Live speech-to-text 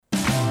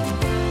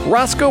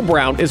Roscoe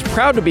Brown is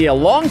proud to be a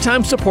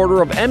longtime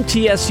supporter of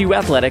MTSU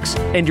athletics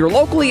and your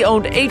locally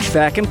owned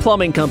HVAC and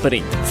plumbing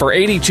company. For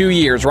 82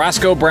 years,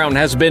 Roscoe Brown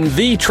has been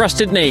the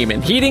trusted name in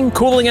heating,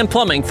 cooling, and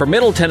plumbing for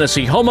Middle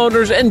Tennessee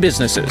homeowners and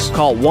businesses.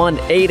 Call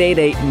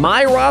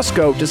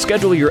 1-888-MY-ROSCOE to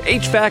schedule your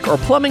HVAC or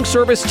plumbing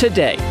service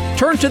today.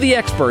 Turn to the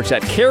experts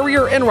at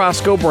Carrier and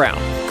Roscoe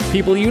Brown.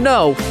 People you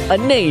know, a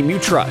name you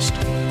trust.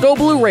 Go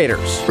Blue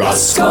Raiders.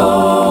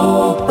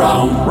 Roscoe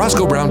Brown.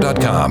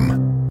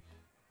 RoscoeBrown.com.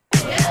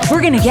 We're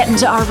going to get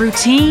into our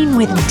routine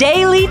with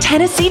Daily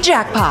Tennessee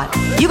Jackpot.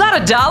 You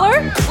got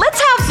 $1?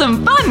 Let's have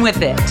some fun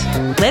with it.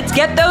 Let's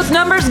get those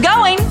numbers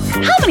going.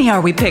 How many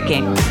are we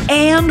picking?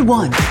 And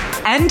 1,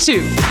 and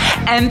 2,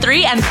 and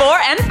 3, and 4,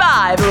 and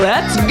 5.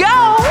 Let's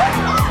go.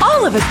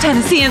 All of us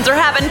Tennesseans are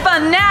having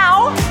fun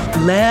now.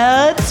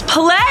 Let's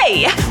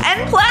play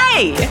and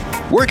play.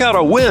 Work out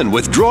a win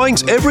with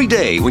drawings every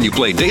day when you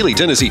play Daily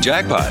Tennessee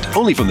Jackpot.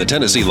 Only from the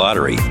Tennessee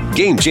Lottery.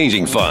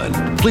 Game-changing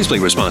fun. Please play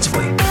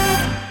responsibly.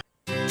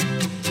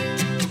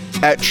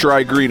 At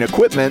Tri-Green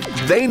Equipment,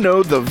 they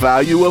know the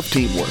value of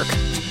teamwork.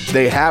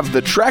 They have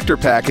the tractor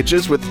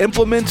packages with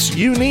implements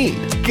you need.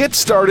 Get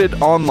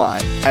started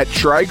online at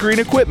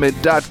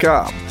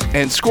TriGreenEquipment.com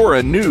and score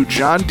a new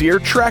John Deere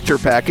tractor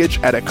package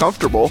at a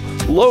comfortable,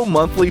 low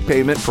monthly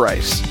payment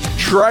price.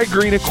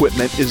 Tri-Green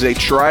Equipment is a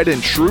tried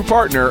and true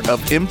partner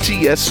of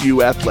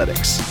MTSU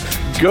Athletics.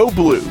 Go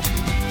Blue!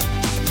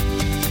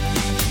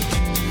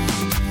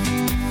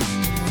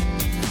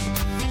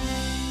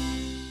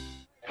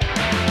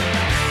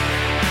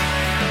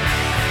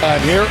 I'm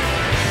here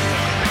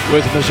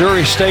with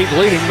Missouri State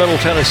leading Middle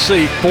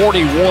Tennessee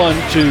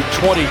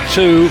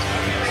 41-22.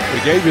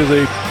 We gave you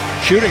the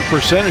shooting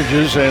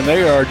percentages, and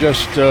they are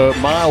just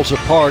miles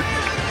apart.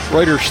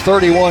 Raiders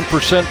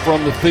 31%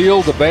 from the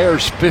field, the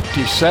Bears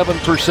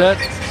 57%.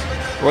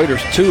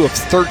 Raiders 2 of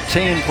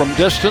 13 from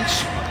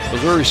distance.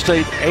 Missouri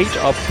State 8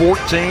 of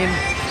 14,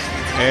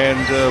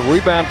 and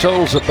rebound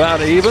totals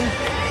about even.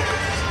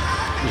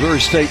 Missouri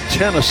State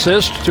 10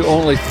 assists to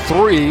only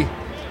 3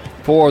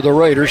 for the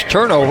Raiders.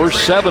 Turnovers,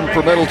 7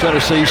 for Middle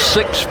Tennessee,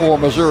 6 for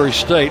Missouri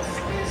State.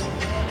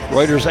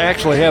 Raiders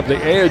actually have the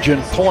edge in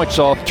points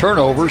off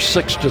turnovers,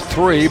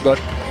 6-3, but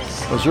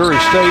Missouri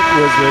State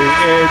with the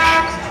edge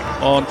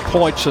on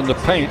points in the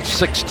paint,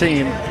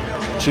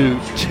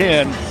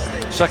 16-10.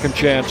 Second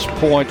chance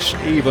points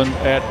even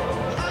at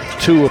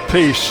 2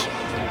 apiece.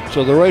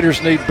 So the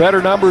Raiders need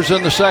better numbers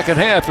in the second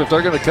half if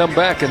they're going to come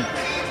back and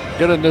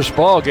get in this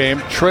ball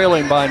game,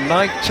 trailing by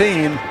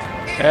 19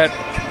 at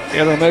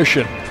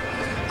intermission.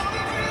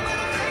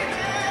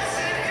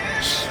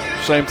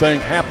 Same thing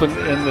happened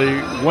in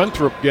the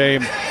Winthrop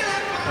game,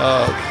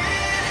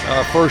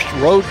 our first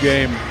road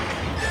game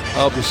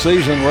of the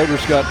season.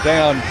 Raiders got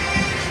down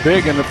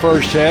big in the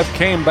first half,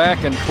 came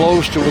back and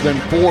closed to within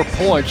 4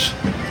 points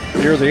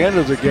near the end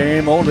of the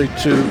game, only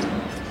to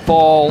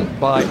fall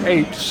by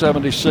 8,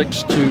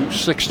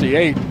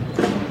 76-68.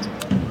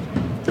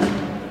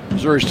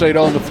 Missouri State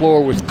on the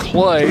floor with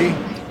Clay,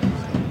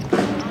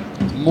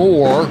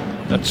 Moore,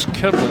 that's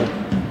Kendall,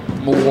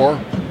 Moore,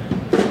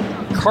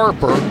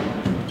 Carper,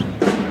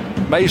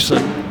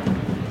 Mason,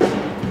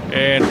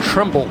 and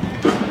Trimble,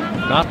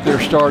 not their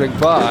starting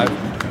 5.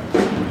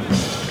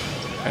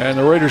 And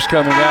the Raiders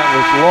coming out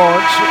with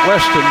Lawrence,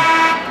 Weston,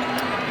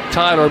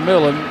 Tyler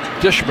Millen,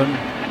 Dishman,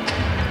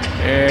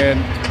 and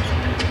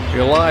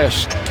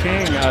Elias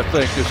King, I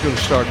think, is going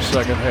to start the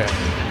second half.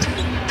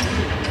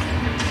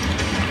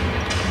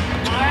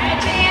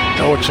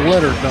 No, it's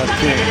Leonard, not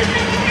King.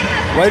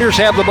 Raiders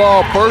have the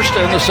ball first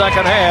in the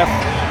second half.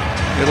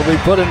 It'll be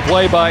put in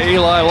play by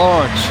Eli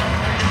Lawrence.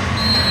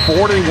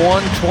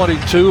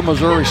 41-22,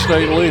 Missouri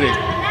State leading.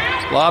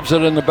 Lobs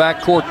it in the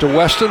backcourt to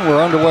Weston.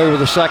 We're underway with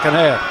the second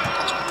half.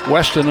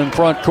 Weston in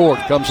front court,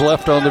 comes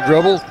left on the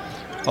dribble,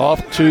 off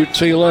to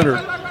T.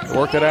 Leonard.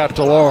 Work it out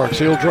to Lawrence.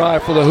 He'll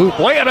drive for the hoop,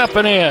 lay it up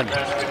and in.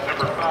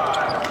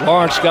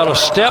 Lawrence got a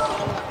step,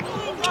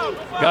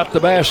 got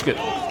the basket.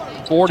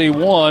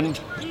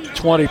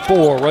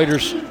 41-24.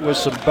 Raiders with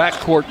some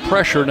backcourt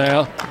pressure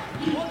now.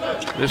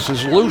 This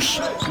is loose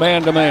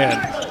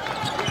man-to-man.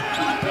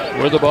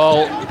 With the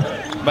ball,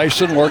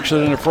 Mason works it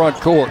in the front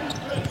court.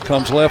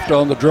 Comes left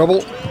on the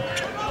dribble.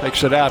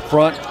 Takes it out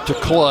front to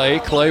Clay.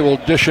 Clay will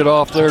dish it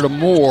off there to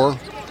Moore.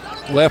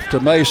 Left to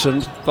Mason.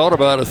 Thought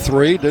about a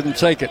 3. Didn't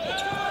take it.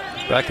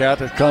 Back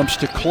out it comes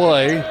to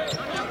Clay.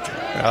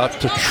 Out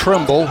to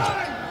Trimble.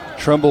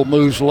 Trimble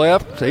moves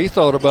left. He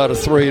thought about a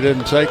 3.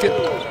 Didn't take it.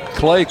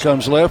 Clay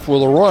comes left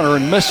with a runner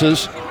and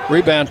misses.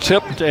 Rebound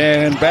tipped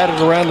and batted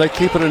around. They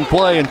keep it in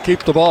play and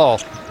keep the ball.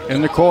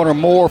 In the corner,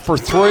 Moore for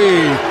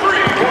 3.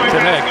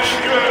 Connects.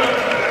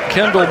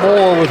 Kendall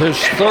Moore with his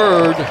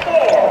third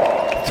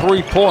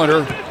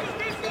three-pointer.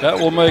 That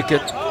will make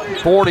it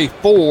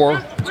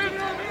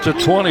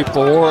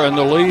 44-24, and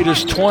the lead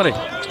is 20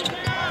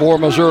 for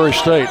Missouri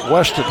State.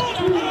 Weston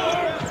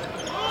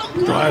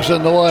drives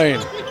in the lane.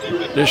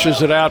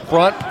 Dishes it out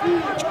front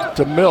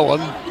to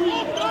Millen.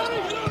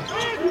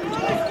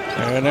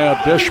 And now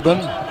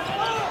Dishman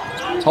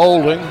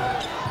holding,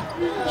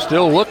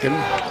 still looking.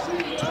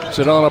 It's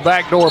it on a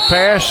backdoor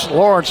pass.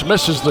 Lawrence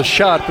misses the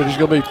shot, but he's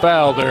going to be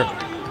fouled there.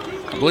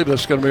 I believe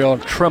that's going to be on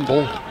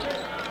Trimble.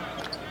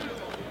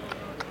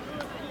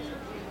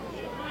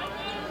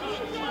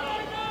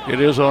 It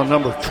is on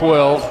number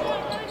 12,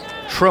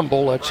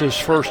 Trimble. That's his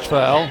first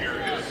foul.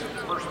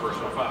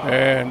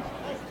 And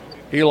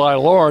Eli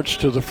Lawrence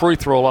to the free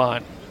throw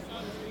line.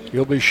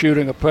 He'll be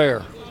shooting a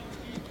pair.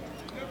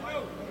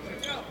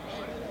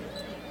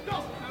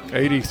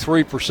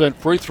 83%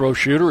 free throw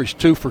shooter. He's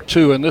 2 for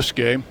 2 in this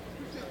game.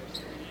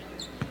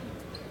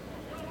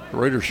 The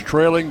Raiders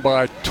trailing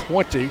by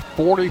 20,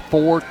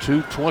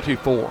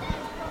 44-24.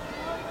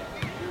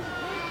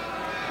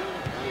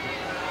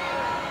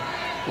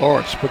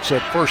 Lawrence puts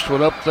that first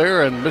one up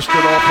there and missed it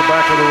off the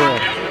back of the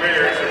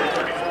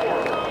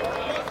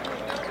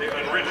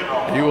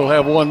rim. You will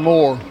have one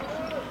more.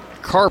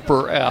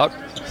 Carper out,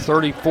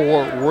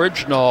 34.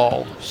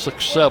 Ridgenall,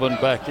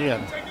 6'7", back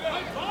in.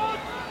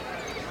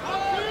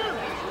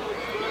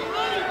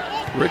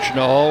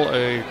 Ridgenall,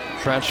 a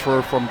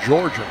transfer from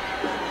Georgia.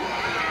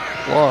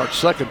 Lawrence,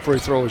 second free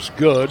throw is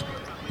good.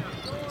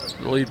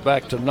 Lead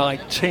back to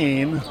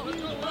 19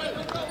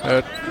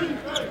 at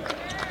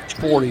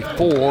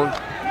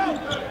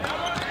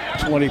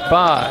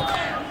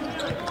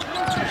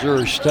 44-25.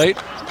 Missouri State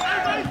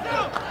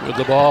with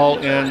the ball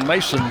in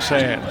Mason's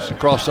hands.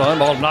 Across the line,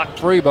 ball knocked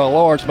free by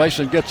Lawrence.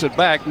 Mason gets it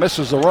back,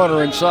 misses the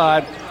runner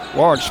inside.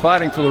 Lawrence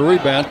fighting for the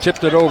rebound,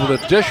 tipped it over to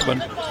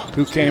Dishman,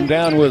 who came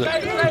down with it.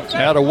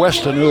 Now to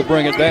Weston, who will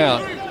bring it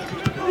down.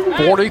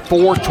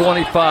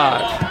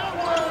 44-25.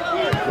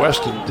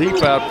 Weston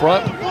deep out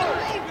front.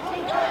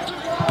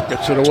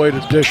 Gets it away to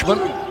Dishman.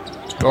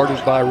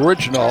 Guarded by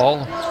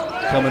Ridgenall.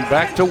 Coming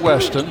back to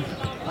Weston.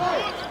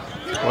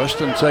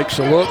 Weston takes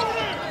a look.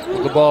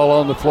 With the ball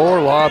on the floor.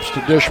 Lobs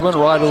to Dishman.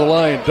 Right of the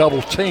lane.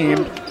 Double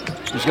teamed.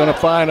 He's going to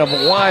find him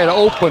wide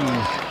open.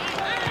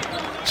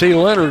 T.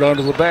 Leonard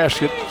under the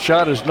basket.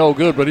 Shot is no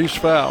good, but he's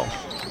fouled.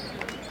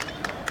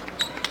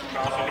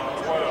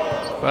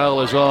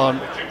 Foul is on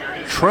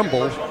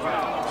Trimble.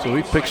 So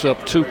he picks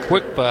up 2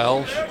 quick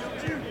fouls.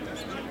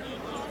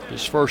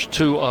 His first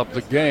 2 of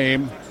the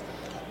game.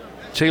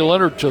 T.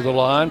 Leonard to the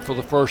line for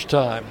the first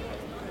time.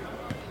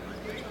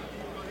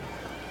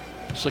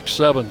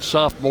 6'7",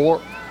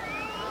 sophomore.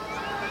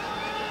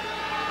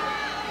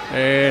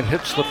 And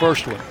hits the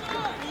first one.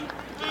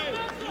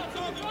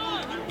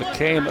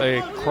 Became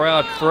a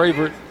crowd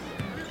favorite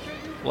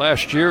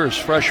last year, his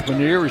freshman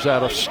year. He's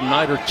out of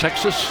Snyder,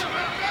 Texas.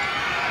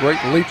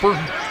 Great leaper.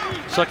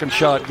 Second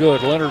shot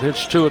good. Leonard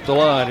hits 2 at the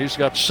line. He's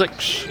got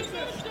 6.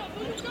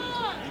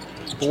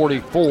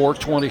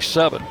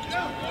 44-27.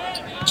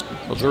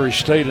 Missouri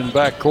State in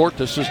backcourt.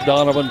 This is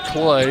Donovan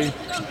Clay,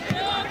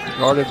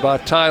 guarded by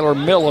Tyler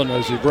Millen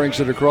as he brings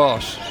it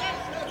across.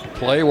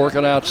 Clay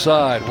working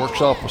outside,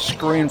 works off a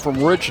screen from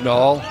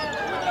Ridgenall,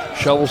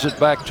 shovels it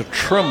back to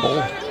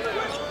Trimble.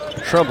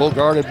 Trimble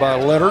guarded by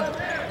Leonard,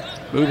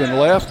 moving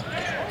left,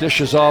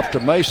 dishes off to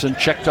Mason,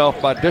 checked off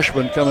by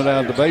Dishman coming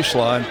down the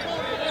baseline.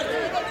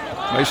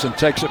 Mason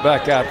takes it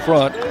back out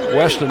front.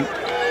 Weston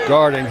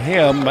guarding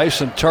him.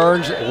 Mason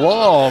turns,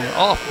 long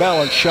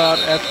off-balance shot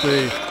at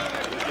the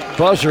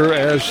buzzer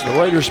as the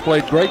Raiders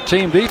played great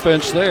team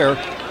defense there.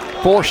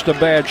 Forced a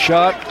bad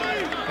shot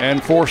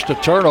and forced a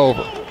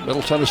turnover.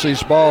 Middle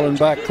Tennessee's ball in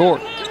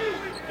backcourt.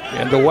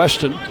 Into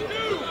Weston.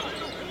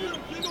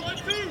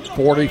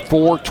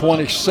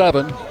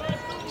 44-27.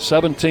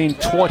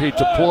 17:20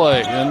 to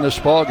play in this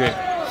ballgame.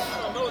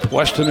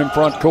 Weston in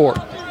front court.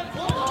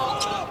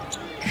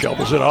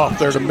 Shovels it off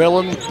there to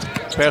Millen.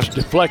 Pass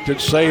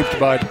deflected, saved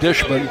by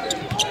Dishman.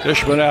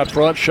 Dishman out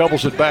front,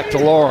 shovels it back to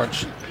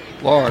Lawrence.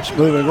 Lawrence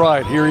moving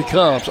right, here he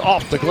comes.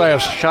 Off the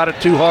glass, shot it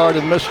too hard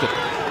and missed it.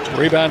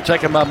 Rebound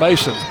taken by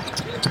Mason.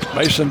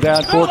 Mason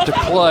down court to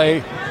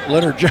Clay.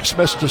 Leonard just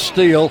missed a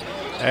steal.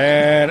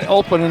 And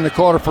open in the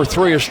corner for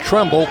 3 is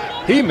Trimble.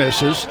 He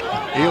misses.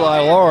 Eli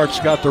Lawrence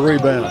got the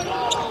rebound.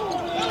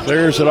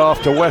 Clears it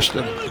off to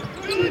Weston.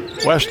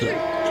 Weston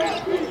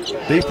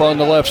deep on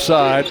the left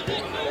side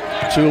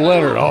to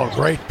Leonard. Oh,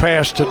 great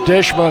pass to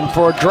Dishman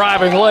for a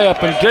driving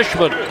layup, and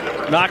Dishman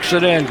knocks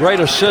it in. Great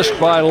assist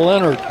by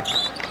Leonard.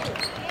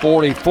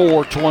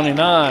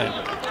 44-29.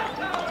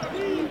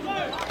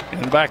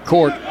 In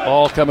backcourt,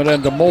 ball coming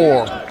into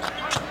Moore.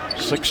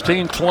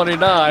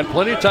 16-29.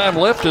 Plenty of time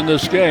left in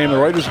this game. The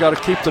Raiders got to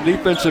keep the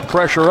defensive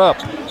pressure up.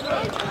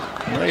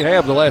 They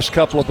have the last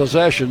couple of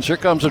possessions. Here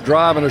comes a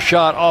drive and a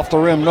shot off the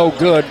rim, no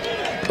good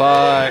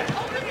by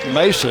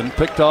Mason,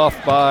 picked off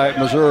by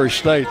Missouri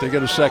State. They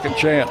get a second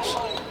chance.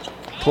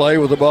 Clay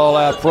with the ball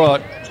out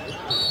front.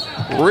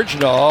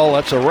 Ridgenall,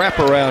 that's a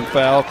wraparound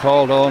foul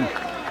called on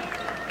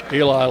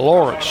Eli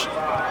Lawrence.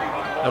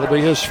 That'll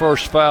be his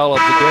first foul of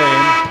the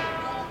game.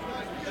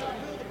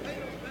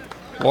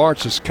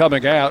 Lawrence is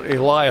coming out.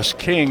 Elias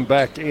King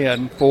back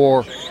in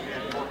for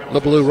the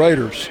Blue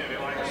Raiders.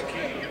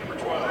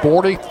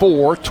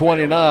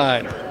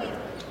 44-29.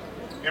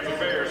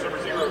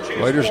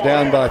 Raiders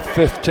down by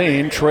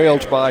 15,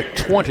 trailed by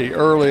 20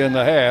 early in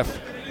the half.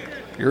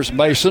 Here's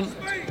Mason.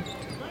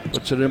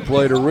 Puts it in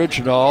play to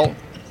Ridgenall.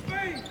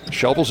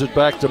 Shovels it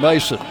back to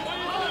Mason.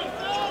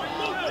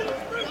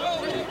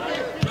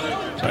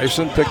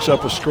 Mason picks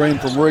up a screen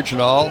from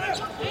Ridgenall.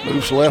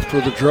 Moves left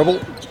with a dribble.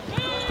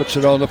 Puts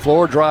it on the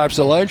floor, drives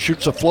the lane,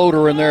 shoots a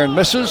floater in there and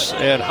misses.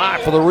 And high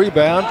for the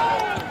rebound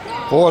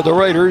for the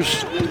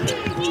Raiders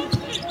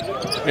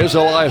is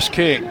Elias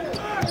King.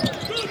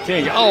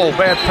 King,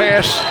 bad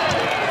pass.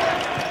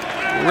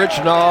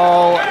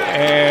 Ridgenall,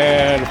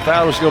 and the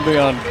foul is going to be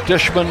on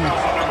Dishman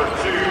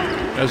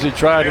as he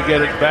tried to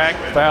get it back.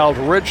 Fouled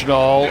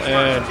Ridgenall,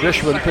 and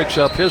Dishman picks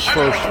up his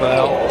first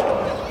foul.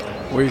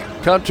 We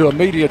come to a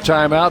media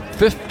timeout.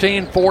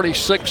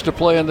 15:46 to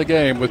play in the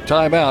game. With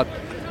timeout,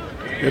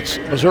 it's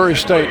Missouri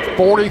State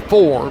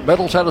 44,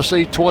 Middle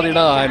Tennessee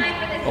 29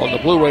 on the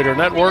Blue Raider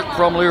Network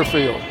from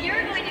Learfield.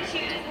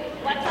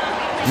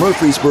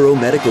 Murfreesboro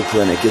Medical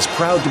Clinic is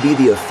proud to be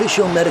the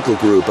official medical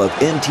group of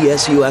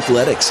MTSU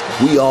Athletics.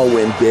 We all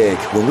win big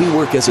when we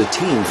work as a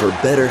team for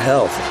better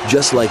health.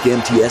 Just like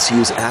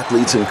MTSU's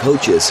athletes and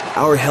coaches,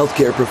 our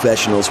healthcare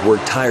professionals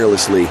work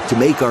tirelessly to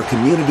make our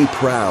community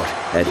proud.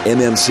 At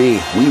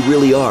MMC, we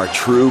really are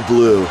true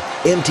blue.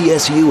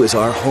 MTSU is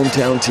our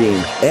hometown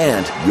team,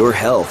 and your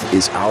health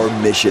is our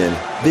mission.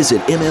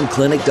 Visit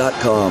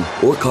mmclinic.com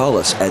or call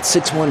us at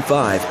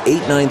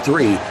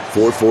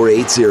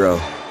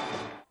 615-893-4480.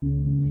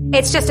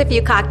 It's just a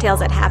few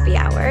cocktails at happy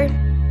hour.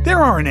 There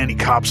aren't any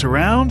cops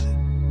around.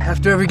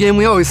 After every game,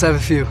 we always have a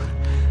few.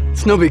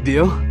 It's no big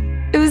deal.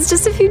 It was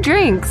just a few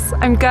drinks.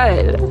 I'm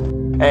good.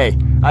 Hey,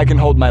 I can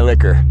hold my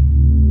liquor.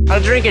 I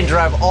drink and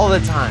drive all the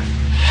time.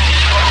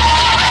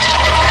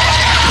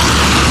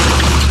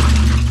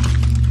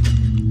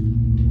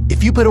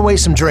 If you put away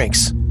some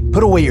drinks,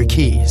 put away your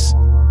keys.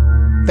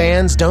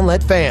 Fans don't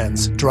let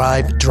fans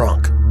drive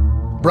drunk.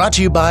 Brought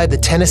to you by the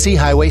Tennessee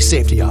Highway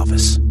Safety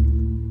Office.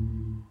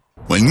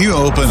 When you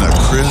open a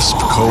crisp,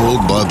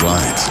 cold Bud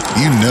Light,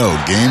 you know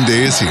game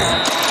day is here.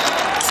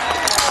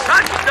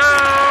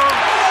 Touchdown!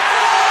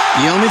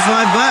 You owe me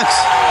 $5.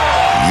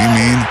 We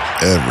mean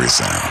every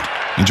sound.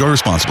 Enjoy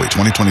responsibly.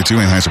 2022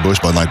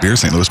 Anheuser-Busch Bud Light Beer,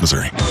 St. Louis,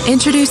 Missouri.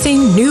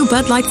 Introducing new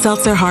Bud Light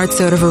Seltzer Hard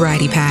Soda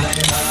Variety Pack.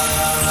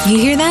 You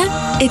hear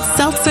that? It's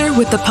seltzer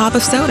with the pop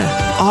of soda,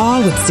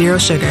 all with zero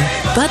sugar.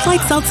 Bud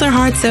Light Seltzer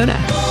Hard Soda,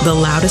 the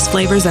loudest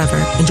flavors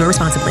ever. Enjoy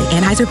responsibly.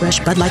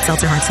 Anheuser-Busch Bud Light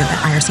Seltzer Hard Soda,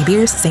 IRC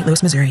Beers, St.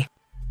 Louis, Missouri.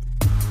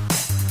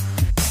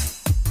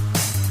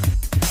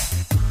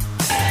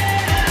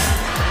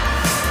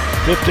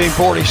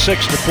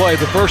 15:46 to play.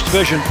 The First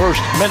Division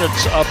first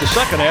minutes of the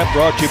second half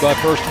brought to you by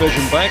First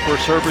Division Bank, where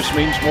service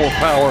means more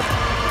power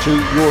to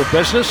your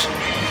business.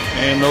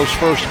 And those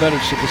first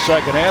minutes of the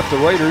second half, the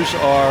Raiders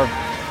are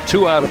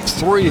 2 out of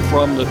 3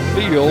 from the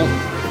field,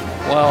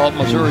 while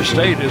Missouri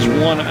State is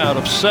 1 out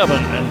of 7.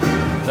 And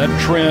that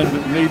trend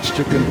needs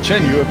to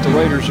continue if the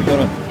Raiders are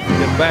going to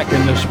get back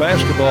in this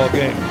basketball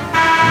game.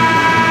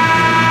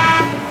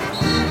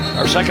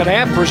 Our second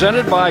half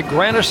presented by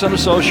Grannis &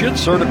 Associates,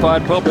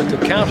 certified public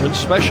accountants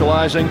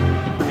specializing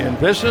in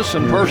business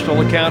and personal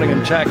accounting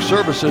and tax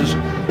services.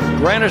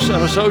 Grannis &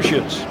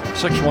 Associates,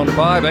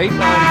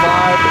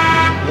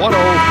 615-895-1040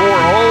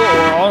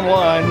 or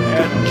online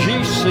at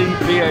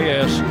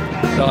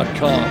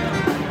gcpas.com.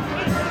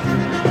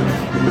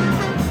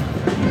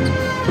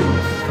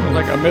 I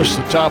think I missed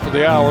the top of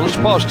the hour. Let's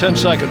pause 10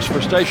 seconds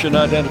for station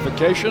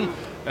identification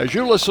as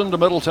you listen to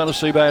Middle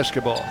Tennessee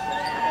basketball.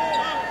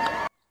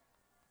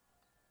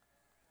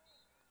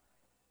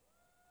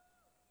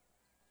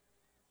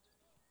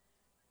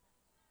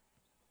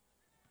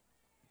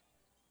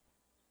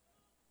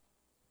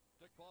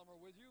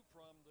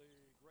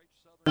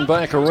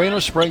 Bank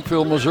Arena,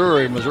 Springfield,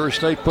 Missouri. Missouri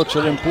State puts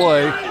it in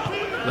play.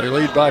 They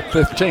lead by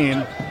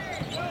 15.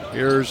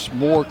 Here's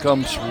Moore,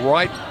 comes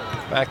right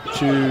back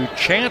to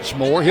Chance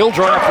Moore. He'll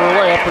drive for a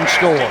layup and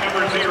score.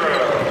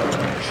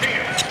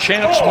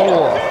 Chance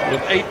Moore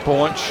with 8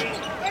 points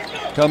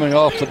coming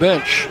off the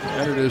bench.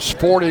 And it is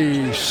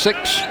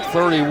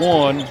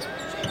 46-31.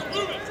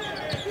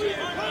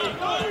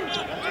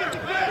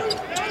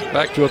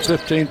 Back to a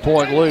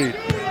 15-point lead.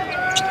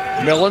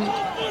 Millen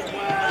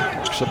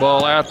the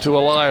ball out to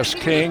Elias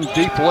King,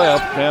 deep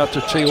left, now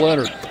to T.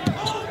 Leonard.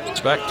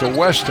 Back to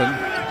Weston.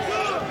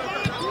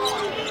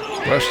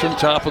 Weston,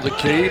 top of the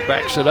key,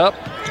 backs it up.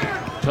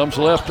 Comes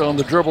left on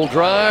the dribble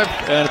drive,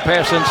 and a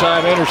pass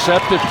inside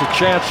intercepted to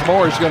Chance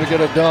Moore. He's going to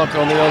get a dunk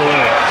on the other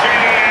end.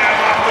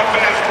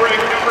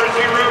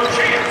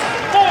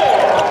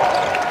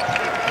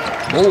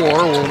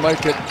 Moore will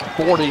make it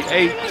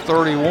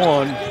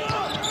 48-31.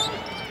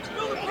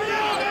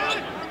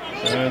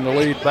 And the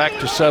lead back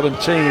to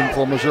 17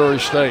 for Missouri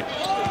State.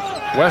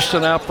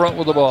 Weston out front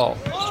with the ball.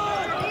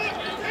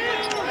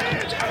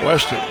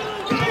 Weston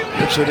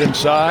gets it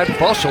inside.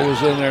 Fussell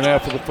is in there now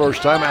for the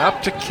first time.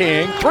 Out to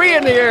King. 3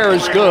 in the air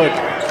is good.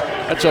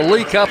 That's a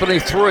Lee Company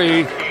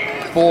 3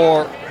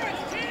 for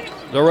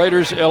the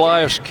Raiders.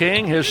 Elias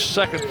King, his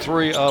second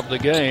 3 of the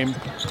game.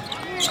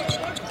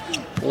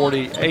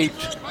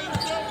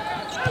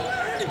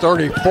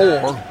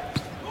 48-34.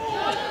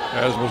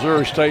 As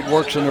Missouri State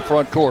works in the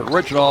front court.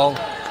 Ridgenall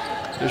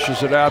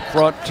dishes it out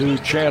front to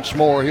Chance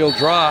Moore. He'll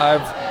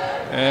drive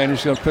And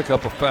he's going to pick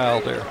up a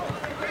foul there.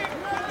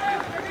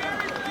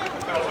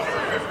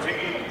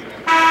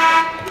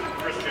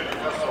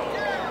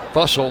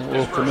 Fussell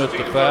will commit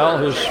the foul,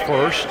 his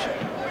first.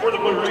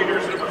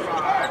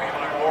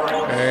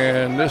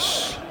 And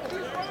this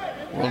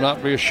will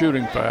not be a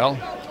shooting foul.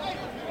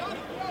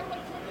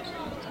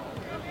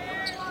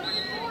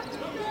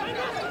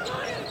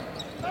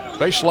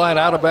 Baseline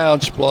out of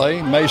bounds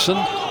play. Mason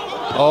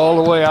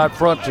all the way out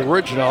front to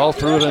Ridgenall,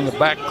 threw it in the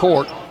back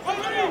court,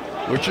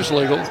 which is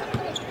legal.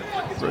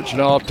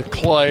 Ridgenall to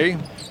Clay,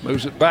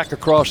 moves it back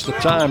across the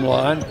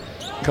timeline,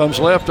 comes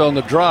left on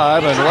the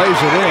drive and lays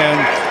it in.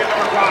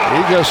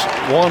 He just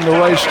won the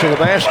race to the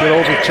basket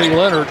over T.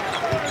 Leonard.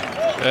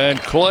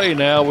 And Clay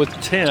now with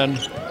 10.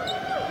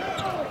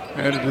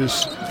 And it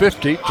is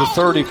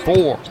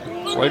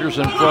 50-34. Raiders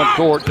in front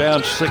court,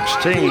 down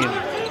 16.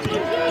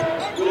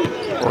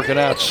 Working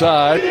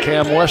outside,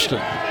 Cam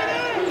Weston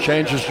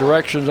changes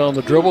directions on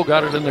the dribble,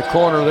 got it in the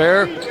corner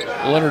there.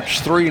 Leonard's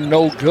three,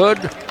 no good.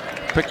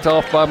 Picked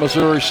off by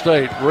Missouri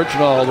State.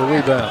 Ridgenall the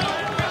rebound.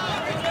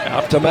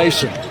 Out to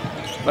Mason.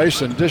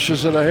 Mason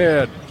dishes it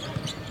ahead.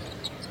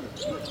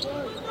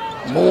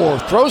 Moore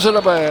throws it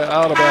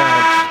out of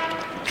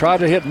bounds. Tried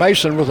to hit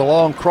Mason with a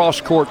long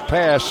cross-court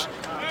pass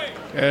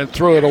and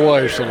threw it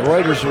away. So the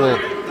Raiders will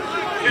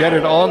get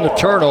it on the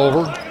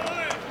turnover.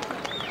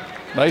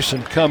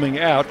 Mason coming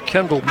out.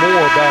 Kendall Moore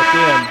back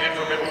in.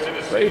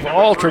 They've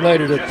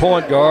alternated at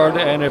point guard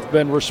and have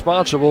been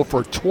responsible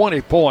for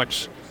 20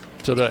 points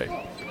today.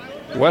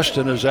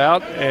 Weston is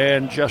out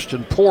and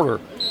Justin Porter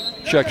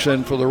checks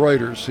in for the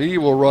Raiders. He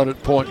will run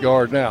at point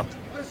guard now.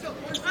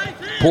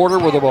 Porter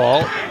with the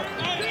ball.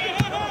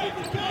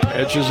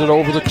 Edges it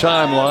over the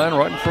timeline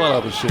right in front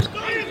of us here.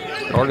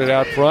 Guarded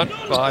out front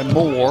by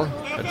Moore.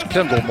 That's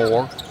Kendall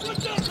Moore.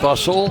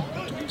 Fussell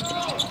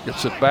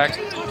gets it back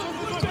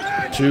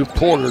to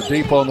Porter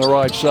deep on the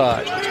right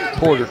side.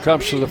 Porter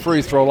comes to the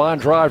free throw line,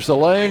 drives the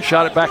lane,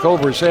 shot it back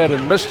over his head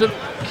and missed it.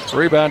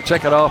 Rebound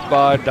taken off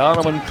by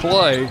Donovan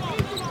Clay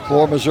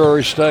for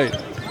Missouri State.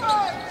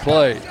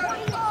 Clay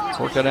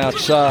working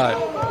outside,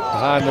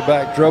 behind the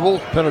back dribble,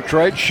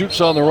 penetrates, shoots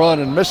on the run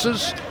and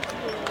misses.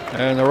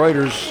 And the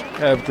Raiders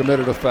have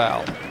committed a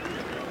foul.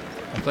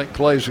 I think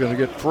Clay's going to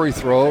get free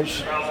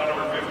throws.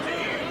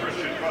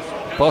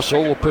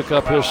 Fussell will pick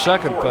up his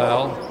second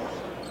foul.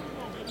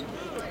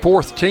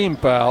 Fourth team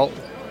foul.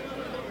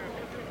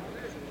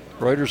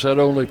 Raiders had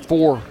only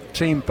 4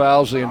 team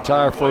fouls the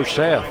entire first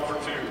half.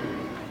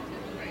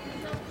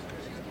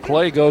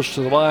 Clay goes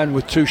to the line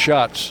with 2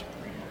 shots.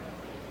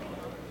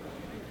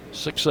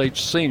 6'8"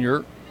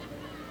 senior.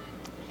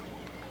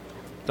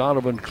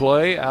 Donovan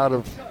Clay out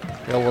of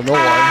Illinois.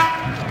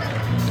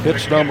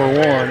 Hits number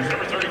 1.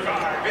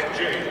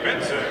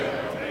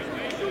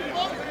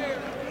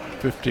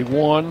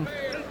 51.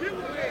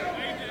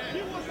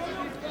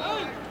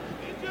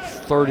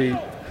 30.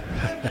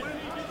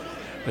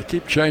 They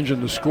keep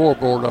changing the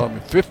scoreboard on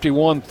me.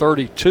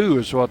 51-32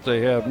 is what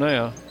they have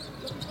now.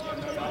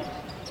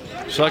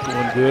 Second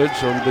one good,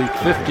 so it'll be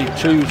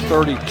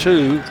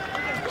 52-32.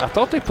 I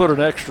thought they put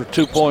an extra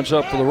 2 points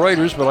up for the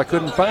Raiders, but I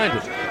couldn't find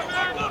it.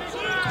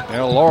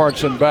 Now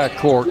Lawrence in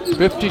backcourt.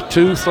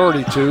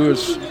 52-32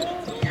 is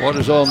what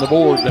is on the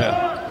board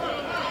now.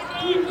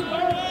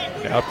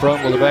 Out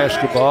front with the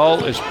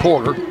basketball is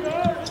Porter.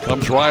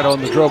 Comes right on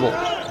the dribble.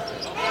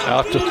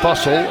 Out to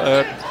Fussell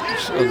at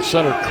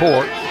center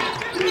court.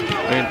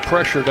 Being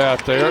pressured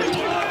out there.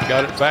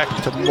 Got it back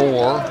to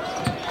Moore.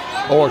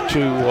 Or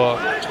to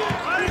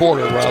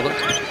Porter, rather.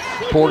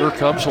 Porter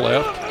comes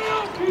left.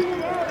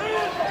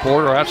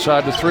 Porter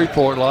outside the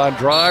three-point line.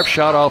 Drive,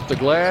 shot off the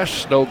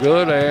glass. No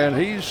good, and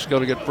he's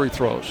going to get free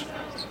throws.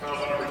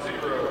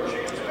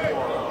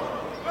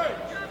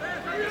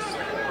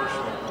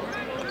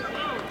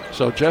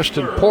 So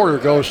Justin Porter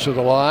goes to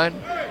the line.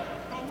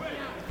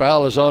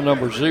 Foul is on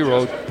number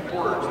 0,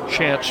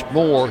 Chance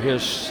Moore,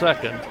 his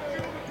second.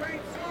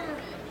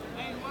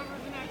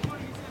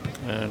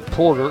 And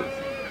Porter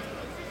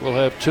will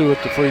have 2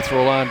 at the free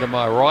throw line to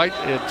my right.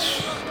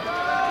 It's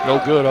no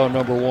good on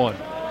number 1.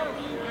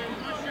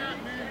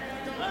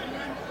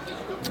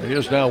 He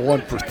is now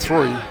 1 for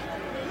 3.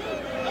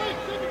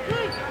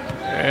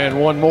 And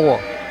one more.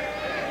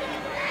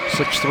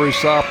 6'3"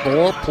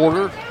 sophomore.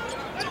 Porter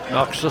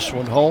knocks this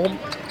one home.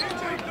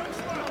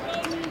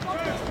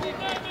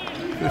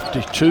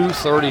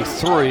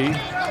 52-33.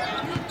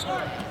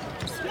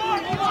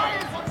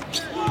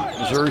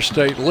 Missouri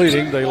State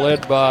leading. They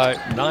led by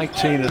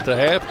 19 at the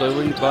half. They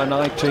lead by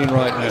 19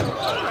 right now.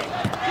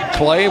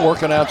 Clay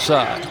working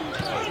outside.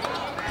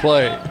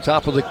 Clay,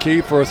 top of the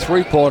key for a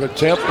three-point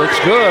attempt. It's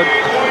good.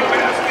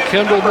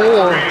 Kendall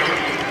Moore,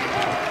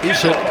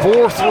 he's hit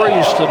 4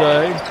 threes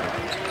today.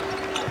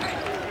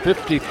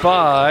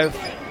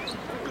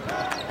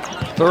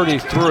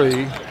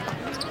 55-33.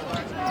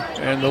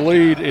 And the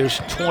lead is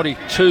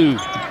 22.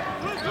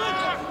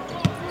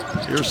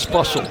 Here's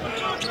Fussell.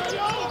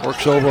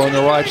 Works over on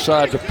the right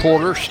side to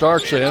Porter.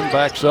 Starts in,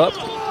 backs up.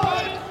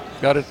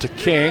 Got it to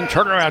King.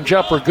 Turnaround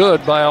jumper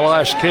good by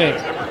Elias King.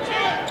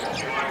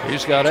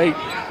 He's got 8.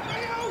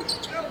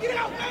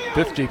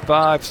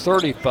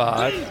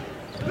 55-35.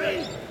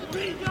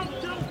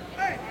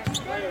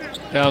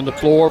 Down the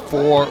floor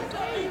for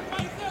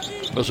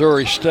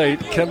Missouri State,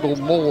 Kendall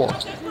Moore.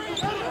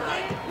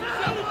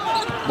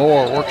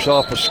 Moore works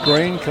off a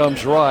screen,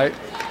 comes right.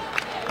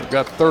 We've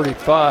got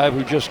 35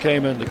 who just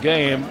came in the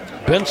game.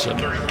 Benson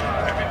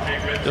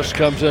just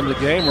comes in the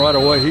game. Right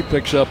away he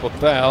picks up a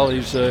foul.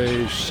 He's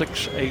a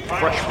 6'8"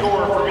 freshman.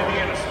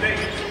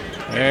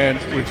 And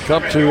we've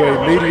come to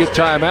a media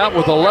timeout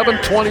with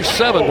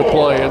 11:27 to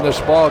play in this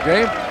ball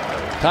game.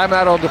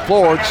 Timeout on the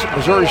floor. It's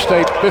Missouri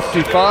State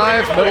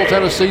 55, Middle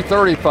Tennessee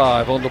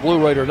 35 on the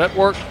Blue Raider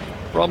Network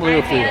from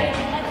Learfield.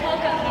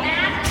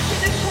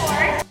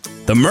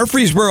 The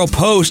Murfreesboro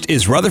Post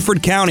is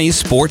Rutherford County's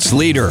sports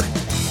leader.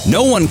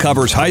 No one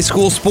covers high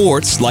school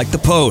sports like the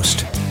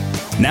Post.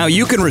 Now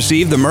you can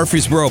receive the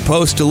Murfreesboro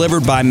Post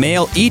delivered by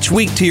mail each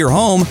week to your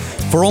home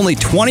for only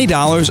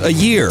 $20 a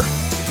year.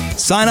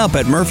 Sign up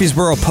at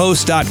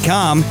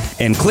murfreesboropost.com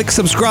and click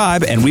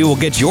subscribe, and we will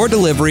get your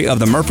delivery of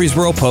the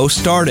Murfreesboro Post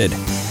started.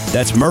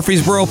 That's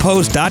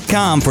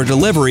murfreesboropost.com for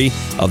delivery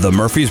of the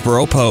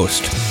Murfreesboro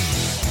Post.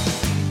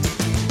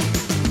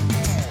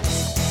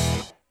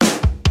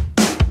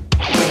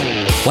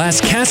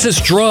 Las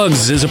Casas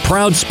Drugs is a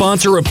proud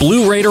sponsor of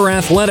Blue Raider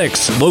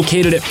Athletics,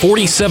 located at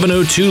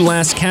 4702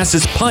 Las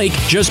Casas Pike,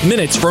 just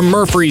minutes from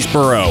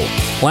Murfreesboro.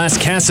 Las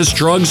Casas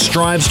Drugs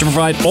strives to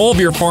provide all of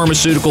your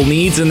pharmaceutical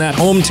needs in that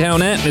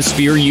hometown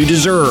atmosphere you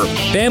deserve.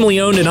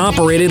 Family-owned and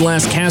operated,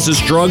 Las Casas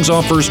Drugs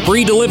offers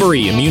free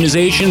delivery,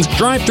 immunizations,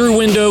 drive-through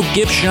window,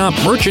 gift shop,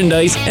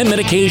 merchandise, and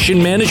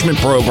medication management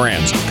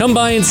programs. Come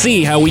by and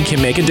see how we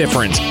can make a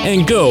difference.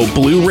 And go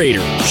Blue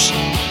Raiders.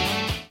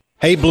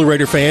 Hey, Blue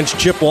Raider fans,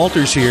 Chip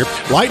Walters here.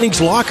 Lightning's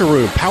Locker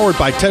Room, powered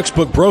by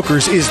Textbook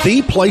Brokers, is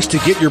the place to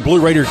get your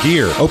Blue Raider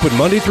gear. Open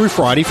Monday through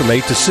Friday from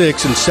 8 to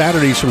 6 and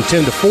Saturdays from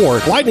 10 to 4.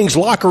 Lightning's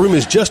Locker Room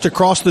is just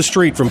across the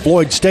street from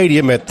Floyd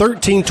Stadium at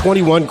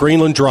 1321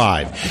 Greenland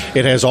Drive.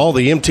 It has all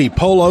the MT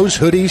polos,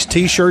 hoodies,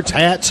 t-shirts,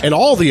 hats, and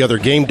all the other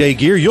game day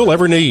gear you'll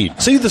ever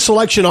need. See the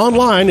selection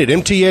online at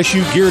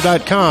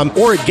mtsugear.com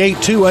or at Gate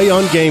 2A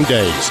on game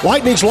days.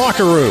 Lightning's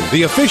Locker Room,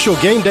 the official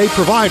game day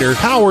provider,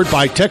 powered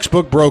by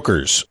Textbook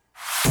Brokers.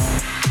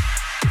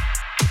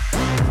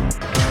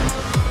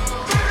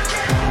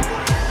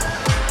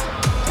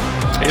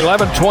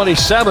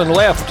 11:27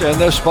 left in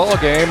this ball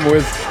game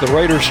with the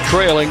Raiders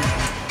trailing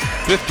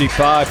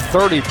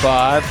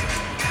 55-35.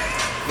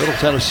 Middle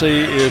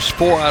Tennessee is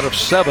 4 out of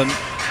 7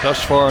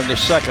 thus far in the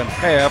second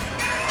half,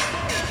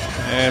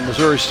 and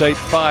Missouri State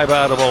 5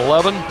 out of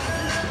 11.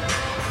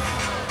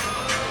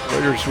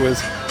 Raiders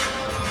with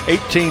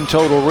 18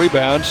 total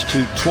rebounds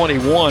to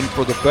 21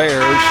 for the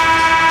Bears,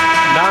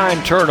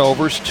 9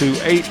 turnovers to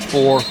 8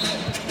 for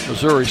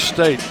Missouri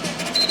State.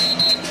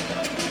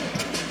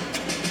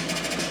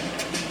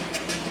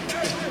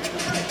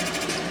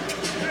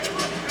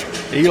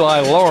 Eli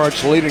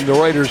Lawrence leading the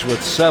Raiders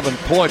with 7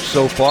 points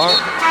so far,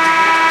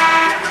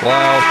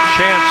 while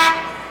Chance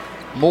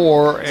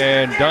Moore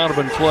and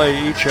Donovan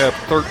Clay each have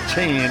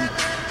 13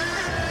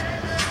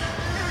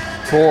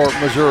 for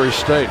Missouri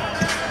State.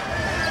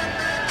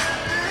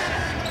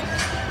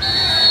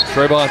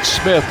 Trayvon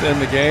Smith in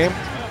the game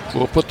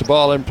will put the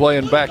ball in play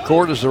in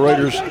backcourt as the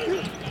Raiders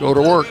go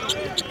to work,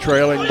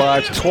 trailing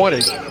by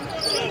 20.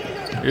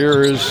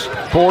 Here is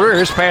Porter.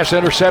 His pass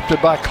intercepted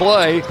by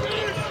Clay.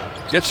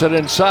 Gets it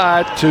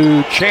inside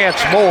to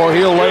Chance Moore.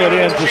 He'll lay it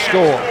in to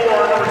score.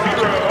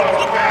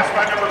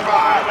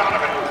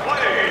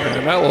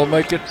 And that will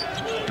make it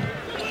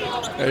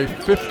a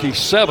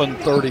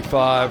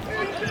 57-35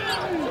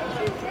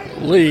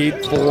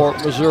 lead for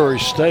Missouri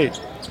State.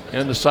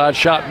 And the side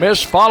shot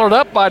missed, followed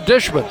up by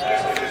Dishman.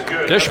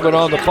 Dishman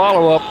on the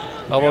follow-up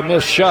of a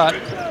missed shot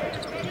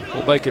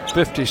will make it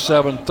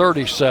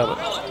 57-37.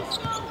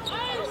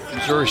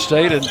 Missouri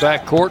State in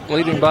backcourt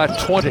leading by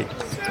 20.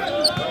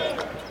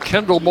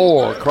 Kendall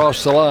Moore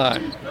across the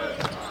line.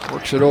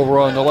 Works it over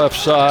on the left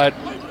side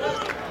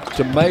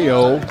to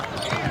Mayo.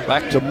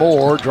 Back to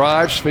Moore.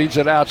 Drives, feeds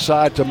it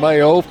outside to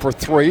Mayo for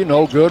 3.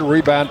 No good.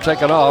 Rebound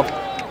taken off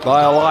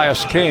by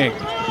Elias King.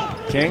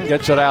 King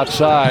gets it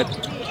outside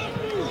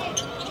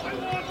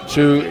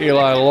to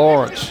Eli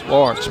Lawrence.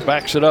 Lawrence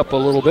backs it up a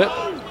little bit.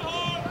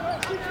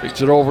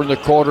 Feeds it over in the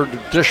corner to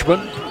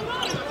Dishman.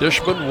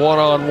 Dishman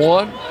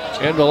one-on-one.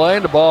 In the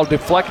lane, the ball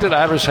deflected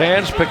out of his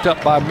hands. Picked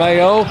up by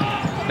Mayo.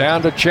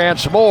 Down to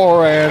Chance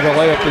Moore, and the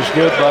layup is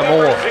good by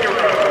Moore.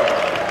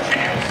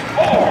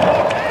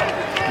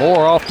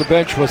 Moore off the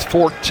bench with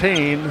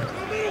 14,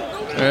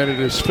 and it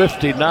is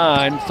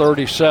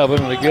 59-37,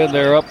 and again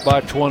they're up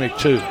by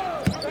 22.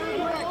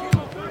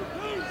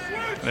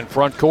 In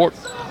front court,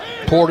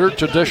 Porter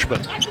to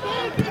Dishman.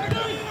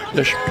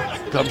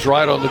 Dishman comes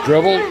right on the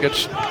dribble,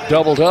 gets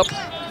doubled up,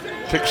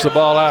 kicks the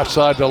ball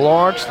outside to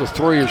Lawrence. The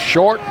 3 is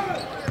short.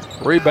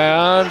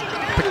 Rebound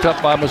picked up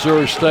by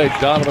Missouri State.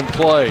 Donovan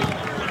Clay.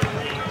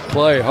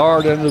 Clay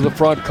hard into the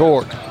front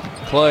court.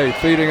 Clay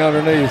feeding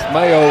underneath.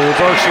 Mayo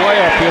reverse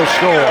layup. He'll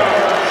score.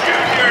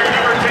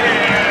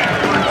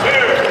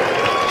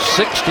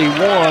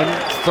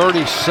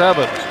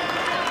 61-37.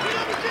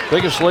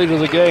 Biggest lead of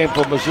the game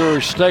for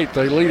Missouri State.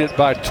 They lead it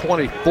by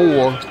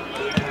 24.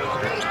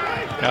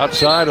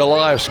 Outside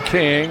Elias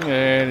King,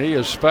 and he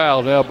is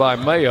fouled now by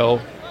Mayo.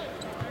 He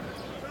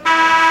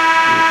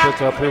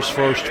picked up his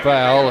first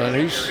foul, and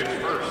he's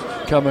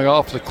coming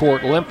off the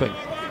court limping.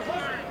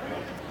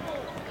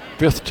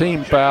 5th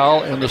team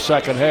foul in the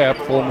second half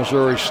for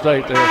Missouri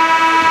State.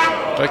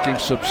 They're making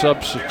some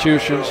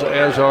substitutions,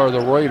 as are the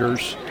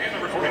Raiders.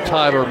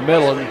 Tyler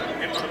Millen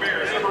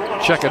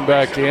checking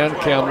back in.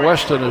 Cam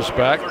Weston is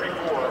back.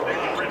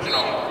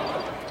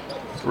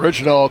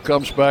 Ridgenall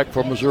comes back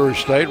from Missouri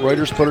State.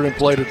 Raiders put it in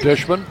play to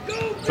Dishman.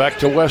 Back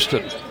to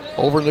Weston.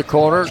 Over in the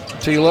corner,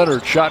 T.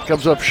 Leonard. Shot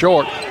comes up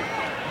short.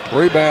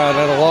 Rebound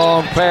and a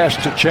long pass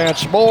to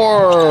Chance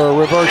Moore.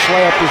 Reverse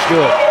layup is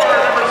good.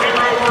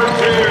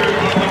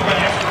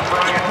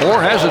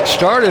 Moore hasn't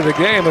started a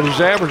game, and he's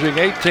averaging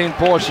 18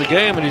 points a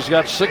game, and he's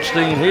got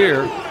 16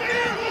 here.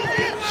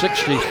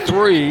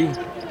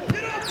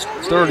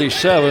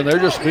 63-37. They're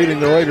just beating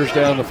the Raiders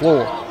down the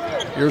floor.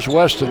 Here's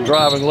Weston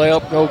driving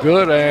layup, no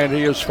good, and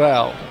he is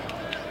fouled.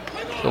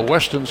 So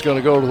Weston's going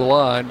to go to the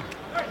line.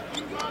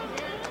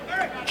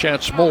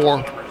 Chance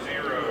Moore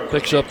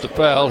picks up the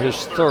foul,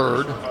 his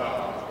third.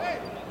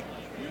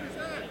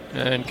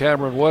 And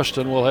Cameron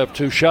Weston will have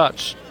 2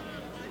 shots.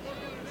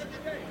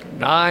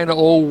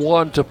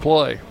 9:01 to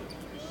play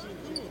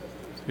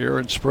here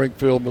in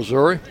Springfield,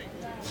 Missouri.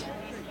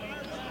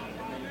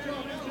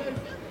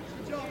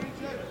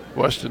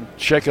 Weston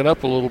shaking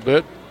up a little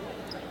bit.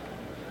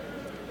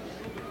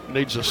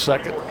 Needs a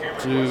second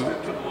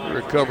to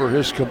recover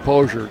his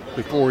composure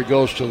before he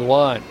goes to the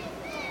line.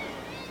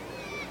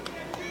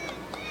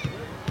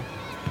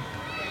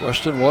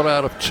 Weston 1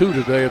 out of 2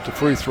 today at the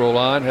free throw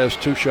line, has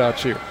 2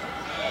 shots here.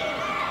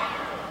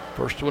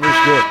 First one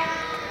is good.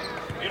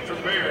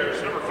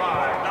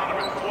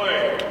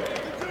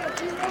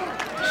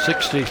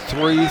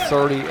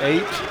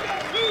 63-38.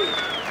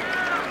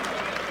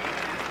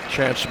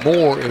 Chance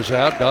Moore is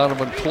out.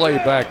 Donovan Clay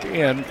back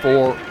in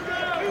for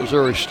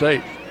Missouri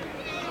State.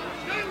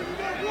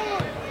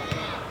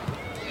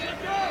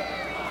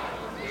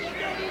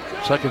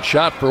 Second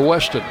shot for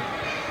Weston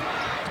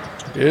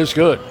is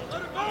good.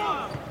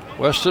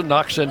 Weston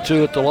knocks in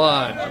 2 at the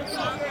line.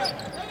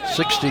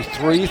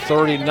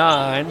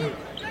 63-39.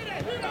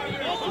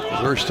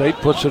 Missouri State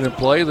puts it in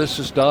play. This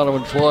is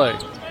Donovan Clay.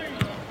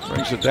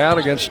 Brings it down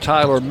against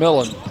Tyler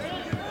Millen.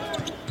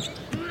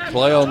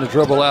 Clay on the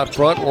dribble out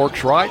front,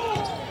 works right.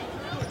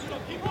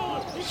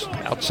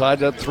 Outside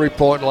that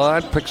 3-point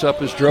line, picks up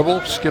his dribble,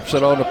 skips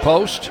it on the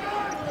post.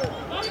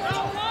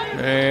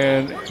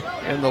 And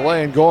in the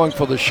lane going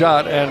for the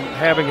shot and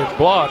having it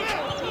blocked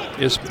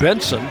is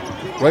Benson.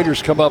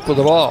 Raiders come up with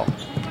the ball.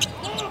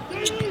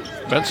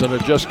 Benson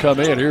had just come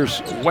in.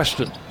 Here's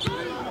Weston.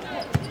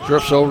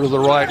 Drifts over to the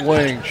right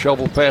wing.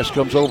 Shovel pass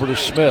comes over to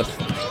Smith.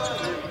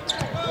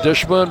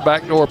 Dishman,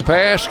 backdoor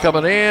pass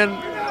coming in.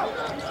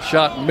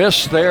 Shot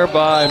missed there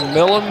by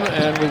Millen,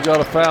 and we've got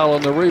a foul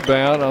on the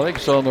rebound. I think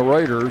it's on the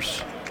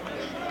Raiders.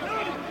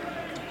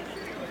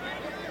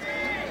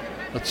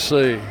 Let's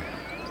see.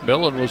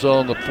 Millen was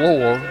on the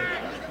floor.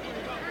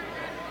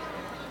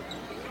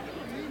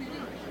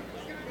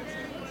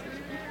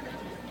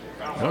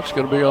 That's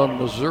going to be on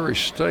Missouri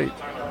State.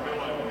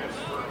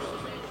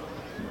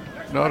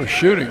 Not a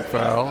shooting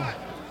foul.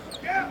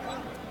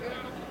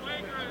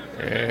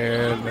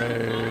 And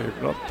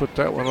they've not put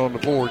that one on the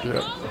board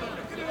yet.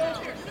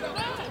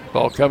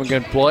 Ball coming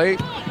in play.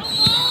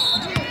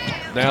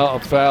 Now a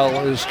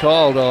foul is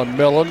called on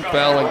Millen,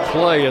 fouling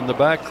Clay in the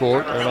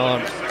backcourt, and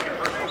on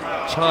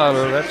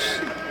Tyler, that's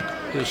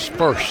his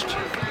first.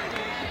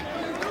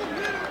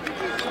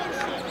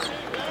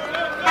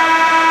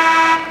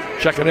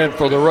 Checking in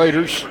for the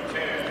Raiders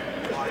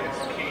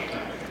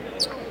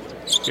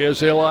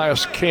is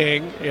Elias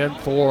King in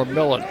for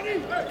Millen.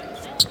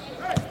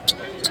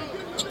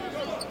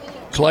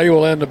 Clay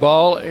will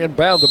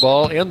inbound the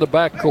ball in the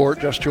backcourt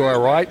just to our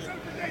right.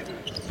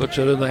 Puts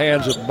it in the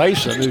hands of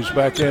Mason, who's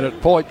back in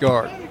at point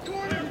guard.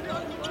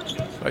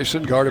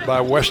 Mason guarded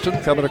by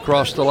Weston, coming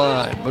across the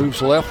line.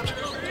 Moves left,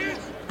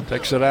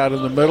 takes it out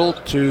in the middle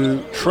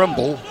to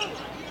Trimble,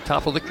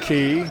 top of the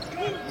key.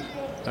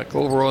 Back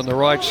over on the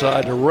right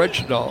side to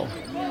Ridgenall.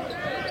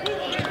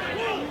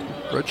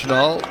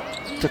 Ridgenall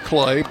to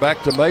Clay,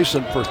 back to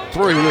Mason for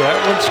 3.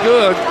 That one's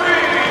good.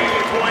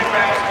 3-point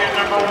basket,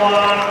 number 1,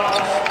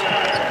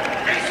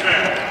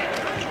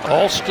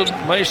 Alston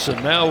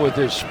Mason now with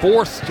his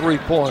 4th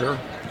three-pointer,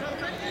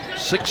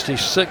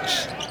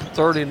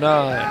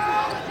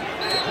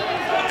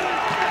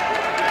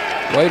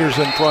 66-39. Raiders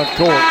in front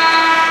court.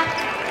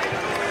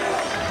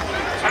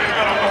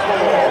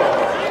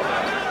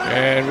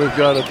 And we've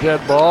got a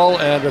dead ball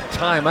and a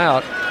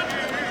timeout.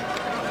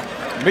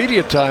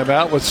 Media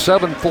timeout with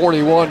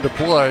 7:41 to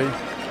play.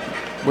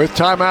 With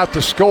timeout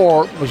to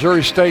score,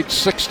 Missouri State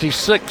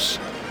 66.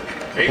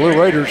 Blue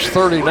Raiders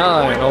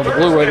 39 on the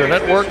Blue Raider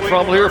Network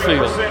from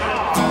Learfield.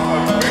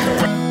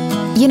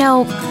 You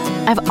know,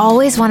 I've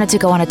always wanted to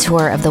go on a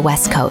tour of the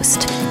West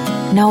Coast.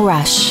 No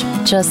rush,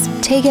 just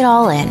take it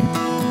all in,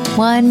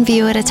 one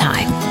view at a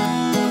time.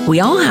 We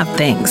all have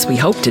things we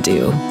hope to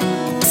do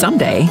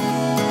someday.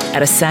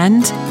 At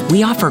Ascend,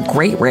 we offer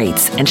great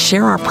rates and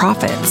share our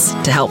profits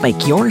to help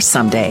make your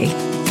someday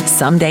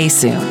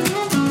soon.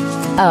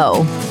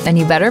 Oh, and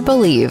you better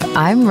believe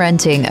I'm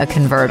renting a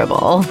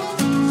convertible.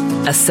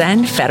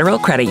 Ascend Federal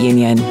Credit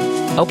Union.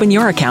 Open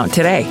your account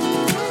today.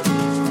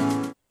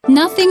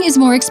 Nothing is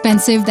more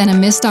expensive than a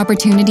missed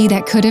opportunity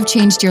that could have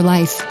changed your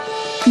life.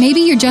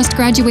 Maybe you're just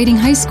graduating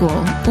high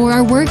school, or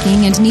are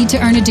working and need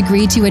to earn a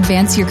degree to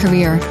advance your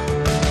career.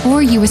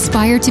 Or you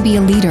aspire to be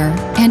a leader,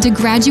 and a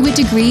graduate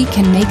degree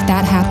can make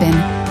that happen.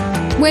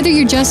 Whether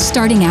you're just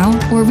starting out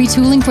or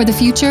retooling for the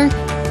future,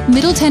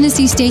 Middle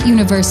Tennessee State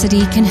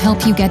University can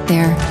help you get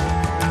there.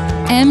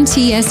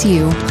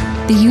 MTSU,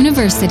 the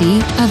University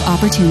of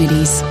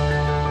Opportunities.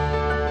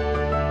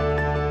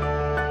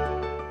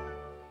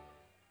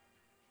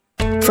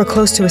 For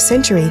close to a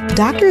century,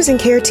 doctors and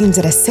care teams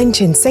at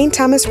Ascension St.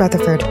 Thomas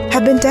Rutherford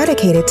have been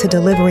dedicated to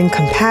delivering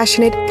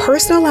compassionate,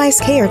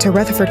 personalized care to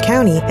Rutherford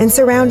County and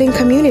surrounding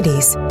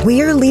communities.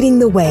 We are leading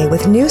the way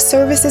with new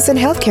services and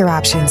healthcare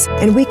options,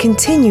 and we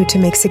continue to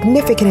make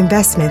significant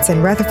investments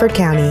in Rutherford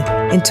County.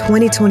 In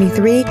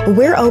 2023,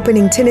 we're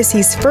opening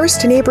Tennessee's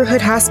first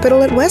neighborhood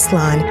hospital at West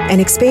Lawn, and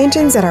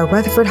expansions at our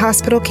Rutherford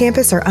Hospital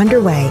campus are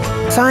underway.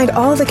 Find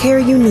all the care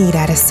you need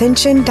at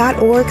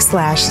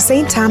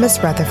ascension.org/St. Thomas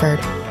Rutherford.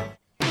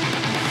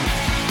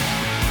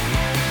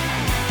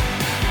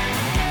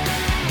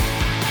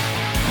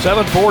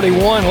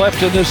 7:41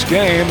 left in this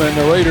game, and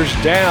the Raiders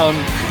down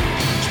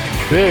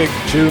big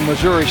to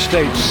Missouri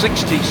State,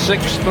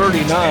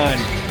 66-39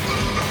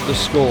 the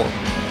score.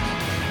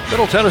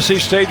 Middle Tennessee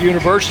State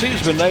University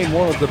has been named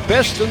one of the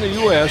best in the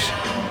U.S.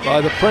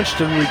 by the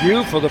Princeton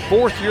Review for the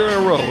 4th year in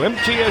a row.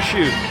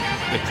 MTSU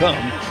become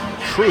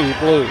true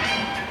blue.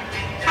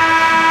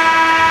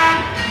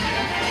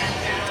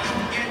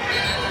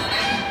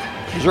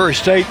 Missouri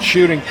State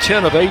shooting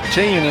 10 of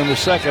 18 in the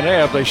second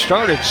half. They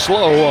started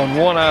slow on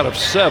 1 out of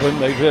 7.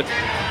 They've hit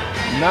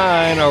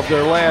 9 of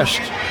their last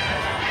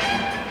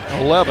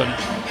 11.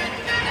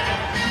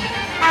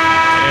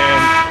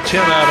 And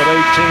 10 out of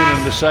 18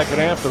 in the second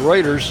half. The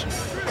Raiders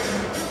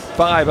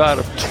 5 out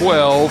of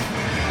 12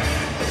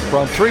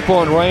 from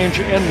three-point range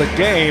in the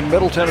game.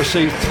 Middle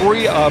Tennessee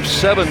 3 of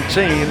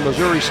 17.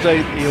 Missouri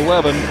State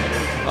 11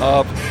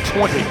 of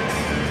 20.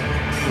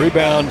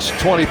 Rebounds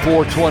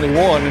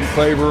 24-21 in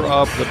favor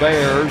of the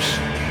Bears.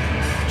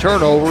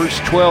 Turnovers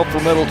 12 for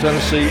Middle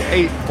Tennessee,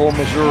 8 for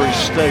Missouri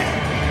State.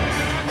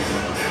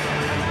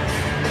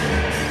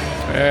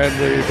 And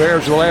the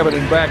Bears will have it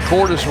in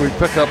backcourt as we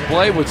pick up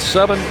play with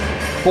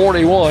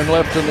 7:41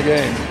 left in the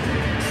game.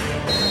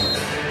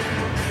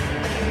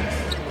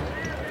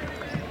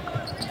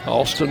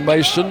 Alston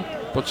Mason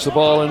puts the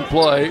ball in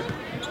play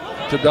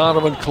to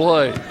Donovan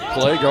Clay.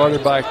 Clay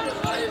guarded by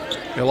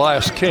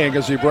Elias King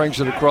as he brings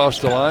it across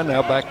the line.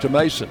 Now back to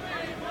Mason.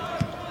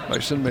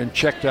 Mason been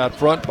checked out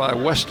front by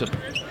Weston.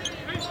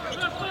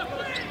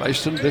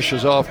 Mason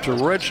dishes off to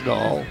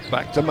Reginald.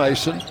 Back to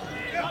Mason.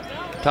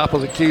 Top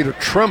of the key to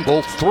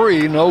Trimble.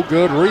 3, no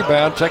good.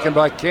 Rebound taken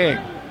by King.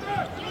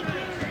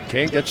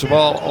 King gets the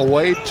ball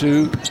away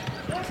to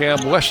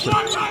Cam Weston.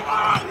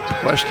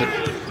 Weston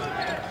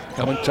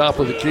coming top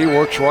of the key,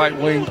 works right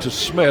wing to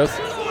Smith.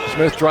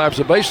 Smith drives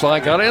the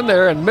baseline, got in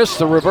there and missed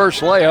the reverse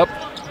layup.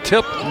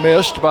 Tip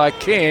missed by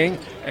King,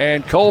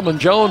 and Coleman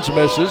Jones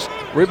misses.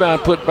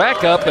 Rebound put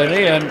back up and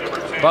in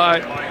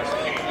by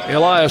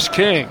Elias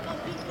King.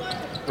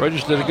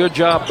 Raiders did a good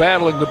job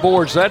battling the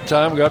boards that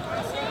time. Got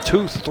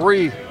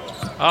 2-3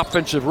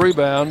 offensive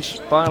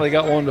rebounds. Finally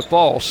got one to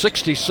fall.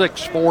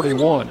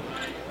 66-41.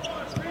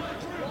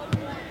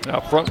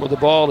 Out front with the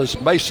ball is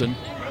Mason.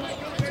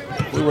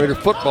 Blue Raider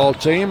football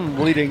team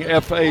leading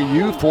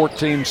FAU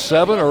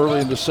 14-7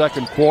 early in the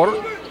second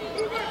quarter.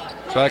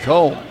 Back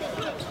home.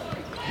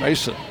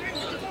 Mason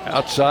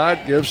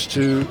outside gives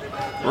to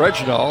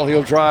Reginald.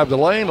 He'll drive the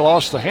lane,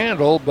 lost the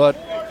handle, but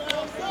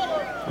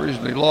the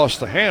reason he lost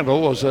the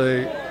handle was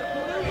a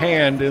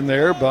hand in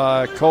there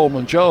by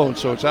Coleman Jones,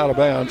 so it's out of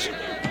bounds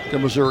to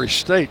Missouri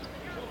State.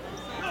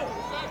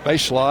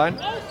 Baseline.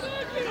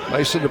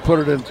 Mason to put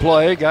it in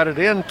play, got it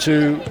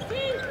into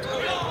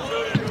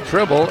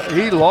Trimble.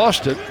 He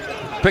lost it,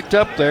 picked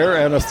up there,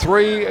 and a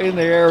 3 in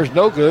the air is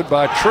no good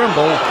by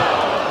Trimble.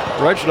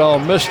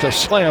 Reginald missed a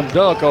slam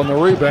dunk on the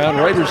rebound.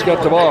 Raiders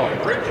got the ball.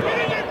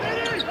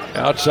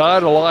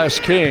 Outside, Elias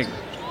King.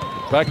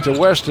 Back to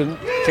Weston.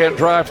 Can't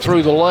drive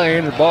through the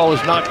lane. The ball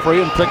is knocked free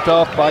and picked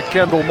off by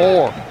Kendall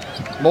Moore.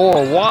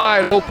 Moore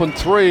wide open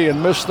 3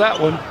 and missed that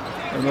one.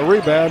 And the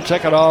rebound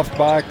taken off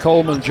by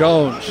Coleman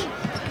Jones.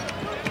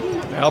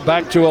 Now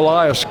back to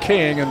Elias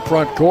King in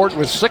front court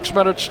with 6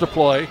 minutes to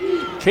play.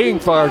 King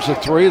fires a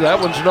 3. That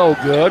one's no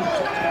good.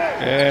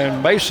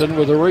 And Mason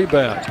with a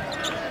rebound.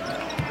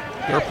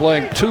 They're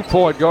playing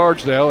 2-point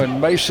guards now,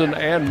 and Mason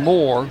and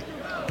Moore.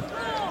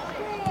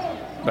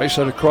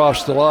 Mason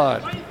across the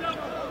line.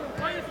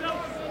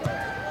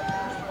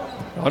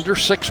 Under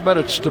 6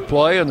 minutes to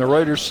play, and the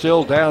Raiders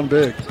still down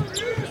big.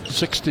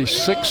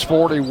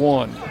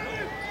 66-41.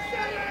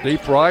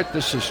 Deep right,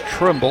 this is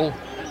Trimble.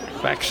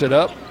 Backs it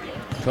up.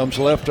 Comes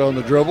left on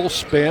the dribble.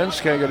 Spins.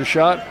 Can't get a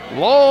shot.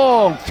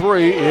 Long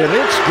three. And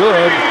it's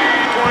good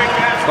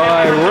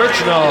by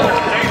Richnall.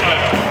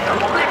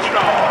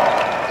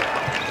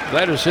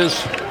 That is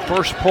his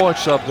first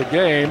points of the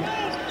game.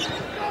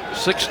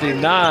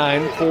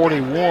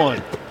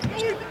 69-41.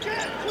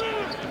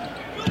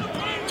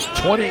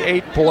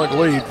 28-point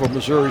lead for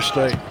Missouri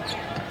State.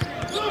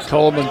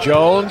 Coleman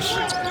Jones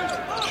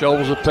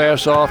shovels a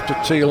pass off to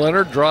T.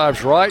 Leonard.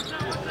 Drives right.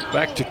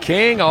 Back to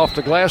King. Off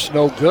the glass.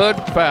 No good.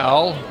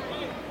 Foul.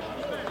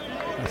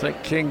 I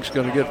think King's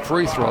going to get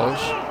free throws.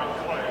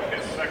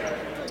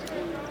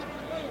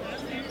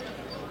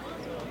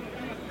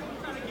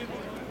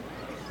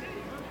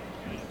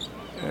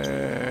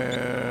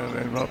 And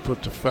they've not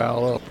put the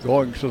foul up.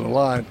 Going to the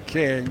line,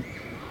 King.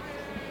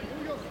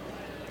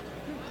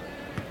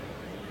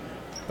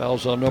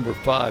 Foul's on number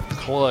 5,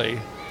 Clay.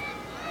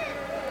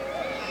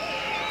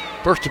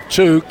 First of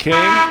 2, King.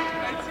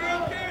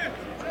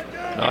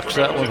 Knocks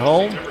that one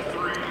home.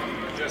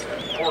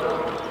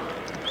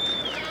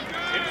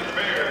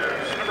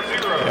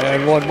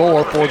 And one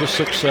more for the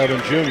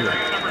 6'7" junior.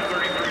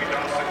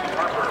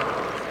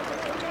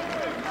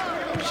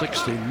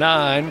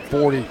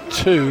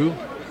 69-42.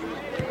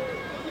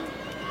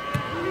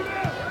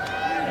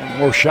 One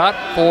more shot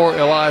for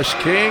Elias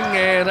King,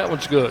 and that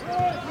one's good.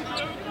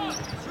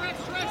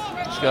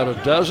 He's got a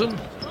dozen.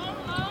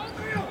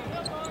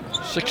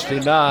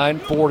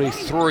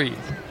 69-43.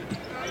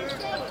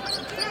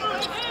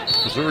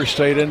 Missouri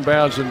State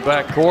inbounds in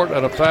backcourt,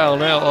 and a foul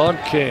now on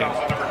King.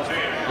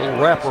 A little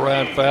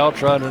wraparound foul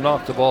trying to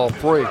knock the ball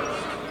free.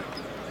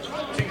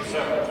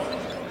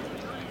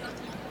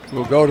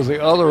 We'll go to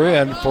the other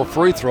end for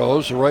free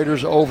throws. The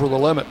Raiders over the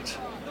limit.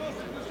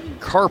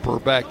 Carper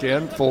back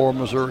in for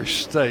Missouri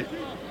State.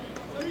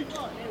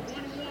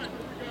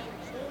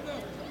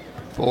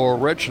 For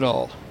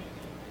Richnall.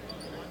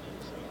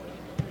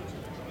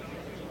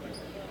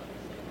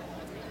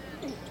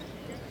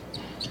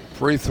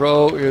 Free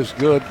throw is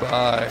good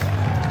by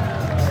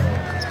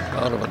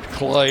Donovan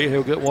Clay.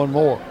 He'll get one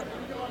more.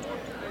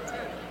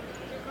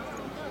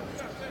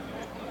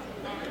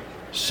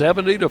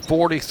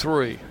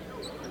 70-43.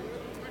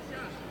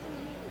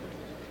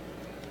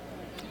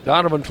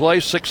 Donovan Clay,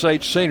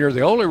 6'8" senior, the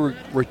only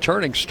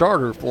returning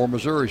starter for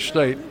Missouri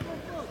State,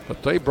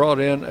 but they brought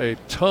in a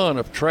ton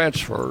of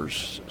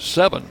transfers,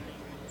 7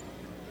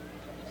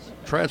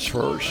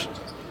 transfers.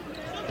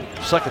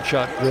 Second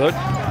shot good.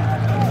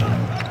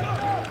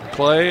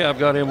 Clay, I've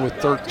got him with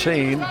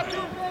 13,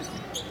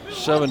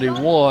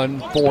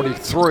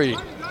 71-43.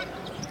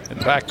 In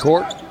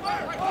backcourt,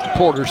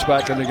 Porter's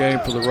back in the game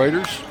for the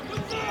Raiders.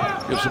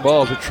 Gives the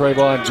ball to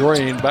Trayvon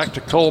Green. Back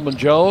to Coleman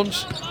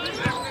Jones.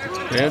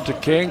 And to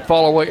King.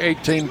 Fall away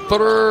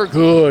 18-footer.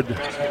 Good.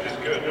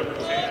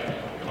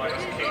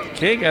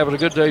 King having a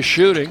good day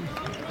shooting.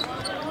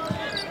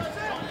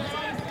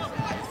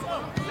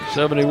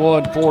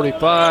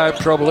 71-45.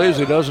 Trouble is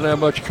he doesn't have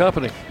much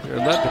company in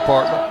that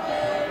department.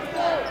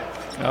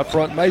 Out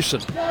front,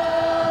 Mason.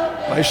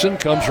 Mason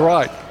comes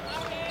right.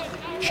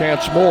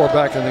 Chance Moore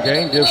back in the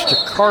game. Gives to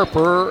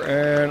Carper.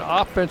 An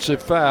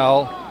offensive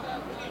foul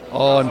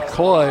on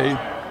Clay,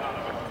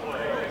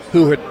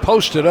 who had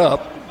posted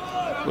up,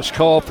 was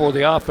called for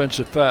the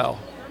offensive foul.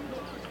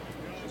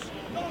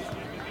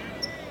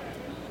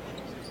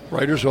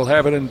 Raiders will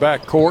have it in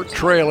backcourt,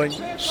 trailing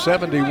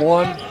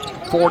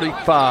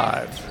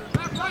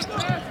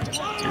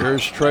 71-45.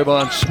 Here's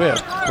Trayvon Smith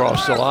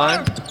across the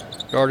line,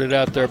 guarded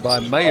out there by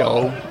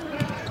Mayo.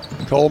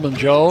 Coleman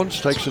Jones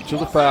takes it to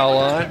the foul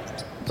line.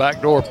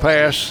 Backdoor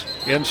pass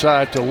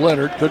inside to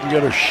Leonard, couldn't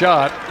get a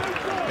shot,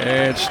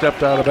 and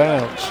stepped out of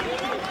bounds.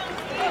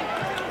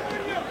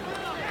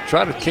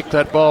 Tried to kick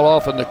that ball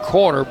off in the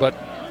corner, but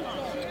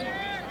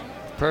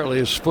apparently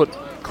his foot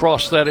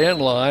crossed that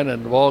end line,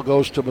 and the ball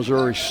goes to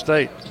Missouri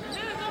State.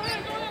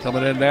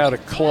 Coming in now to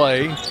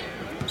Clay.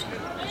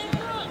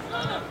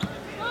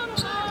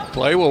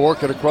 Clay will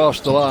work it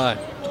across the line.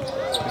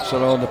 Gets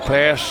it on the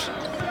pass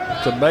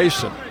to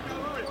Mason.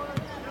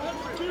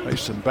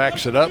 Mason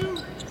backs it up.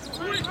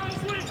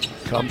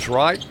 Comes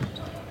right.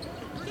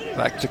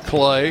 Back to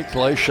Clay.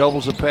 Clay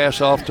shovels the pass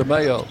off to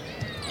Mayo.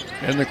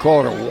 In the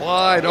corner,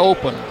 wide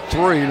open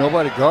three.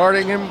 Nobody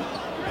guarding him,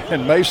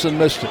 and Mason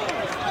missed it.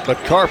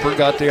 But Carper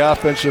got the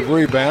offensive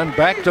rebound.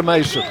 Back to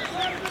Mason.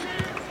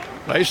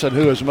 Mason,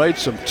 who has made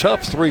some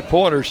tough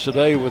three-pointers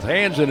today with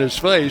hands in his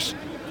face,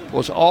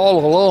 was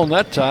all alone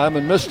that time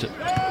and missed it.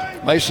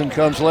 Mason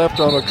comes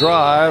left on a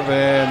drive,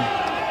 and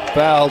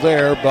foul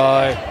there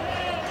by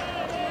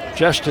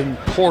Justin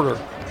Porter.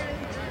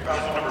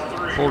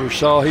 Porter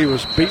saw he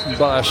was beaten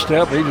by a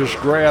step. He just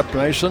grabbed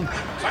Mason.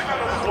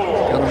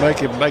 Going to make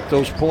him make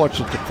those points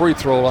at the free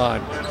throw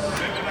line.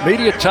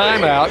 Media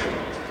timeout.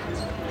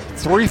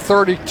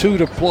 3:32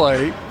 to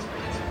play.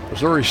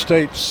 Missouri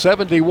State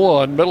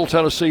 71, Middle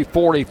Tennessee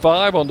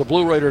 45 on the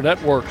Blue Raider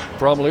Network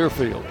from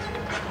Learfield.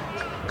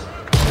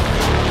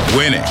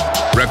 Winning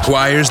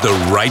requires the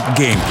right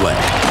game plan.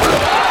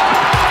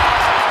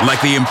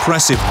 like the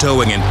impressive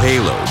towing and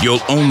payload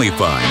you'll only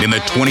find in the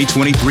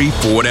 2023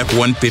 Ford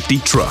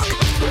F-150 truck.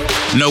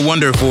 No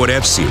wonder Ford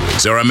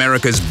F-Series are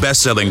America's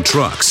best-selling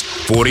trucks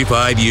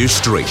 45 years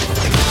straight.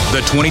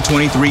 The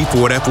 2023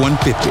 Ford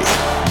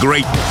F-150.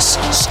 Greatness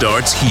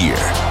starts here.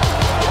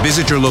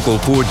 Visit your local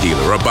Ford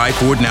dealer or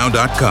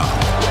buyfordnow.com.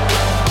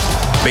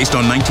 Based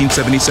on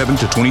 1977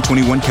 to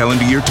 2021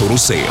 calendar year total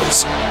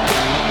sales.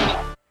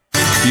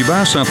 You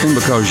buy something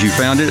because you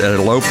found it at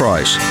a low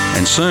price,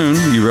 and soon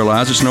you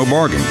realize it's no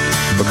bargain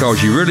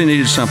because you really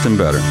needed something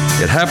better.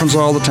 It happens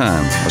all the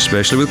time,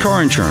 especially with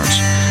car insurance.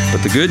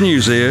 But the good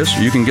news is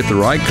you can get the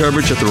right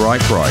coverage at the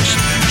right price.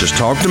 Just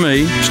talk to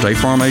me, State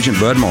Farm Agent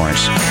Bud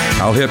Morris.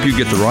 I'll help you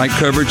get the right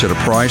coverage at a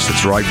price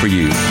that's right for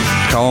you.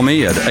 Call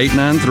me at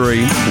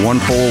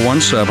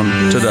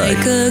 893-1417 today.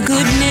 Like a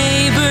good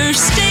neighbor,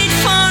 State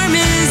Farm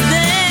is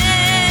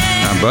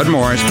there. I'm Bud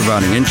Morris,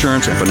 providing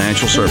insurance and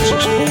financial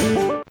services.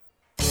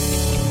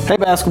 Hey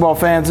basketball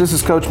fans, this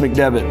is Coach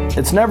McDevitt.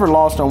 It's never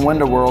lost on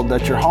Window World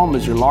that your home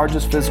is your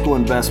largest physical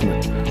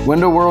investment.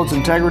 Window World's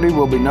integrity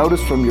will be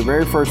noticed from your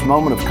very first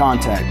moment of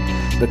contact.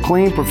 The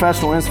clean,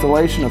 professional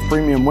installation of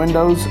premium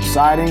windows,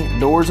 siding,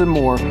 doors, and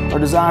more are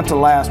designed to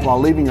last while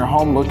leaving your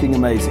home looking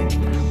amazing.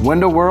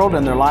 Window World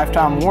and their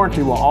lifetime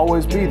warranty will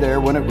always be there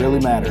when it really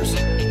matters.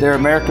 They're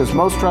America's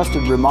most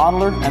trusted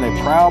remodeler and a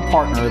proud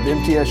partner of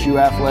MTSU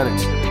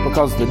Athletics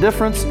because the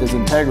difference is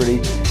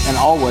integrity and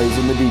always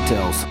in the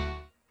details.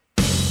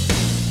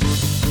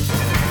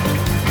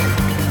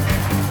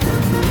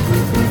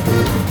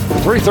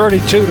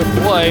 3:32 to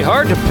play.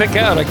 Hard to pick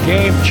out a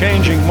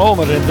game-changing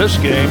moment in this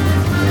game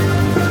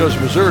because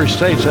Missouri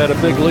State's had a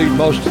big lead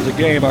most of the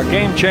game. Our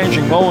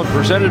game-changing moment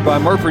presented by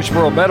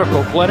Murfreesboro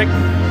Medical Clinic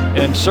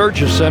and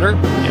Surgeon Center.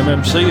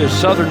 MMC is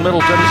Southern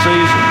Middle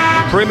Tennessee's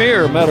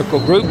premier medical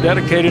group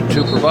dedicated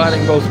to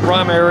providing both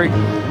primary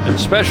and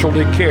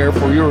specialty care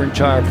for your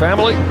entire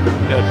family.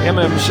 At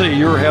MMC,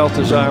 your health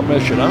is our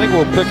mission. I think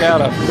we'll pick out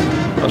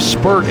a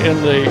spurt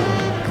in the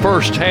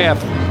first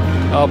half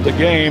of the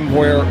game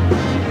where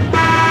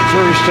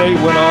Missouri State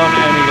went on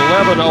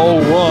an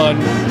 11-0 run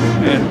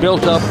and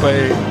built up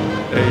a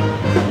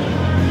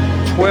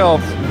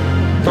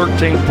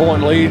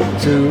 12-13-point lead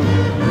to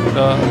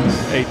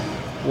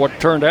what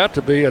turned out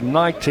to be a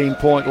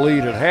 19-point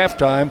lead at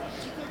halftime.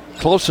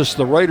 Closest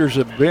the Raiders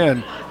have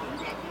been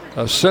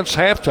since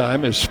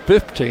halftime is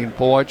 15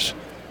 points,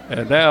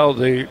 and now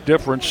the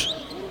difference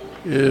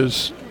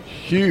is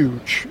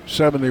huge,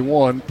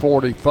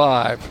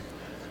 71-45.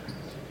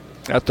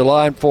 At the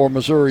line for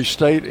Missouri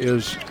State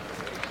is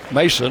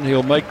Mason.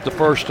 He'll make the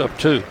first of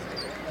two.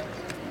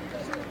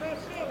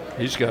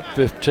 He's got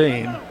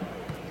 15.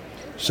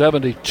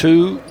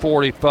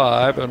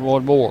 72-45 and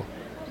one more.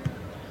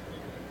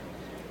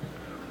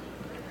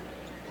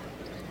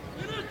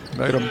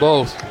 Made them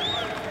both.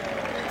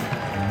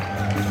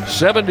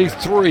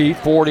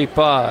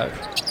 73-45.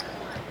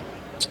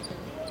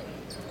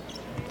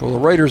 For the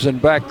Raiders in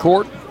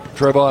backcourt,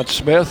 Trevon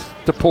Smith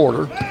to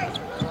Porter.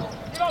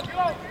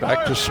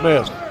 Back to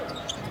Smith.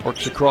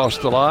 Works across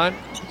the line.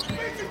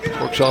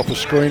 Works off a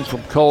screen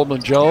from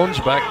Coleman Jones.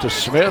 Back to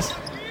Smith.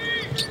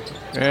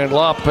 And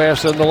lob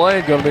pass in the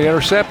lane. Going to be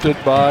intercepted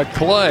by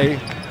Clay.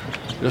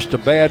 Just a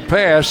bad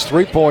pass.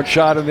 Three-point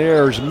shot in the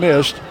air is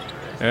missed.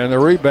 And the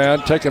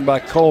rebound taken by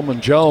Coleman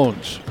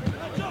Jones.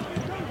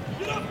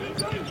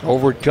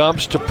 Over it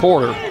comes to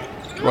Porter.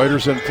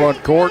 Raiders in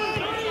front court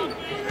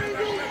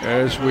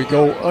as we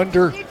go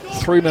under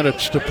 3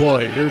 minutes to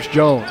play. Here's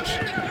Jones.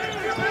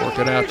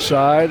 Working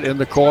outside in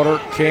the corner.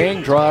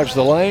 King drives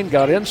the lane,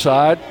 got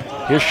inside.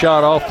 His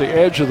shot off the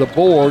edge of the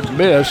board,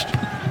 missed.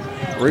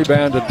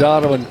 Rebound to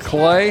Donovan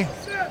Clay.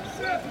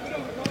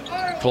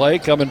 Clay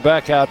coming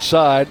back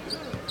outside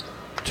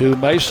to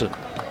Mason.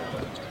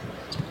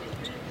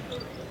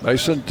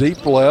 Mason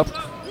deep left.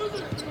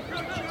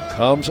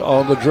 Comes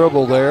on the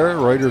dribble there.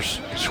 Raiders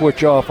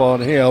switch off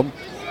on him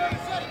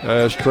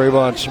as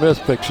Trevon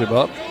Smith picks him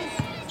up.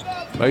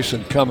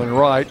 Mason coming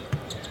right.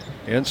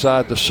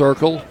 Inside the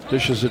circle.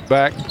 Dishes it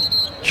back.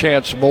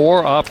 Chance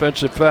Moore.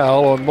 Offensive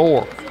foul on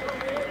Moore.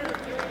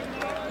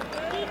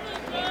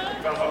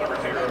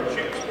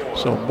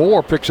 So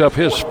Moore picks up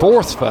his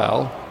fourth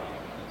foul.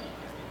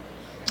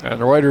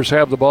 And the Raiders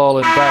have the ball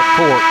in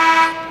backcourt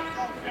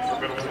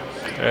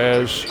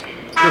as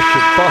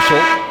Christian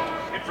Fussell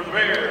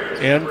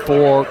in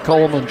for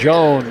Coleman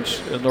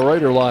Jones in the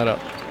Raider lineup.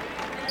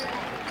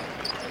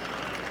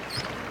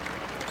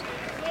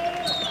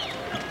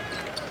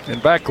 In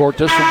backcourt,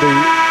 this will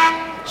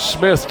be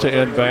Smith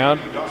to inbound.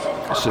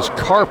 This is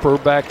Carper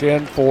back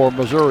in for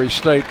Missouri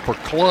State for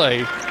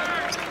Clay.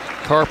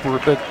 Carper, a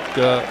bit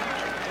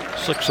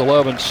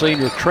 6'11"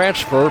 senior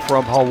transfer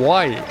from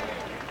Hawaii.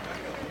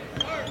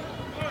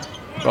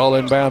 Ball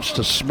inbounds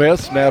to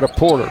Smith, now to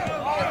Porter.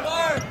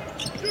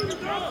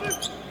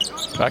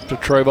 Back to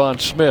Trevon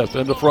Smith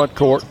in the front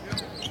court.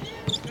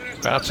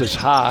 Bounces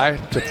high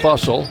to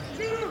Fussell.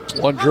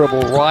 One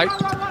dribble right.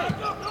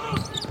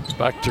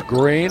 Back to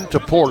Green to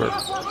Porter.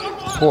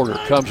 Porter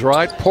comes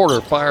right.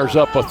 Porter fires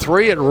up a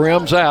three. It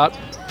rims out.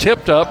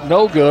 Tipped up,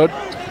 no good.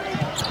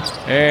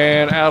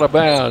 And out of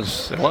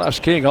bounds. Elias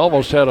King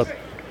almost had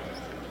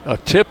a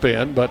tip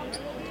in, but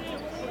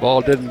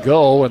ball didn't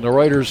go, and the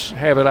Raiders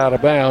have it out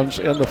of bounds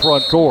in the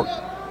front court.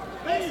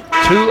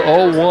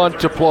 2:01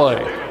 to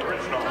play.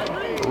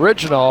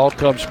 Original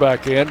comes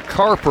back in.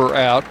 Carper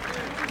out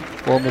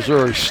for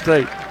Missouri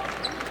State.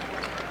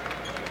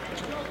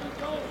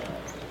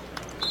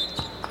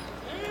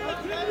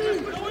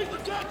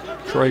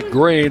 Trey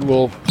Green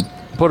will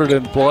put it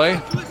in play.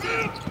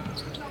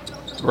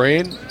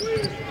 Green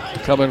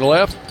coming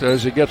left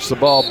as he gets the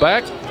ball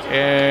back,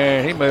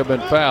 and he may have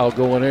been fouled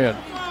going in.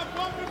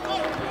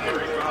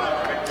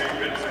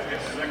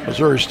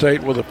 Missouri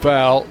State with a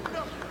foul.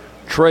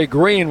 Trey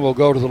Green will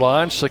go to the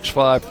line,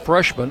 6'5"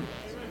 freshman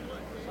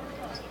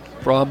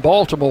from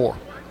Baltimore.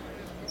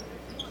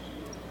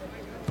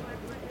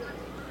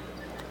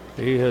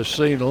 He has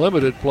seen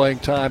limited playing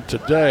time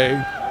today.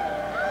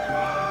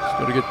 He's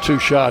going to get 2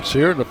 shots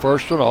here, and the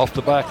first one off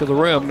the back of the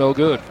rim, no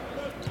good.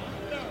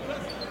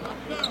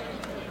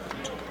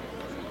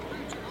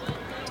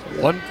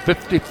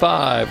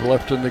 1:55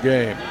 left in the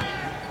game.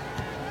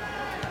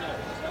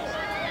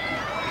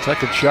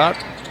 Second shot,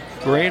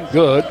 Green,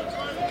 good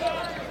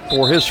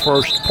for his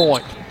first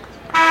point.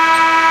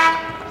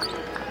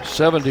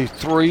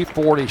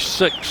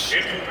 73-46.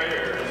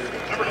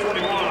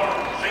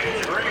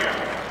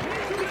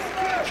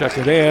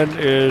 Checking in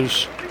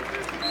is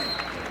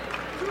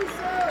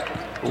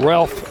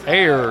Ralph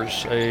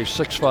Ayers, a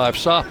 6'5"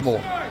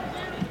 sophomore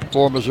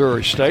for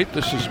Missouri State.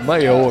 This is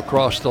Mayo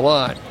across the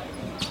line.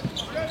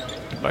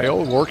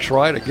 Mayo works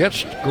right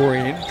against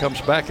Green,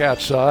 comes back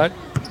outside.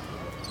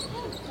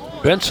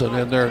 Benson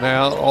in there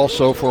now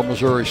also for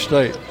Missouri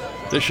State.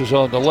 Dishes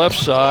on the left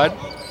side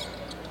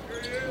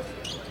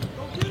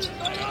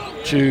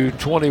to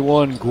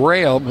 21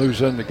 Graham,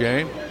 who's in the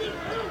game.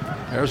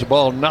 There's a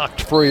ball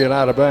knocked free and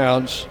out of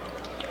bounds.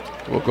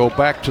 We'll go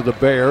back to the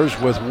Bears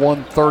with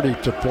 1:30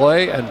 to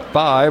play and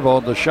 5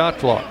 on the shot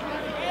clock.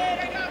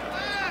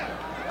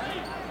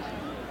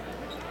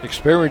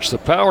 Experience the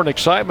power and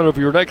excitement of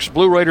your next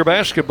Blue Raider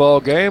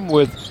basketball game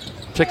with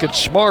Ticket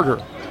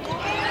Smarter.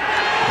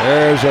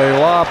 There's a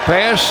lob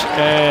pass,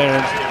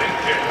 and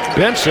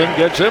Benson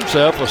gets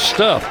himself a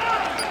stuff.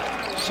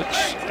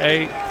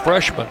 6'8"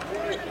 freshman.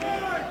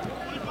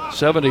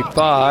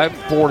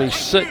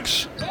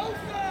 75-46.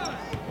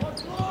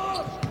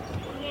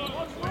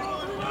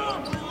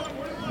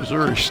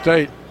 Missouri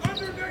State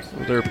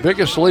with their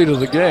biggest lead of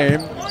the game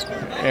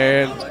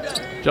and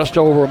just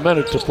over a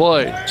minute to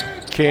play.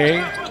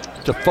 King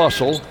to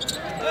Fussell.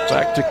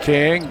 Back to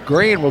King.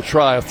 Green will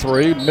try a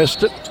 3.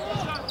 Missed it.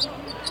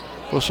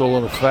 Whistle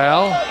and a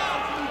foul.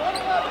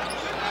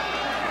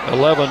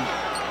 11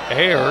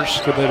 Ayers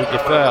committed the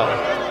foul.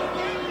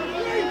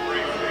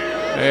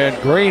 And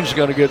Green's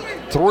going to get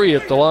 3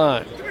 at the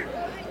line.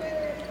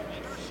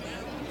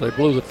 They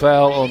blew the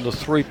foul on the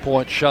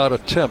 3-point shot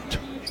attempt.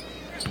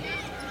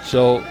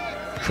 So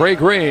Trey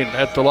Green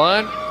at the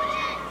line.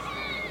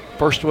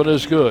 First one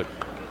is good.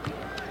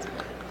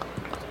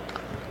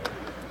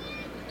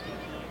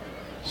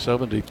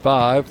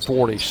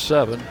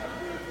 75-47.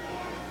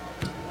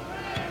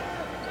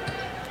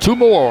 2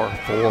 more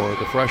for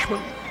the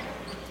freshman.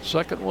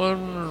 Second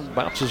one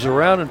bounces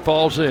around and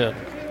falls in.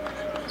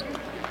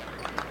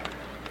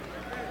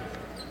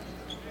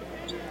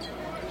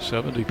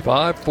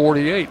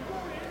 75-48.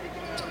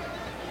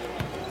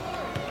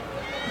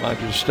 Mind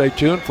you to stay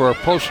tuned for our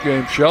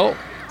post-game show.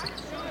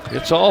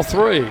 It's all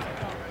 3.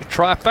 A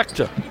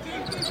trifecta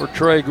for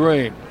Trey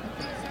Green.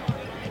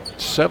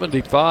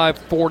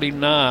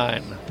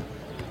 75-49.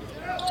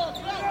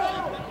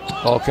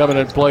 Ball coming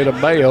in play to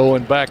Mayo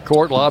in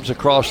backcourt. Lobs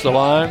across the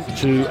line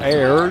to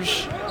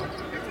Ayers.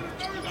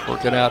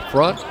 Working out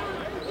front.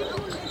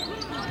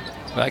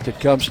 Back it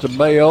comes to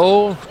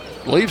Mayo.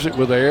 Leaves it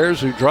with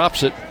Ayers, who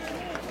drops it.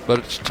 But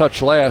it's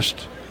touched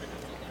last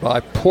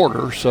by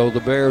Porter, so the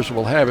Bears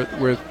will have it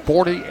with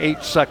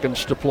 48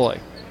 seconds to play.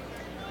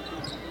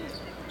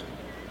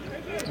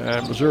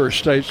 And Missouri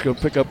State's going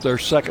to pick up their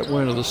second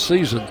win of the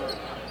season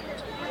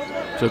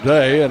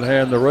today and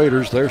hand the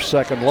Raiders their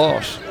second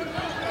loss.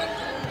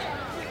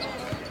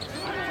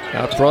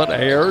 Out front,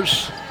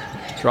 Ayers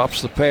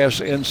drops the pass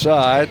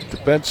inside to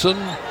Benson.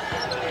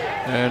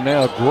 And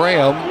now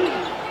Graham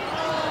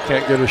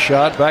can't get a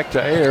shot. Back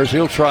to Ayers.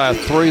 He'll try a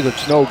 3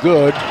 that's no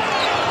good.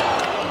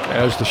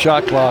 As the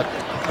shot clock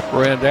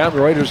ran down,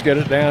 the Raiders get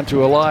it down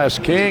to Elias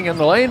King in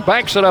the lane.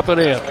 Backs it up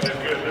and in.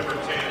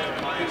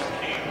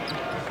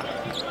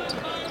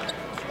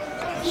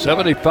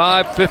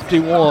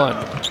 75-51.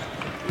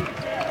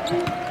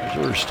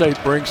 Missouri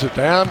State brings it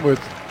down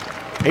with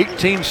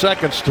 18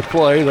 seconds to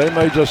play. They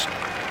may just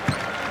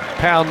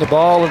pound the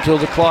ball until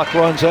the clock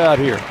runs out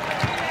here.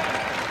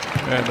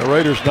 And the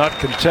Raiders not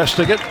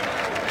contesting it.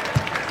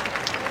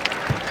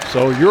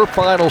 So your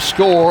final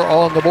score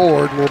on the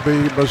board will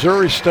be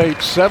Missouri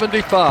State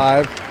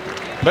 75,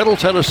 Middle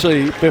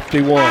Tennessee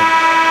 51.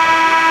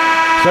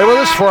 Stay with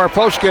us for our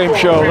post-game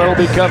show. That'll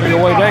be coming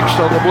your way next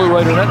on the Blue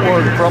Raider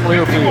Network from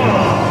Learfield.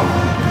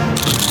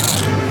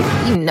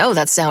 You know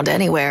that sound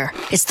anywhere.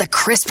 It's the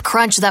crisp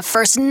crunch of that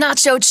first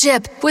nacho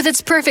chip. With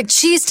its perfect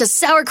cheese to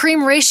sour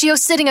cream ratio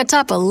sitting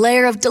atop a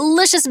layer of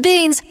delicious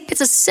beans, it's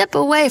a sip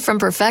away from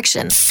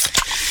perfection.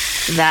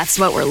 That's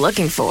what we're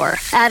looking for.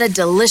 Add a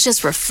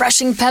delicious,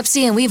 refreshing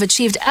Pepsi and we've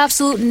achieved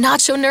absolute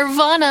nacho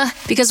nirvana.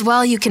 Because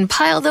while you can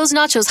pile those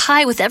nachos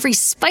high with every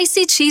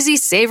spicy, cheesy,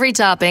 savory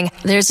topping,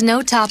 there's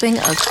no topping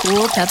a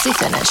cool Pepsi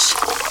finish.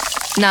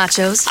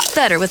 Nachos,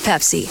 better with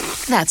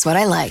Pepsi. That's what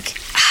I like.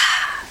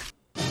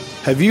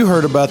 Have you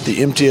heard about the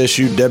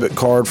MTSU debit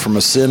card from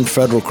Ascend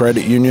Federal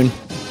Credit Union?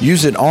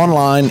 Use it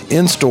online,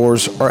 in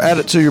stores, or add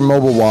it to your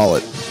mobile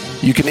wallet.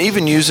 You can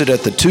even use it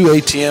at the 2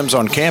 ATMs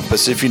on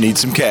campus if you need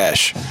some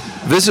cash.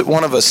 Visit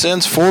one of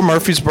Ascend's 4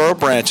 Murfreesboro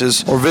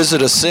branches or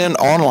visit Ascend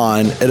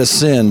online at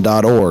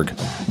ascend.org.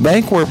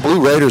 Bank where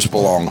Blue Raiders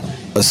belong.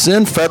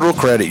 Ascend Federal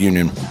Credit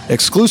Union,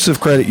 exclusive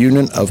credit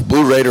union of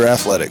Blue Raider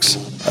Athletics.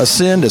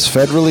 Ascend is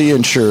federally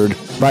insured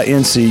by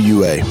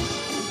NCUA.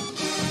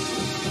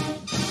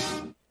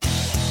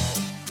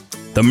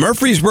 The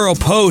Murfreesboro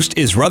Post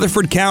is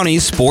Rutherford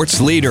County's sports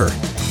leader.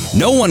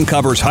 No one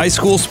covers high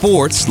school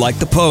sports like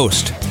the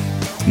Post.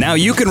 Now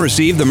you can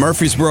receive the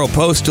Murfreesboro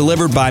Post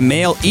delivered by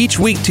mail each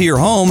week to your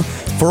home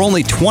for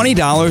only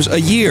 $20 a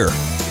year.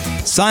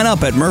 Sign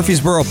up at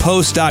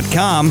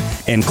murfreesboropost.com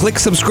and click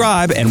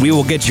subscribe and we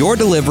will get your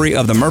delivery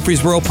of the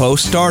Murfreesboro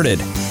Post started.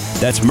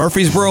 That's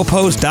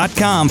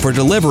murfreesboropost.com for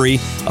delivery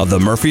of the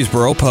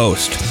Murfreesboro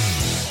Post.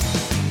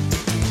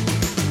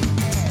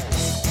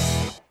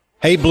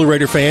 Hey, Blue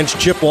Raider fans,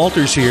 Chip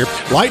Walters here.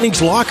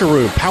 Lightning's Locker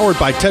Room, powered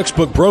by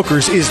Textbook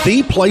Brokers, is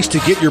the place to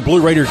get your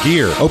Blue Raider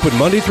gear. Open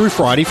Monday through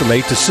Friday from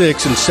 8 to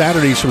 6 and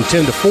Saturdays from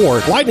 10 to 4.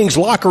 Lightning's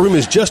Locker Room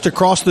is just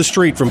across the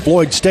street from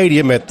Floyd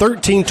Stadium at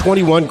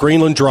 1321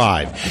 Greenland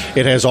Drive.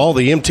 It has all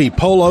the MT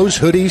polos,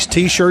 hoodies,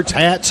 t-shirts,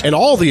 hats, and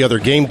all the other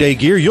game day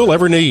gear you'll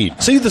ever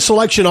need. See the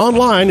selection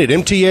online at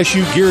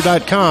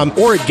mtsugear.com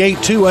or at Gate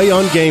 2A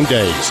on game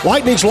days.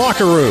 Lightning's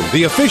Locker Room,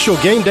 the official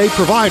game day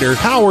provider,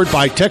 powered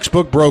by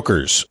Textbook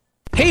Brokers.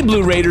 Hey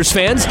Blue Raiders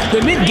fans, the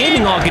Mint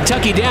Gaming Hall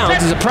Kentucky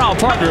Downs is a proud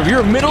partner of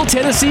your Middle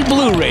Tennessee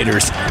Blue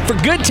Raiders. For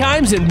good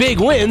times and big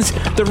wins,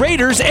 the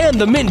Raiders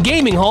and the Mint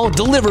Gaming Hall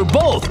deliver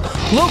both.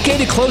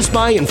 Located close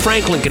by in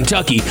Franklin,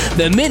 Kentucky,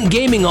 the Mint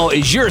Gaming Hall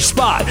is your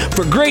spot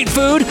for great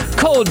food,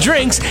 cold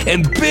drinks,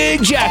 and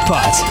big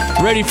jackpots.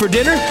 Ready for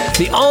dinner?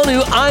 The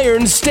all-new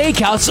Iron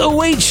Steakhouse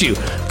awaits you.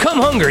 Come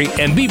hungry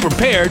and be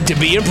prepared to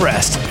be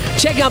impressed.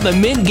 Check out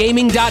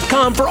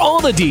themintgaming.com for all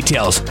the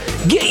details.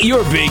 Get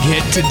your big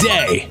hit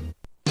today.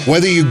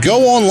 Whether you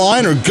go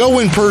online or go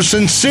in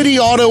person, City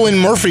Auto in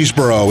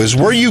Murfreesboro is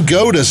where you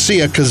go to see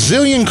a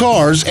gazillion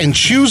cars and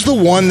choose the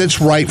one that's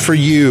right for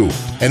you.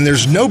 And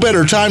there's no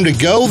better time to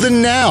go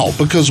than now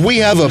because we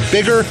have a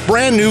bigger,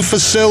 brand new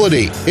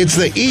facility. It's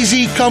the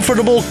easy,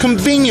 comfortable,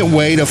 convenient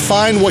way to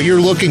find what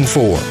you're looking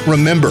for.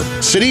 Remember,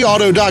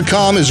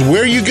 cityauto.com is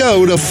where you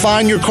go to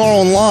find your car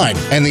online.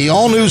 And the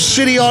all-new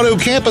City Auto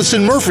campus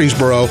in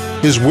Murfreesboro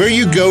is where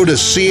you go to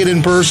see it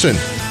in person.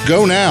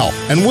 Go now,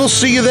 and we'll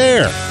see you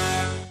there.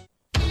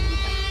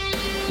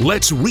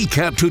 Let's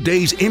recap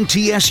today's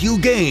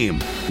MTSU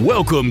game.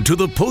 Welcome to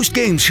the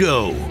post-game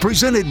show,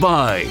 presented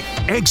by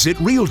Exit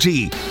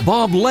Realty,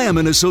 Bob Lamb &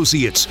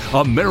 Associates,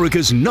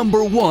 America's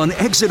 #1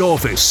 exit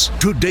office.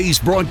 Today's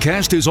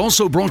broadcast is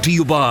also brought to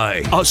you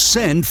by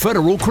Ascend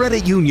Federal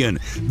Credit Union,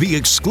 the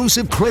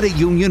exclusive credit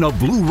union of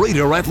Blue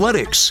Raider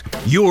Athletics.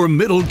 Your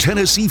Middle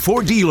Tennessee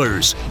Ford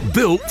dealers,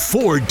 built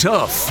Ford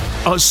tough.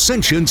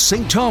 Ascension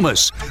St.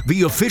 Thomas,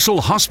 the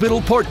official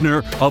hospital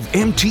partner of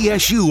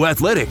MTSU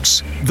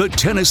Athletics. The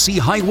Tennessee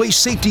Highway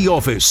Safety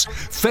Office.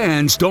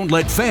 Fans don't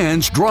let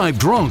fans drive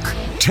drunk.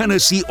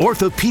 Tennessee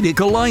Orthopedic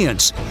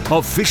Alliance.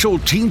 Official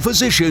team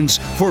physicians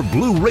for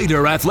Blue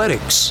Raider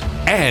Athletics.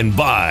 And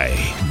by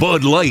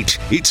Bud Light.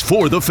 It's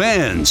for the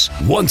fans.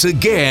 Once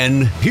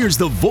again, here's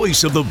the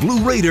voice of the Blue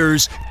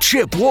Raiders,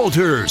 Chip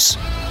Walters.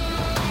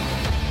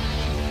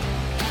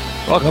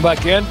 Welcome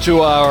back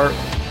into our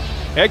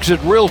Exit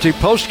Realty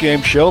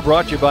postgame show,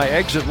 brought to you by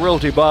Exit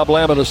Realty, Bob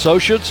Lamb &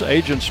 Associates,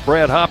 agents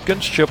Brad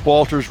Hopkins, Chip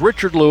Walters,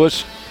 Richard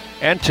Lewis,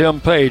 and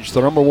Tim Page,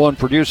 the #1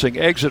 producing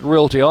Exit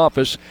Realty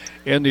office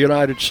in the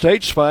United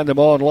States. Find them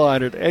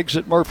online at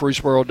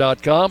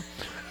exitmurfreesboro.com.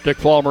 Dick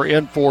Plummer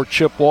in for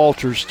Chip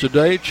Walters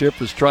today.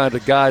 Chip is trying to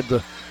guide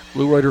the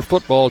Blue Raider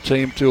football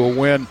team to a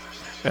win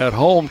at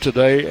home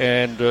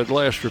today, and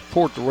last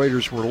report, the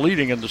Raiders were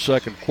leading in the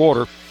second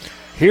quarter.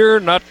 Here,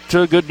 not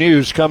good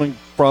news coming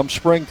from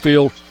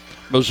Springfield,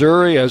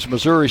 Missouri, as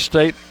Missouri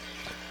State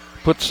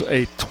puts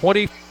a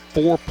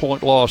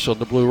 24-point loss on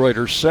the Blue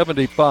Raiders,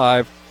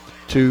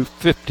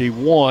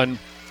 75-51.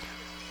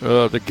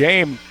 The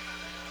game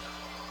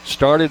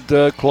started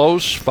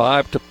close,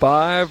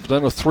 5-5.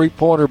 Then a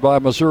three-pointer by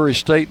Missouri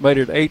State made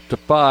it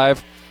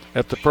 8-5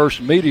 at the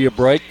first media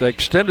break. They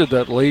extended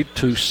that lead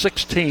to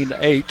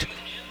 16-8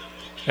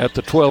 at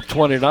the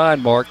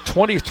 12:29 mark,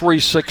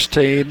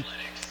 23-16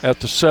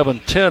 at the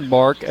 7:10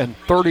 mark, and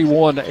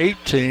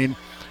 31-18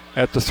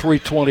 at the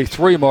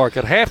 3:23 mark.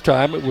 At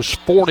halftime, it was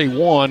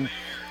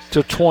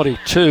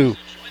 41-22.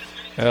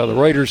 The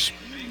Raiders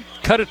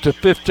cut it to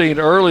 15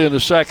 early in the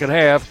second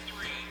half,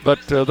 but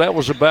that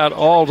was about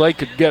all they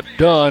could get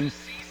done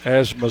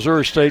as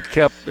Missouri State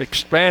kept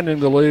expanding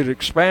the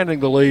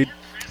lead.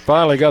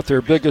 Finally got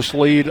their biggest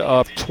lead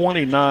of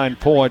 29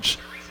 points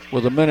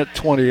with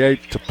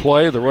 1:28 to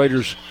play. The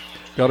Raiders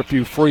got a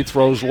few free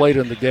throws late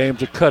in the game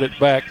to cut it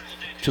back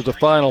to the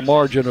final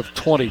margin of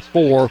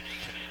 24,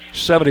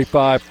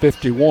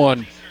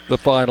 75-51 the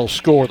final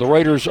score. The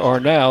Raiders are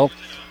now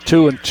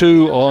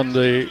 2-2 on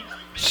the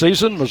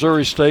season.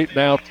 Missouri State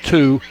now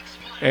 2-1.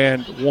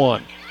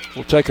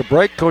 We'll take a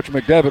break. Coach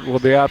McDevitt will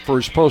be out for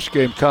his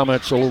post-game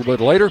comments a little bit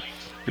later.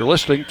 You're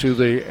listening to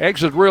the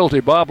Exit Realty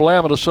Bob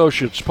Lamb &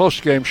 Associates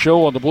post-game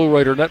show on the Blue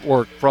Raider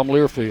Network from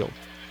Learfield.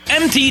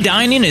 MT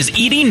Dining is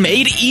eating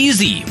made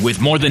easy.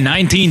 With more than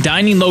 19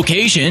 dining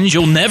locations,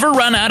 you'll never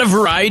run out of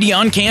variety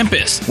on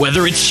campus.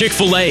 Whether it's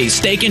Chick-fil-A,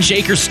 Steak and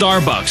Shake, or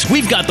Starbucks,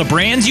 we've got the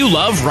brands you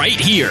love right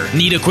here.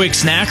 Need a quick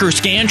snack or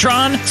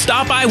Scantron?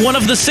 Stop by one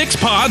of the 6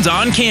 pods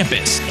on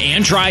campus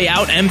and try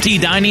out MT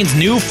Dining's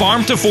new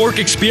Farm to Fork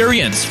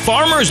experience.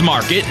 Farmers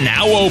Market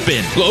now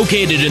open.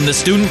 Located in the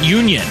Student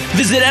Union.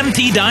 Visit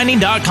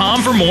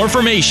mtdining.com for more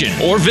information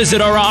or visit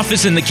our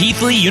office in the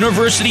Keithley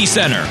University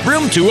Center,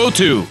 room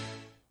 202.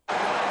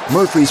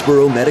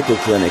 Murfreesboro Medical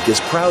Clinic is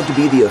proud to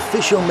be the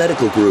official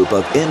medical group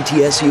of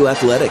MTSU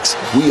Athletics.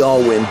 We all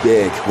win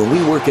big when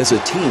we work as a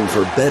team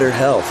for better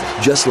health.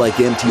 Just like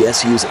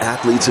MTSU's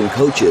athletes and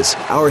coaches,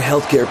 our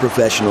healthcare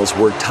professionals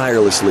work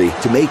tirelessly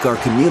to make our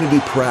community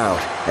proud.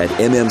 At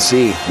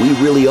MMC, we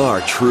really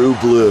are true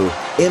blue.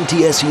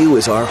 MTSU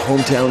is our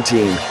hometown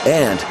team,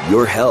 and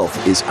your health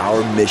is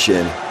our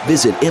mission.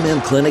 Visit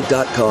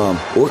mmclinic.com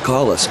or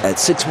call us at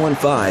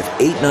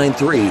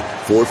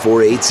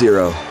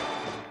 615-893-4480.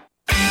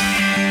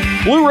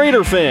 Blue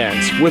Raider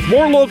fans, with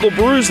more local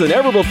brews than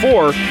ever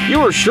before,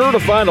 you are sure to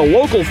find a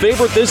local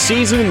favorite this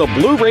season in the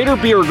Blue Raider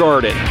Beer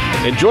Garden.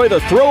 Enjoy the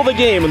thrill of the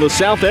game in the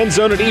south end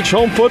zone at each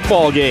home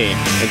football game,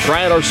 and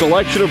try out our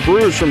selection of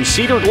brews from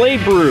Cedar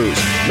Glade Brews,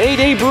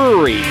 Mayday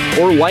Brewery,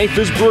 or Life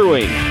is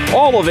Brewing,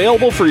 all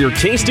available for your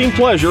tasting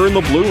pleasure in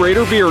the Blue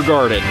Raider Beer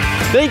Garden.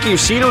 Thank you,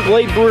 Cedar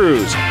Glade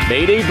Brews,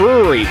 Mayday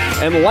Brewery,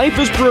 and Life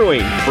is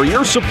Brewing for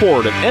your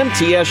support of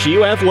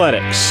MTSU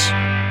Athletics.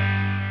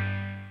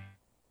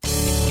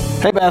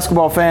 Hey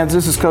basketball fans,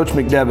 this is Coach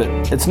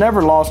McDevitt. It's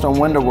never lost on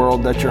Window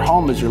World that your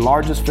home is your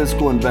largest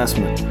physical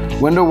investment.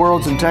 Window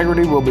World's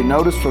integrity will be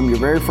noticed from your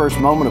very first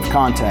moment of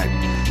contact.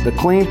 The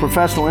clean,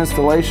 professional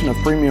installation of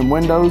premium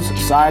windows,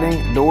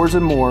 siding, doors,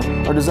 and more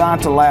are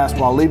designed to last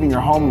while leaving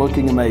your home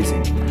looking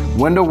amazing.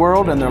 Window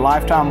World and their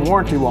lifetime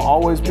warranty will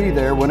always be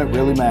there when it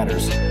really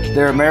matters.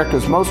 They're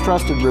America's most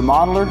trusted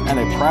remodeler and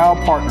a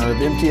proud partner of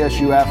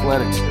MTSU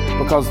Athletics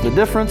because the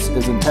difference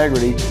is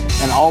integrity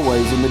and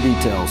always in the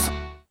details.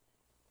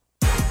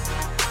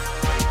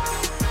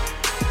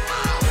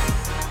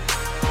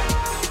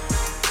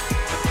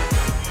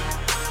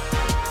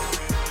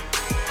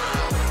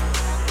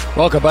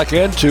 Welcome back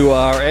into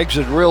our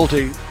Exit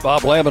Realty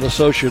Bob Lamb &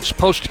 Associates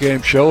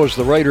post-game show as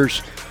the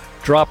Raiders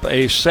drop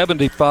a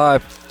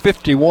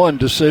 75-51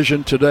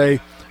 decision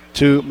today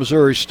to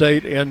Missouri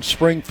State in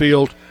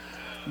Springfield,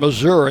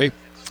 Missouri.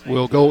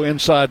 We'll go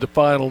inside the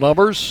final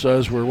numbers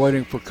as we're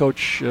waiting for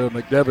Coach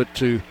McDevitt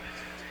to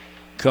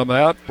come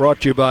out.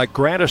 Brought to you by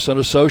Grantis &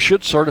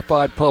 Associates,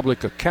 certified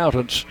public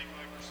accountants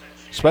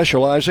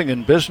specializing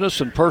in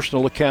business and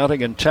personal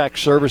accounting and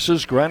tax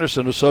services. Grantis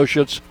 &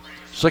 Associates,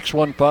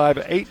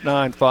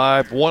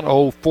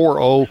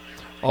 615-895-1040,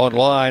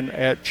 online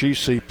at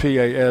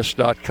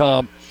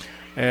gcpas.com.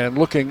 And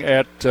looking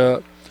at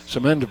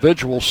some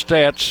individual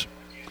stats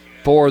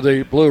for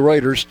the Blue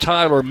Raiders,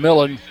 Tyler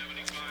Millen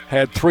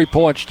had 3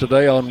 points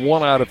today on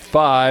 1 out of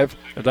 5.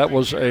 And that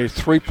was a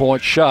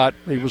 3-point shot.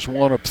 He was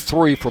 1 of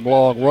 3 from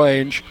long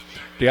range.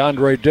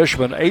 DeAndre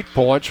Dishman, 8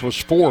 points, was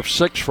 4 of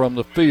 6 from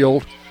the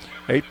field.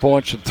 8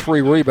 points and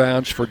 3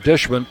 rebounds for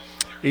Dishman.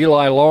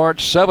 Eli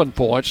Lawrence, 7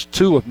 points,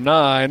 2 of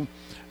 9,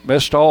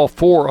 missed all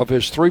 4 of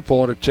his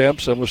 3-point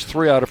attempts and was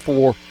 3 out of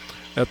 4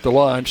 at the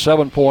line.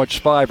 7 points,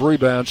 5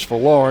 rebounds for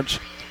Lawrence.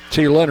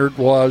 T. Leonard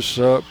was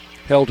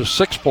held to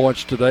 6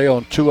 points today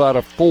on 2 out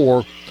of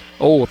 4,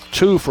 0 of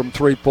 2 from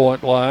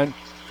 3-point line,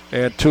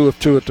 and 2 of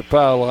 2 at the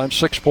foul line.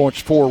 6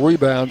 points, 4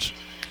 rebounds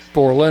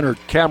for Leonard.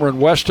 Cameron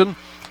Weston,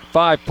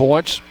 5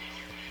 points,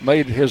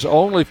 made his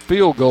only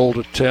field goal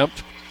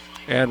attempt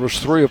and was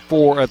 3 of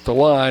 4 at the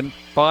line.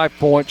 5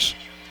 points,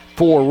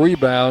 4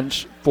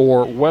 rebounds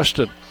for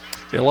Weston.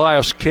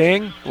 Elias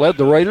King led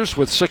the Raiders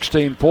with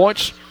 16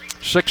 points,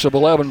 6 of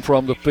 11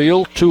 from the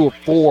field, 2 of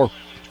 4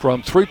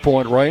 from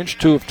 3-point range,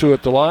 2 of 2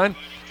 at the line,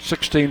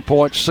 16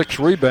 points, 6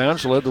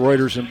 rebounds, led the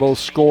Raiders in both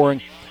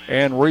scoring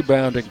and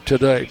rebounding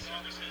today.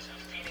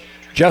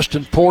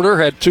 Justin Porter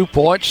had 2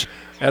 points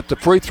at the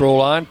free throw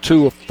line,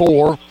 2 of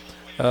 4.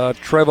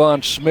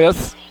 Trevon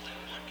Smith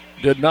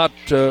did not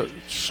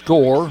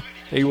score.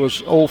 He was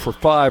 0 for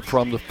 5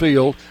 from the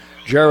field.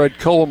 Jared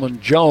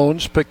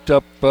Coleman-Jones picked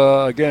up,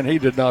 again, he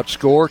did not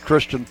score.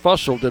 Christian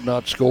Fussell did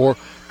not score.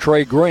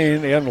 Trey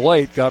Green, in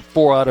late, got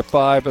 4 out of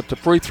 5 at the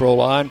free throw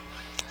line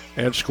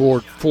and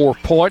scored 4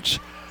 points.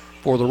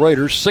 for the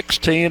Raiders,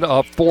 16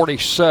 of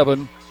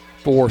 47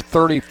 for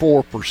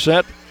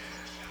 34%,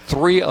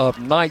 3 of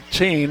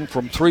 19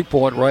 from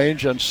three-point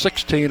range, and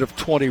 16 of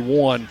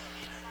 21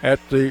 at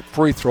the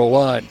free throw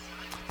line.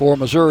 For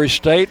Missouri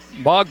State,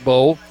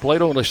 Mogbo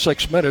played only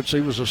 6 minutes.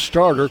 He was a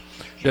starter,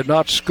 did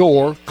not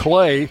score.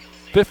 Clay,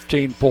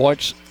 15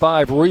 points,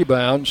 5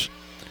 rebounds.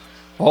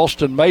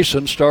 Alston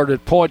Mason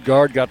started point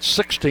guard, got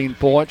 16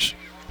 points.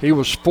 He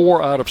was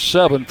 4 out of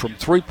 7 from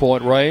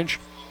three-point range.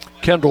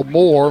 Kendall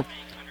Moore,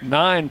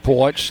 9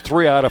 points,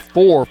 3 out of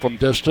 4 from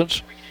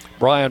distance.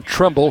 Brian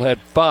Trimble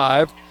had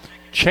 5.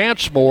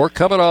 Chance Moore,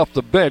 coming off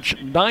the bench,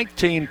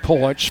 19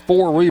 points,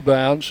 4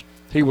 rebounds.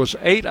 He was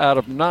 8 out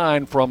of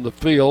 9 from the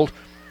field,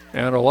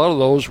 and a lot of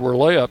those were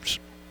layups,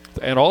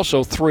 and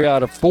also 3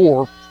 out of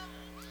 4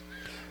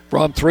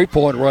 from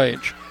three-point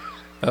range.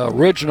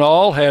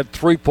 Ridgenall had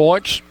 3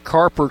 points,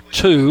 Carper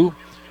 2,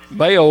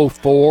 Mayo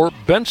 4,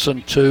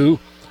 Benson 2,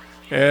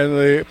 and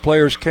the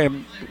players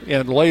came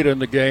in late in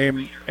the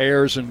game.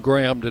 Ayers and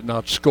Graham did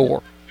not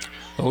score.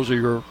 Those are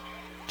your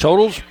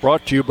totals,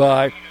 brought to you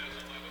by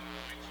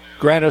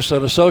Grannis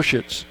and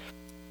Associates.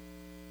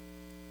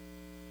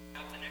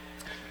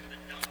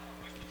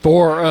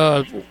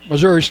 For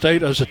Missouri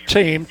State as a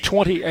team,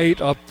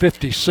 28 of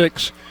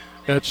 56.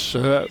 That's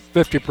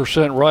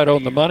 50% right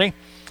on the money.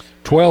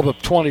 12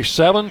 of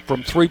 27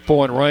 from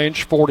three-point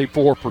range,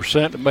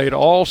 44%, and made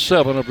all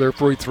 7 of their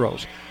free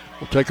throws.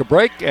 We'll take a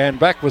break and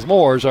back with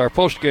more as our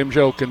post-game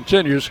show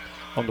continues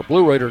on the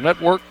Blue Raider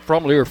Network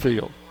from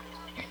Learfield.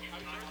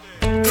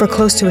 For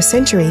close to a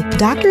century,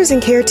 doctors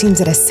and care teams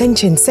at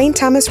Ascension St.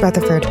 Thomas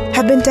Rutherford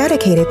have been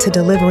dedicated to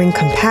delivering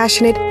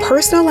compassionate,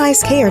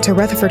 personalized care to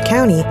Rutherford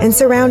County and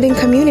surrounding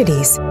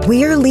communities.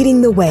 We are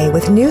leading the way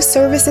with new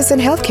services and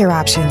healthcare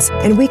options,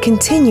 and we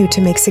continue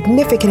to make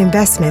significant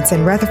investments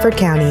in Rutherford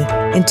County.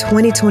 In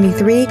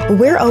 2023,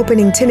 we're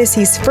opening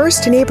Tennessee's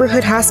first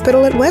neighborhood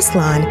hospital at West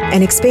Lawn,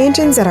 and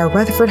expansions at our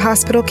Rutherford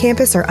Hospital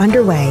campus are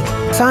underway.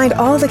 Find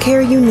all the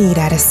care you need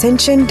at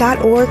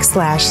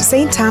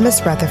ascension.org/St.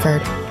 Thomas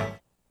Rutherford.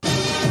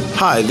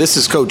 Hi, this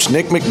is Coach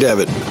Nick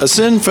McDevitt.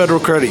 Ascend Federal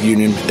Credit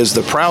Union is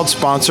the proud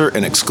sponsor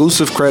and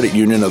exclusive credit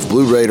union of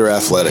Blue Raider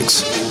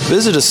Athletics.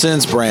 Visit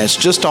Ascend's branch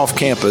just off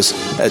campus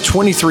at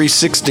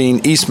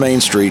 2316 East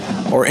Main Street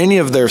or any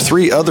of their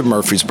 3 other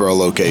Murfreesboro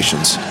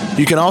locations.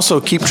 You can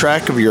also keep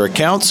track of your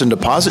accounts and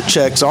deposit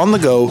checks on the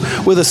go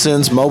with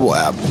Ascend's mobile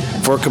app.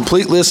 For a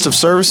complete list of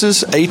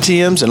services,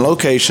 ATMs, and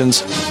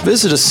locations,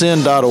 visit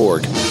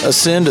ascend.org.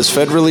 Ascend is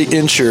federally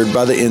insured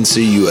by the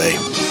NCUA.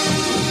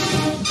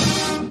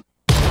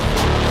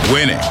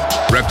 Winning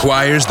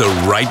requires the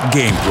right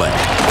game plan.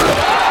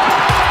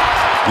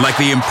 Like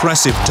the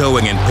impressive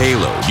towing and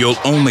payload you'll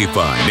only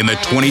find in the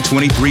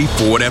 2023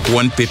 Ford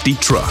F-150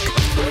 truck.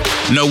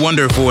 No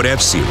wonder Ford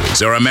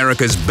F-Series are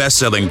America's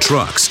best-selling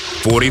trucks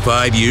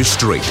 45 years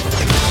straight.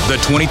 The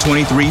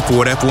 2023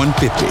 Ford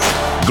F-150.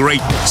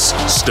 Greatness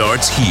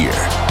starts here.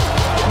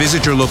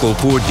 Visit your local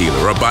Ford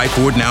dealer or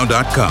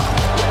buyfordnow.com.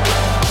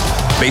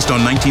 Based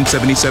on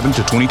 1977 to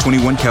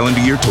 2021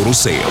 calendar year total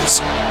sales.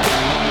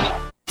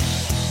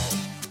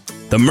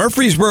 The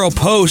Murfreesboro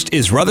Post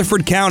is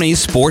Rutherford County's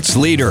sports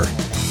leader.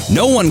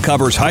 No one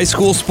covers high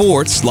school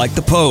sports like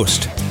the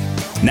Post.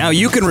 Now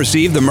you can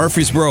receive the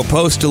Murfreesboro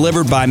Post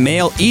delivered by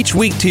mail each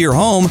week to your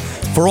home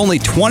for only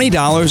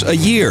 $20 a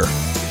year.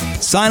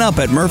 Sign up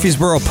at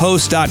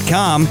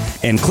murfreesboropost.com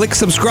and click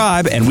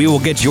subscribe, and we will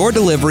get your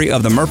delivery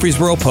of the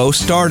Murfreesboro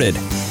Post started.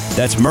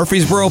 That's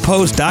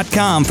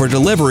murfreesboropost.com for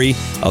delivery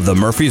of the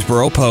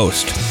Murfreesboro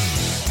Post.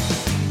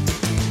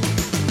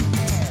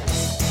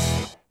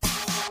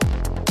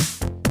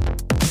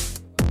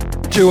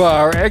 To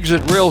our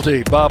Exit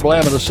Realty Bob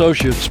Lamb and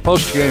Associates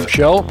post-game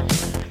show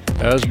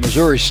as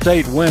Missouri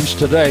State wins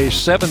today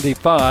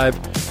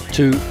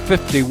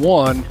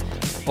 75-51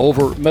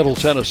 over Middle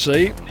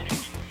Tennessee.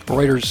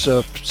 Raiders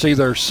see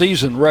their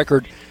season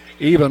record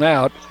even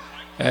out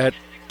at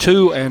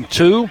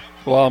 2-2,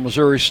 while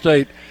Missouri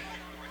State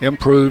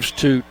improves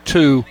to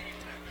 2-1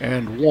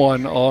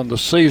 on the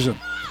season.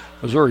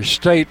 Missouri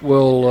State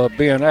will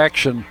be in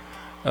action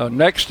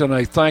next in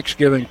a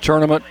Thanksgiving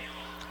tournament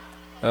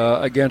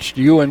against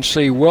UNC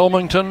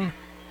Wilmington,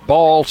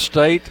 Ball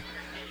State,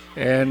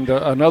 and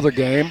another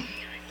game,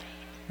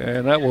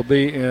 and that will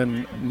be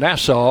in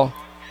Nassau,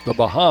 the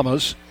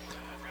Bahamas.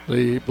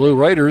 The Blue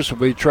Raiders will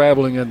be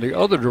traveling in the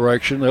other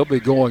direction. They'll be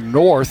going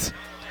north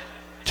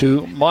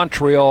to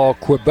Montreal,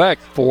 Quebec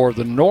for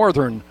the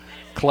Northern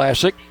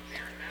Classic,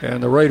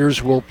 and the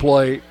Raiders will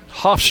play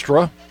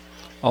Hofstra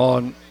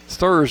on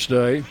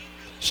Thursday,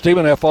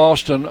 Stephen F.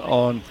 Austin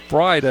on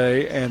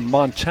Friday, and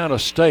Montana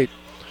State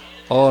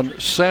on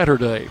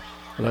Saturday.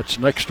 That's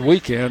next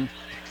weekend.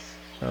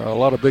 A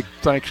lot of big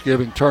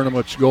Thanksgiving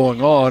tournaments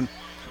going on.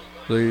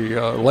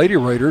 The Lady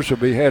Raiders will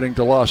be heading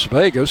to Las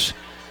Vegas,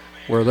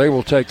 where they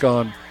will take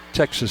on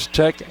Texas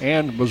Tech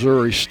and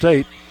Missouri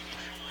State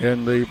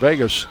in the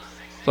Vegas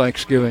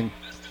Thanksgiving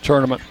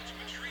tournament.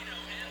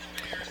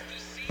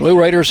 Blue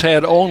Raiders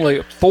had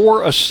only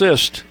 4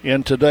 assists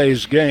in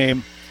today's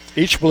game.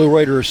 Each Blue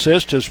Raider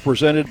assist is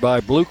presented by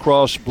Blue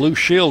Cross Blue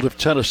Shield of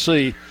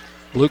Tennessee.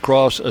 Blue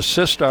Cross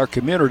assists our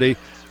community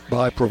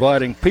by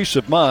providing peace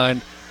of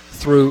mind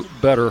through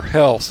better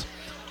health.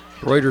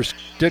 The Raiders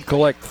did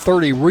collect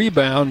 30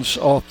 rebounds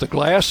off the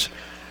glass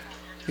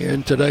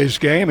in today's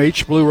game.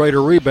 Each Blue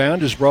Raider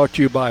rebound is brought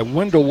to you by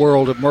Window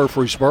World of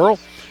Murfreesboro.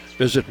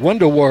 Visit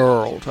Window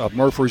World of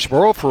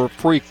Murfreesboro for a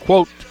free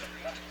quote.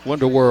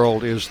 Window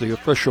World is the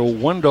official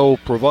window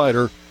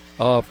provider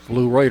of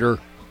Blue Raider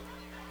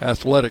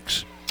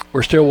athletics.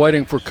 We're still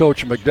waiting for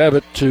Coach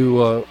McDevitt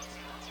to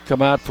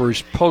come out for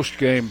his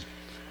post-game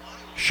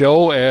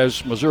show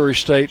as Missouri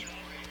State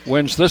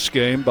wins this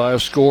game by a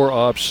score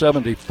of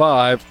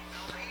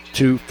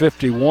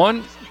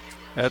 75-51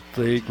 at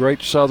the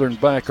Great Southern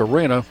Bank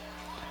Arena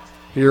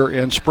here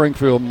in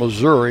Springfield,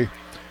 Missouri.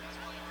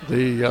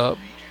 We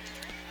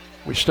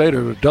stayed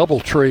at a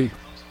DoubleTree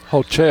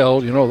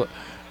Hotel. You know,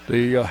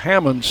 the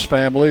Hammonds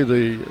family,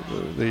 the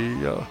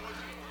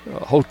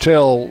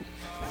hotel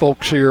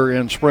folks here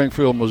in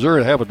Springfield,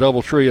 Missouri, have a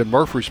DoubleTree in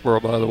Murfreesboro,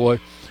 by the way.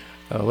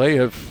 They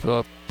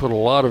have put a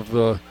lot of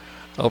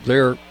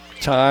their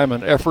time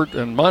and effort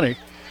and money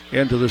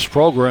into this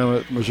program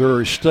at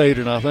Missouri State,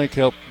 and I think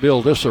helped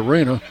build this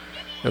arena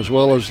as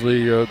well as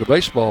the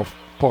baseball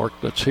park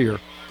that's here.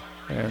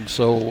 And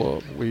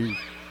so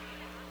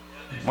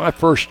my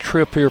first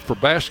trip here for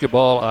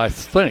basketball, I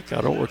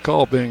don't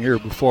recall being here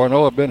before. I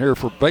know I've been here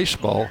for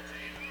baseball,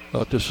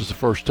 but this is the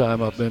first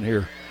time I've been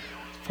here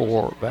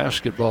for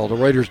basketball. The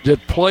Raiders did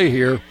play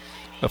here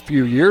a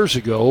few years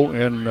ago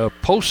in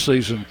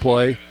postseason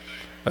play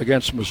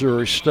against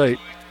Missouri State,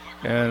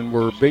 and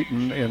were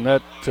beaten in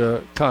that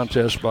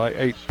contest by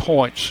 8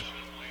 points.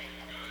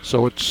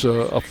 So it's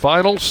a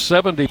final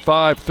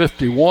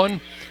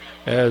 75-51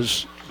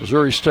 as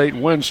Missouri State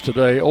wins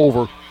today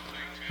over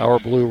our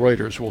Blue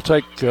Raiders. We'll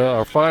take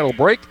our final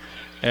break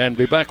and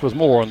be back with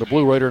more on the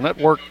Blue Raider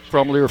Network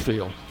from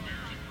Learfield.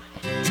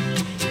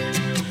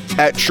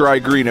 At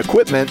Tri-Green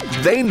Equipment,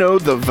 they know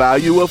the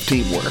value of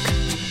teamwork.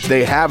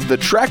 They have the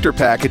tractor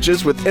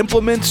packages with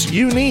implements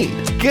you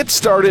need. Get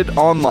started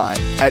online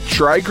at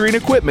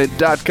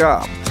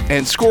TriGreenEquipment.com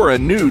and score a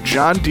new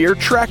John Deere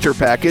tractor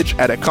package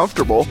at a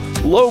comfortable,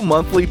 low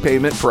monthly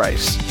payment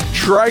price.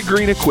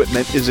 Tri-Green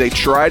Equipment is a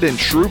tried and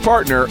true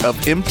partner of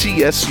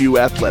MTSU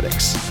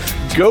Athletics.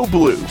 Go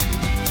Blue!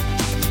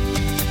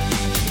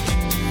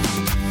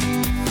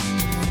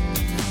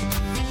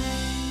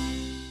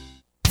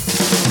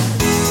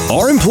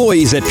 Our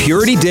employees at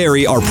Purity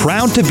Dairy are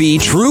proud to be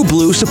true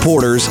blue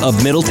supporters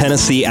of Middle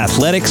Tennessee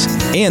athletics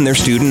and their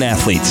student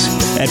athletes.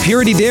 At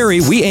Purity Dairy,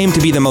 we aim to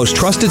be the most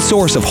trusted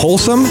source of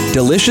wholesome,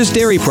 delicious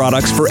dairy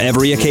products for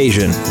every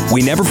occasion.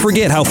 We never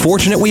forget how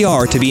fortunate we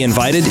are to be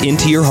invited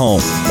into your home,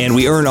 and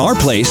we earn our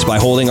place by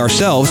holding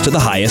ourselves to the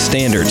highest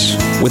standards.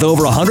 With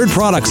over 100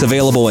 products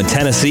available in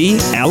Tennessee,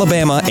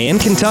 Alabama, and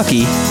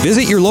Kentucky,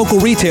 visit your local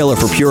retailer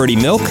for Purity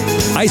milk,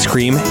 ice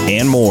cream,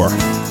 and more.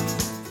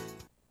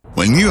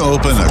 When you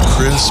open a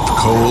crisp,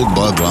 cold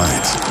Bud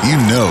Light, you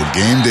know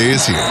game day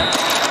is here.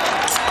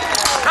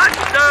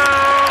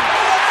 Touchdown!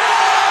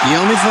 You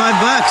owe me $5.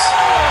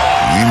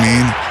 We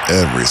mean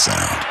every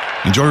sound.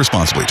 Enjoy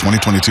responsibly.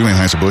 2022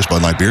 Anheuser-Busch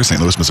Bud Light Beer, St.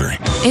 Louis, Missouri.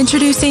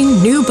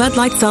 Introducing new Bud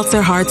Light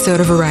Seltzer Hard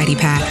Soda Variety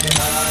Pack.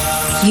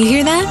 You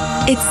hear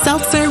that? It's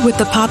seltzer with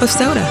the pop of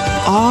soda,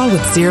 all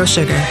with zero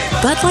sugar.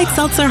 Bud Light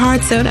Seltzer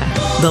Hard Soda,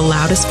 the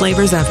loudest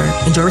flavors ever.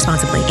 Enjoy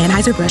responsibly.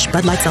 Anheuser-Busch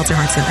Bud Light Seltzer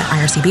Hard Soda,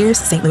 IRC Beers,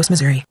 St. Louis,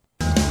 Missouri.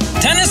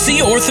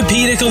 Tennessee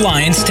Orthopedic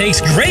Alliance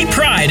takes great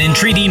pride in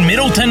treating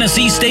Middle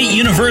Tennessee State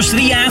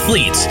University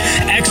athletes.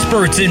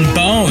 Experts in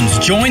bones,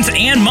 joints,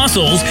 and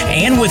muscles,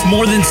 and with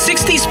more than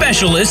 60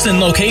 specialists in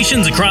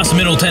locations across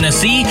Middle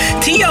Tennessee,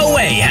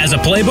 TOA has a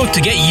playbook to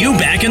get you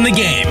back in the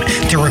game.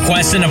 To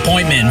request an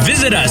appointment,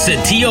 visit us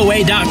at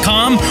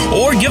TOA.com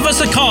or give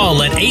us a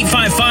call at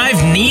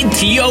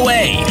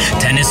 855-NEED-TOA.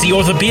 Tennessee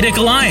Orthopedic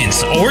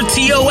Alliance, or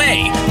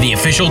TOA, the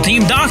official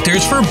team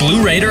doctors for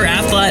Blue Raider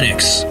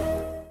Athletics.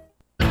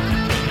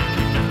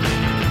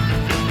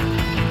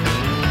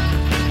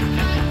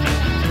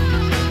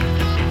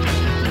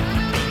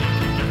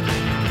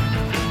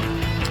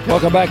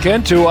 Welcome back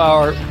into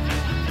our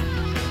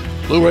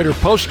Blue Raider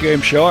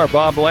postgame show, our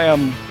Bob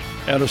Lamb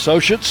and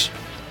Associates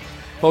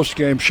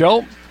postgame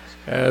show,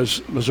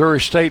 as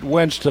Missouri State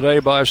wins today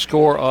by a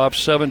score of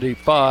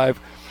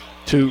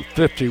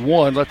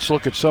 75-51. Let's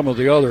look at some of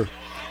the other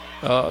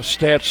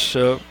stats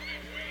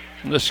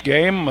in this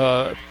game.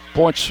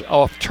 Points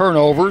off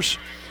turnovers,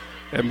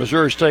 and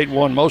Missouri State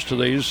won most of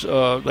these.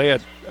 They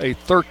had a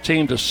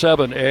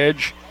 13-7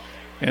 edge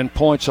in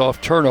points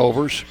off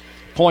turnovers.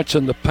 Points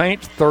in the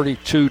paint,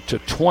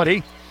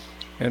 32-20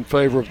 in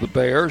favor of the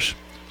Bears.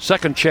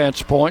 Second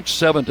chance points,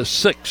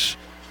 7-6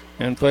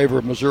 in favor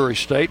of Missouri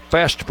State.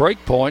 Fast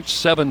break points,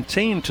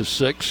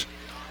 17-6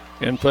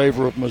 in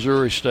favor of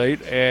Missouri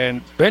State.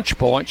 And bench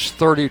points,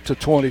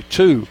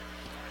 30-22.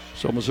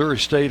 So Missouri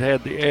State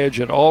had the edge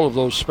in all of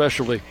those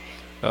specialty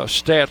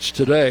stats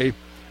today.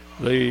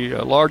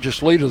 The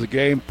largest lead of the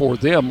game for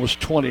them was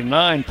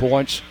 29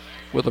 points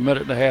with a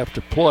minute and a half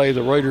to play.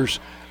 The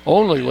Raiders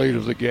only lead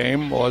of the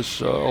game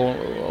was, or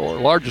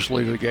largest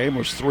lead of the game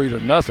was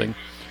 3-0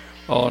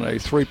 on a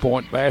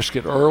 3-point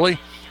basket early.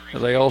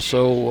 They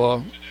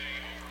also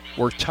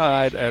were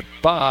tied at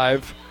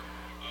 5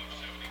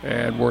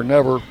 and were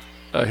never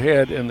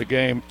ahead in the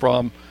game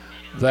from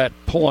that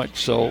point.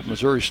 So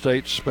Missouri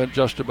State spent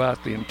just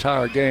about the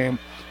entire game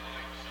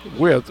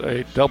with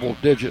a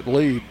double-digit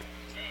lead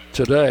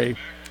today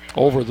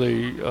over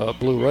the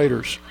Blue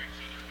Raiders.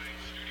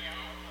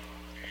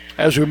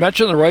 As we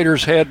mentioned, the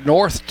Raiders head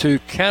north to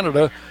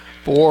Canada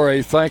for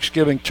a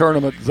Thanksgiving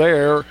tournament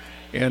there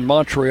in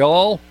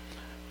Montreal.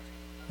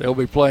 They'll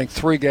be playing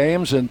 3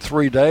 games in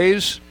 3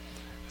 days.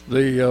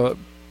 The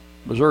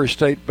Missouri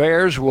State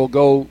Bears will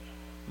go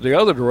the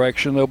other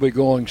direction. They'll be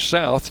going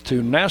south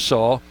to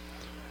Nassau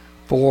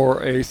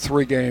for a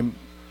 3-game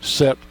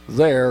set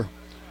there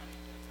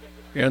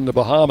in the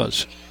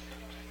Bahamas.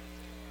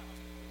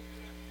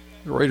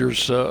 The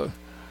Raiders,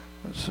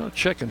 let's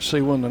check and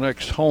see when the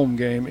next home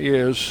game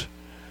is,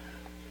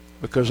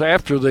 because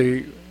after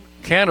the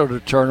Canada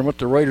tournament,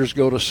 the Raiders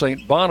go to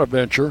St.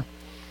 Bonaventure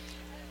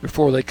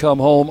before they come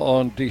home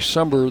on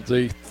December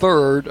the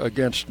 3rd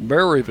against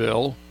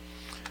Maryville.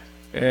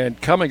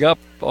 And coming up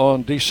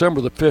on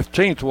December the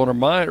 15th, I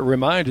want to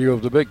remind you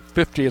of the big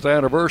 50th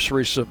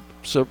anniversary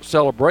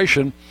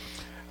celebration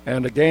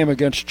and a game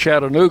against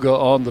Chattanooga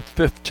on the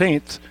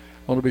 15th. I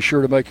want to be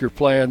sure to make your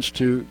plans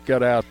to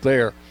get out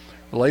there.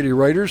 The Lady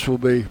Raiders will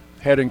be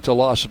heading to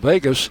Las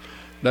Vegas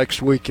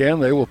next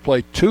weekend. They will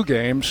play 2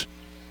 games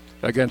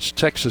against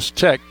Texas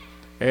Tech,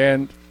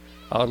 and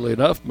oddly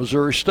enough,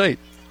 Missouri State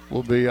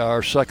will be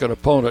our second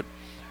opponent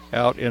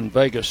out in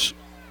Vegas.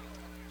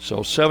 So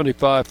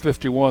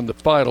 75-51 the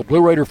final.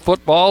 Blue Raider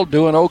football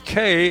doing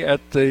okay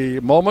at the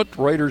moment.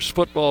 Raiders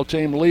football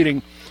team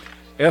leading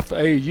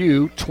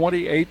FAU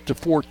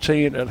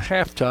 28-14 at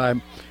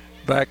halftime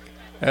back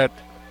at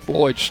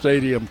Floyd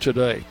Stadium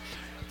today.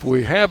 If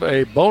we have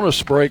a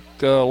bonus break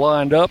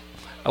lined up,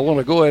 I want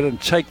to go ahead and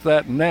take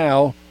that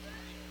now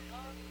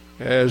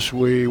as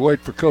we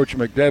wait for Coach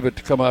McDevitt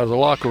to come out of the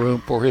locker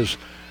room for his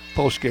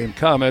post-game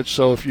comments.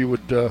 So if you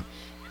would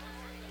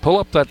pull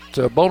up that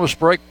bonus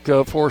break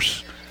for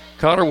us,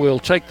 Connor, we'll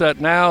take that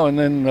now and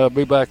then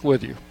be back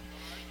with you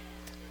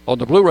on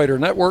the Blue Raider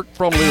Network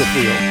from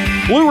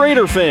Learfield. Blue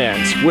Raider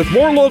fans, with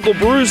more local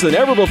brews than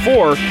ever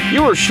before,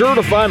 you are sure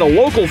to find a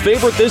local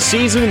favorite this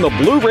season in the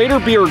Blue Raider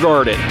Beer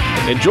Garden.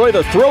 Enjoy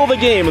the thrill of the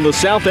game in the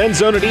south end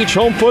zone at each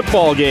home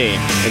football game,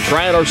 and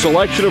try out our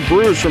selection of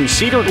brews from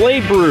Cedar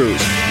Glade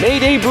Brews,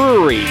 Mayday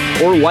Brewery,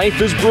 or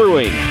Life is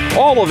Brewing,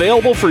 all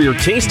available for your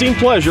tasting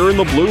pleasure in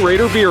the Blue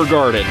Raider Beer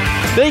Garden.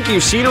 Thank you,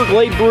 Cedar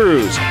Glade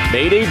Brews,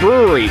 Mayday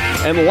Brewery,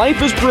 and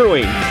Life is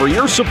Brewing for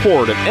your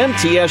support of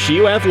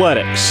MTSU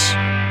Athletics.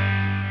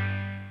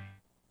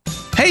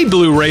 Hey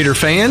Blue Raider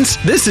fans,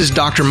 this is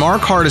Dr.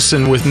 Mark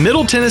Hardison with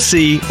Middle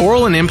Tennessee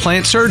Oral and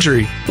Implant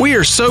Surgery. We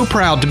are so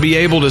proud to be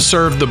able to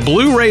serve the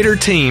Blue Raider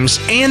teams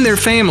and their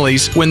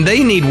families when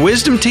they need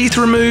wisdom teeth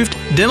removed,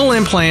 dental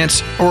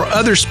implants, or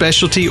other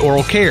specialty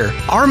oral care.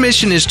 Our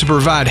mission is to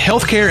provide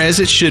health care as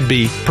it should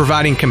be,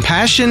 providing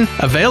compassion,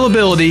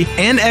 availability,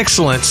 and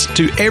excellence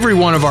to every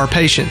one of our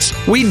patients.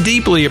 We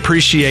deeply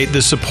appreciate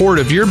the support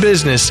of your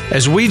business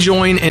as we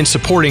join in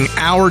supporting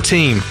our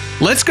team.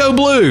 Let's go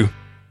Blue!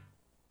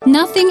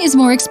 Nothing is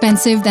more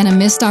expensive than a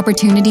missed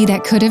opportunity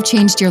that could have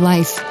changed your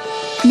life.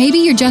 Maybe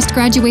you're just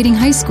graduating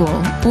high school,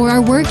 or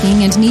are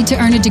working and need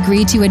to earn a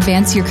degree to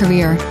advance your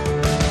career.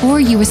 Or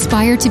you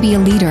aspire to be a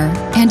leader,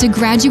 and a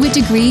graduate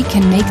degree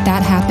can make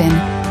that happen.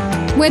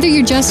 Whether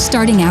you're just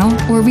starting out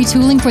or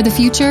retooling for the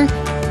future,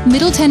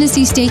 Middle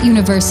Tennessee State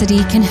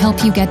University can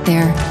help you get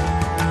there.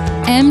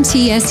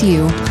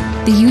 MTSU,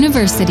 the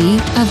University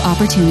of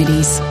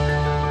Opportunities.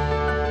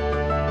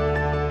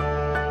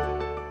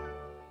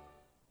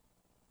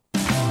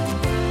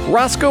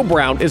 Roscoe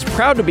Brown is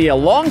proud to be a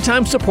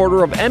longtime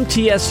supporter of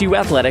MTSU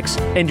Athletics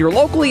and your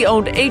locally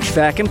owned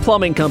HVAC and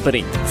plumbing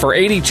company. For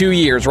 82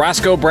 years,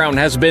 Roscoe Brown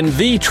has been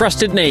the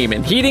trusted name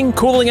in heating,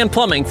 cooling, and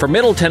plumbing for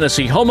Middle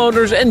Tennessee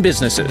homeowners and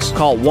businesses.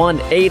 Call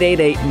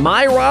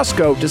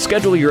 1-888-MY-ROSCOE to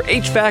schedule your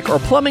HVAC or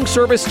plumbing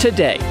service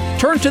today.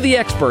 Turn to the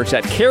experts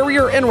at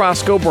Carrier and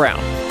Roscoe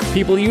Brown.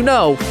 People you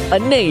know, a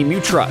name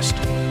you trust.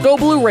 Go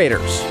Blue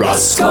Raiders.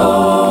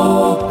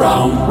 Roscoe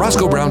Brown.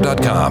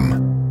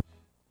 RoscoeBrown.com.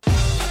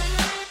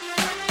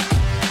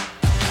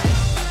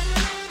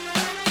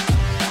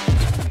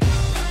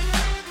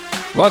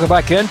 Welcome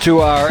back into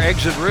our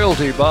Exit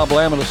Realty Bob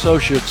Lamb and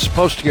Associates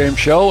postgame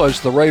show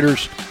as the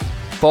Raiders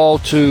fall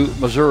to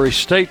Missouri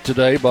State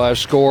today by a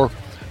score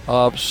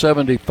of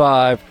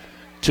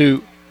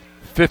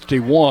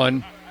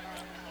 75-51.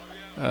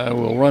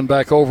 We'll run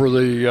back over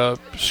the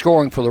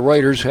scoring for the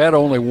Raiders. Had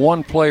only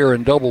one player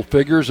in double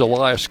figures.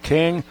 Elias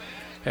King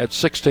had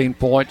 16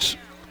 points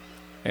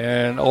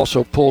and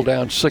also pulled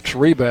down 6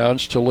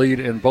 rebounds to lead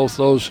in both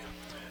those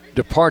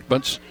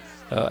departments.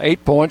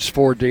 8 points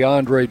for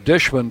DeAndre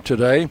Dishman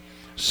today,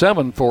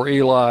 7 for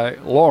Eli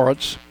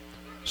Lawrence,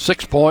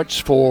 6 points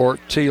for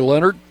T.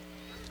 Leonard.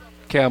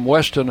 Cam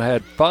Weston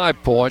had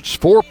 5 points,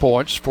 4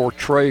 points for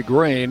Trey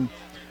Green,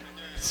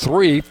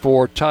 3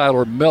 for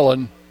Tyler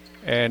Millen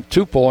and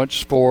 2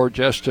 points for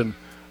Justin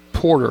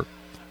Porter.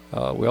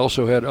 We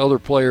also had other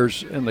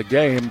players in the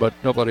game, but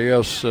nobody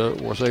else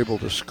was able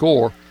to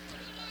score.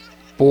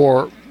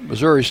 For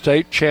Missouri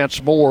State,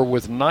 Chance Moore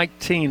with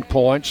 19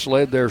 points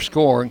led their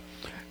scoring.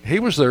 He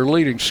was their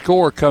leading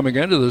scorer coming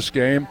into this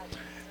game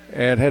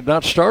and had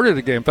not started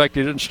a game. In fact,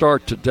 he didn't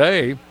start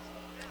today.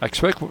 I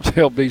expect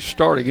they'll be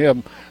starting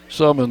him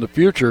some in the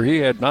future. He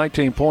had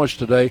 19 points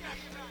today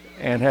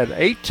and had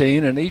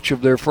 18 in each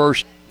of their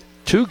first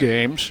 2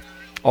 games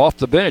off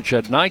the bench.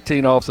 Had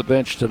 19 off the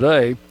bench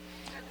today.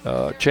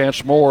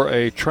 Chance Moore,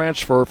 a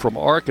transfer from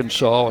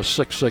Arkansas, a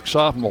 6'6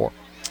 sophomore.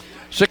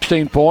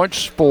 16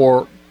 points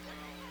for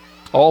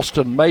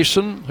Alston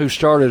Mason, who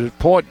started at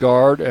point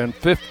guard, and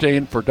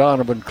 15 for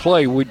Donovan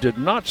Clay. We did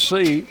not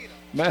see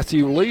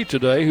Matthew Lee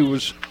today, who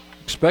was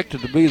expected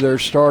to be their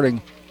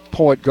starting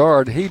point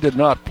guard. He did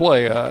not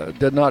play,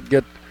 did not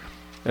get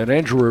an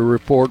injury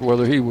report,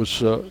 whether he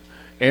was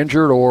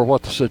injured or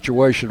what the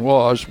situation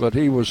was, but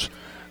he was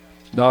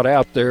not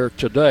out there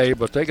today.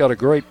 But they got a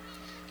great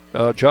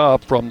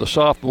job from the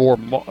sophomore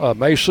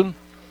Mason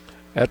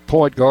at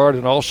point guard,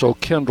 and also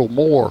Kendall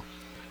Moore.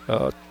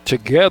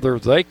 Together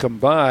they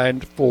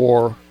combined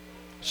for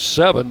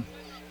 7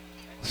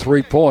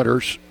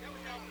 3-pointers.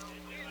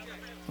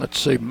 Let's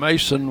see,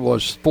 Mason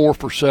was 4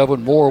 for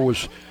 7, Moore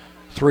was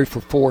 3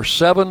 for 4,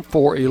 7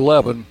 for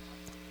 11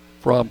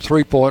 from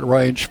 3-point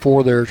range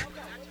for their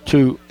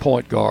 2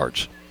 point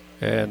guards.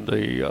 And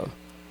the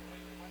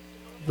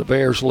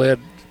Bears led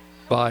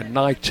by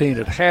 19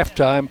 at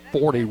halftime,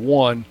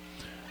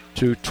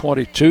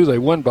 41-22. They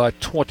win by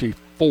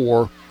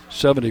 24,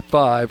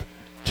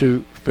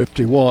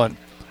 75-51.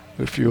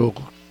 If you'll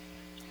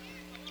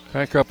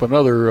crank up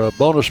another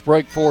bonus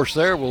break for us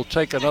there, we'll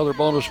take another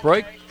bonus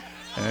break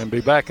and be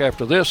back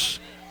after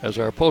this as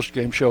our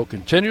post-game show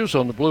continues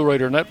on the Blue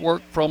Raider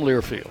Network from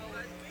Learfield.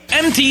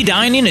 MT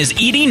Dining is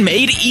eating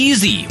made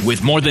easy.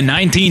 With more than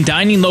 19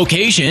 dining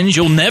locations,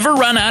 you'll never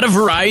run out of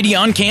variety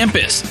on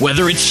campus.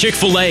 Whether it's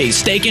Chick-fil-A,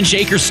 Steak and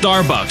Shake, or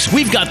Starbucks,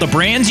 we've got the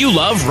brands you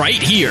love right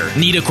here.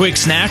 Need a quick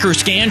snack or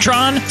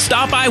Scantron?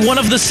 Stop by one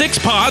of the 6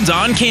 pods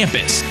on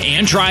campus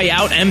and try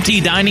out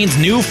MT Dining's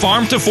new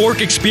Farm to Fork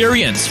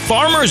experience.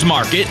 Farmers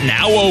Market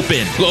now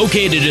open.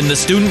 Located in the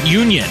Student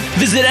Union.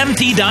 Visit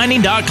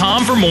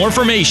mtdining.com for more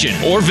information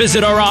or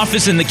visit our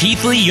office in the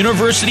Keithley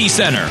University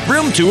Center,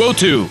 room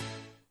 202.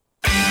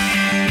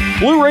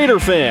 Blue Raider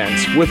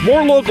fans, with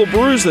more local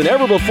brews than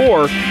ever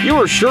before, you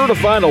are sure to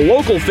find a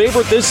local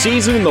favorite this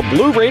season in the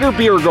Blue Raider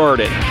Beer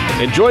Garden.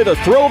 Enjoy the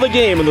thrill of the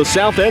game in the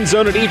south end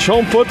zone at each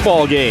home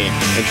football game.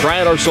 And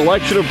try out our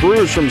selection of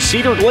brews from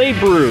Cedar Glade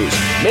Brews,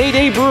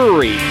 Mayday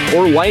Brewery,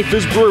 or Life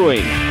is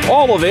Brewing.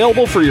 All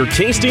available for your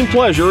tasting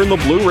pleasure in the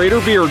Blue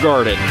Raider Beer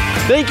Garden.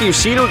 Thank you,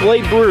 Cedar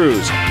Glade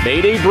Brews,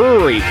 Mayday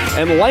Brewery,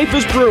 and Life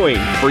is Brewing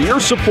for your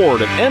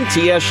support of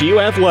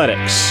MTSU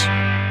Athletics.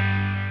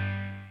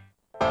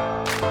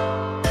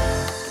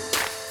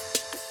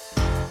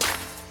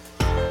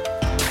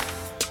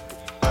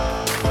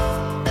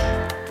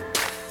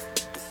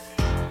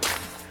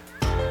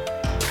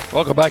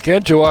 Welcome back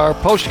into our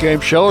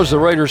post-game show as the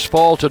Raiders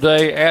fall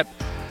today at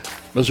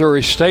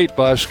Missouri State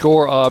by a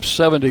score of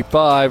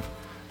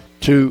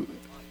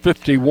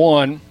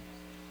 75-51.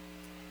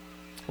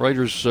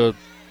 Raiders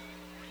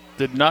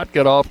did not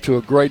get off to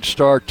a great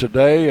start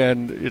today,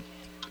 and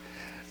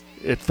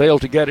it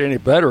failed to get any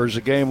better as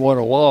the game went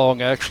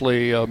along.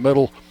 Actually,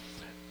 Middle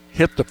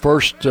hit the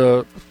first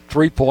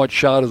 3-point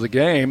shot of the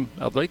game.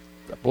 I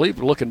believe,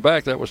 looking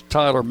back, that was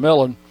Tyler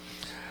Millen,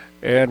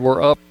 and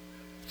we're up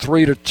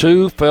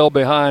 3-2, fell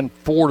behind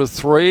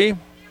 4-3,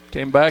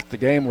 came back. The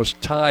game was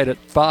tied at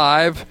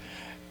 5,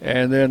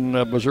 and then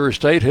Missouri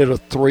State hit a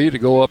 3 to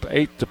go up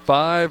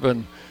 8-5,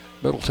 and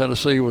Middle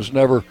Tennessee was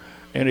never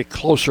any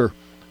closer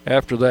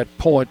after that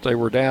point. They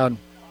were down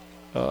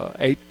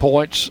 8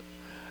 points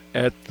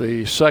at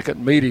the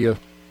second media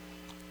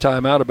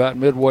timeout about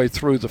midway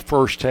through the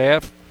first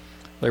half.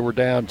 They were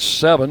down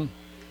 7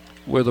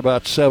 with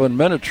about 7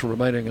 minutes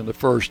remaining in the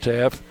first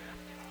half,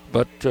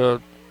 but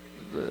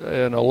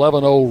an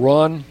 11-0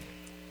 run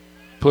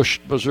pushed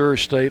Missouri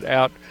State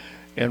out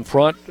in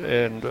front,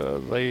 and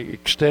they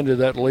extended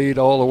that lead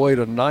all the way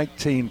to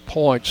 19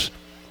 points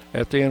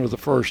at the end of the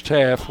first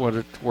half, where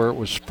it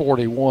was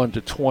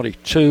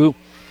 41-22.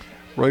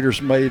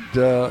 Raiders made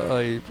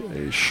a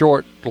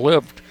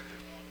short-lived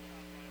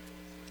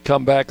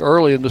comeback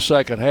early in the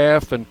second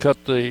half and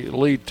cut the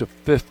lead to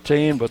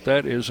 15, but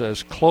that is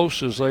as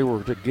close as they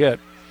were to get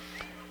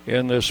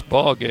in this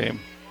ball game.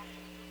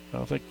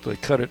 I think they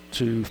cut it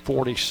to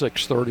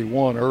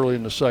 46-31 early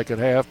in the second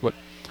half, but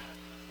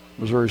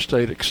Missouri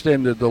State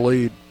extended the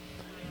lead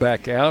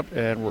back out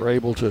and were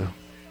able to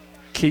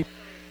keep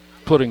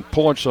putting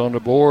points on the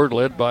board,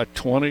 led by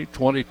 20,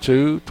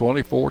 22,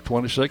 24,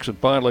 26, and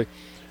finally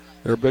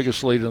their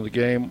biggest lead in the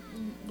game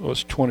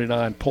was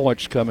 29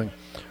 points, coming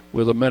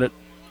with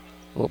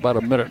about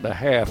a minute and a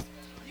half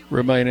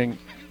remaining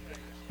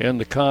in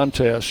the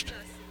contest.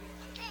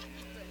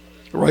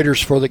 The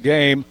Raiders for the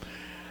game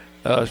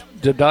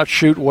did not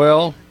shoot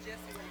well.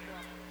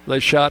 They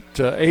shot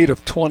 8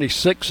 of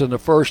 26 in the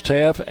first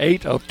half,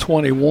 8 of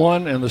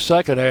 21 in the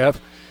second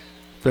half,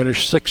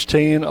 finished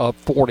 16 of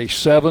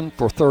 47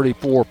 for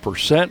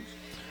 34%.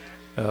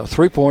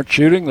 Three-point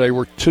shooting, they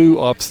were 2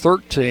 of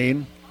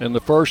 13 in the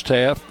first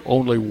half,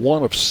 only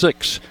 1 of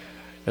 6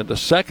 in the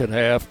second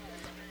half,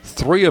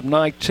 3 of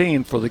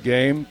 19 for the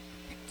game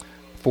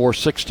for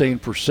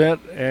 16%,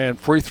 and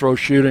free throw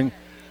shooting,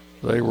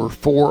 they were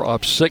 4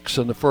 of 6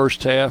 in the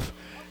first half,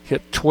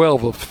 hit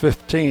 12 of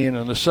 15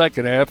 in the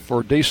second half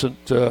for a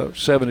decent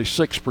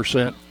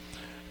 76%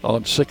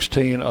 on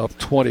 16 of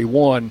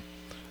 21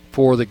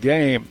 for the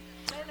game.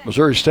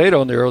 Missouri State,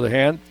 on the other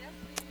hand,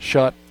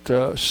 shot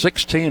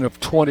 16 of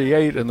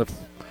 28 in the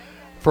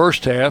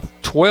first half,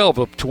 12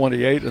 of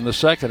 28 in the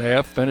second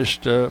half,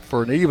 finished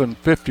for an even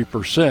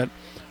 50%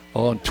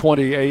 on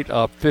 28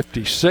 of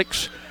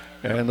 56,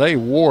 and they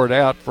wore it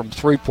out from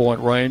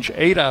three-point range,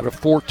 8 out of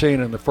 14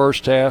 in the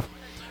first half,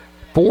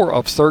 4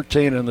 of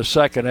 13 in the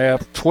second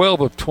half,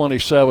 12 of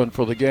 27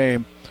 for the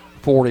game,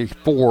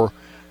 44%.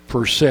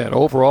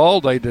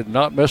 Overall, they did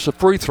not miss a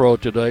free throw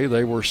today.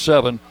 They were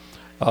 7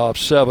 of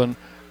 7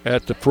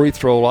 at the free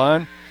throw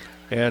line.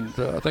 And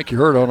I think you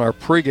heard on our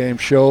pregame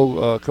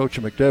show, Coach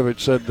McDevitt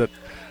said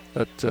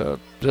that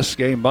this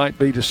game might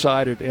be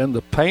decided in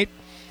the paint.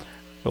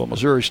 Well,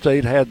 Missouri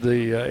State had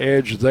the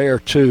edge there,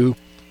 too,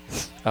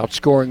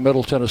 outscoring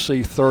Middle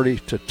Tennessee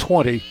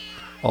 30-20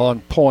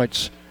 on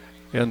points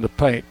in the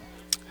paint.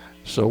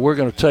 So we're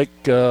going to take,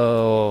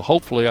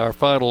 hopefully, our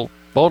final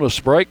bonus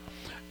break,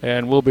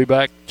 and we'll be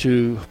back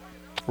to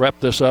wrap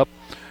this up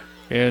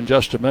in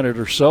just a minute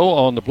or so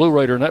on the Blue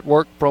Raider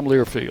Network from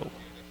Learfield.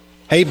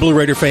 Hey, Blue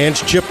Raider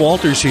fans, Chip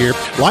Walters here.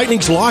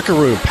 Lightning's Locker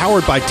Room,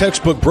 powered by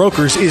Textbook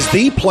Brokers, is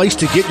the place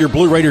to get your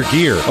Blue Raider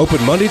gear.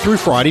 Open Monday through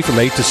Friday from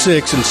 8 to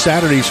 6 and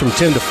Saturdays from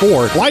 10 to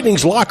 4.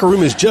 Lightning's Locker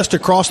Room is just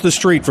across the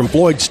street from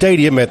Floyd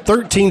Stadium at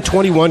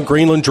 1321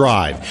 Greenland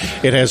Drive.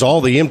 It has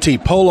all the MT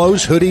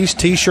polos, hoodies,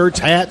 T-shirts,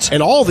 hats,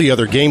 and all the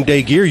other game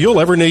day gear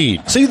you'll ever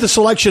need. See the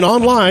selection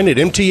online at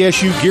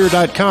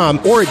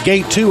mtsugear.com or at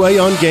Gate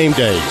 2A on game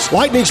days.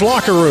 Lightning's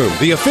Locker Room,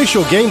 the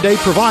official game day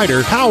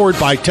provider, powered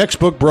by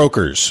Textbook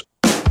Brokers.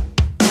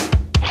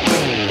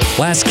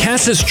 Las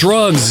Casas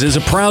Drugs is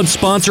a proud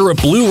sponsor of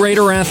Blue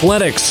Raider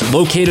Athletics,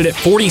 located at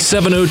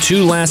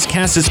 4702 Las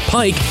Casas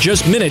Pike,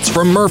 just minutes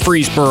from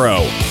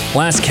Murfreesboro.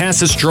 Las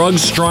Casas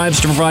Drugs strives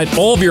to provide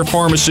all of your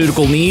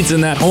pharmaceutical needs in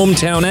that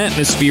hometown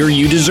atmosphere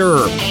you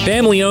deserve.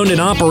 Family-owned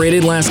and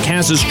operated, Las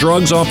Casas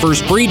Drugs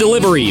offers free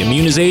delivery,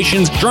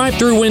 immunizations,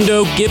 drive-through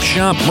window, gift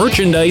shop,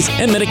 merchandise,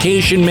 and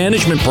medication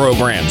management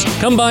programs.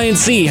 Come by and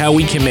see how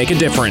we can make a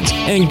difference.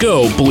 And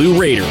go Blue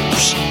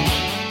Raiders!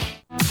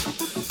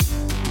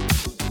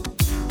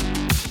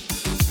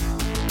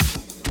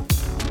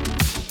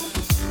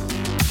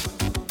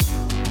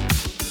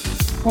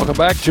 Welcome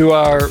back to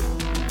our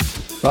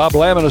Bob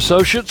Lamb &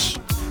 Associates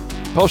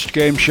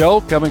post-game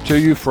show, coming to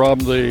you from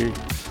the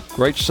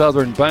Great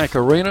Southern Bank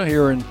Arena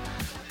here in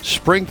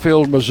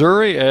Springfield,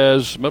 Missouri,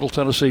 as Middle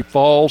Tennessee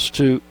falls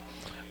to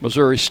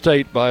Missouri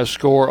State by a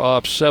score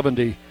of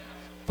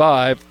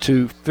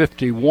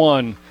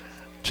 75-51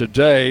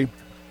 today.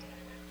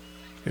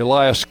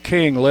 Elias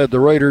King led the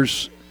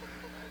Raiders.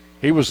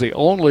 He was the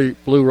only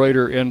Blue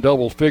Raider in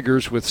double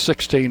figures with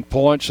 16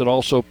 points and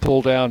also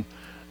pulled down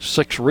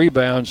 6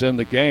 rebounds in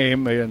the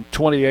game in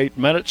 28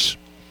 minutes.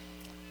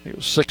 He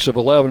was 6 of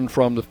 11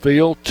 from the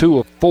field, 2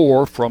 of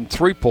 4 from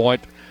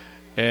three-point,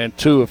 and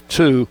 2 of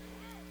 2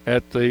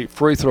 at the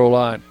free throw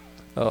line.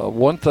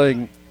 One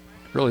thing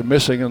really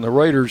missing in the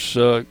Raiders'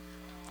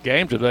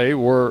 game today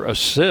were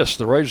assists.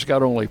 The Raiders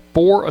got only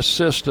 4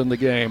 assists in the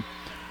game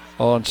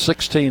on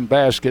 16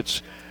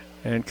 baskets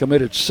and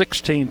committed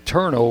 16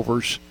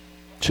 turnovers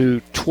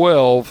to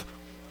 12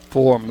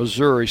 for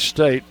Missouri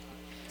State.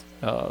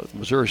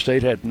 Missouri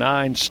State had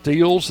 9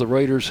 steals. The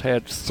Raiders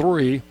had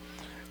 3,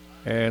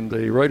 and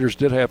the Raiders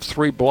did have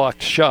 3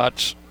 blocked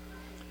shots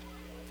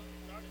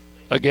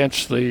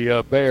against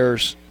the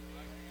Bears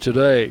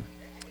today.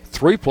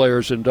 3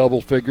 players in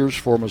double figures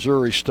for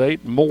Missouri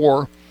State.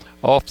 Moore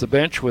off the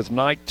bench with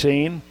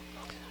 19,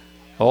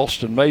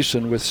 Alston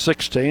Mason with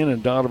 16,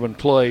 and Donovan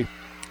Clay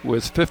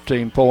with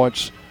 15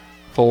 points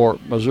for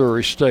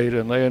Missouri State,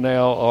 and they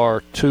now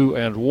are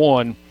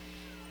 2-1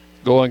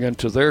 going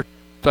into their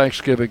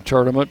Thanksgiving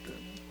tournament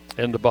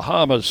in the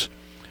Bahamas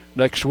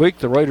next week.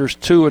 The Raiders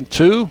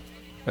 2-2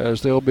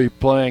 as they'll be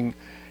playing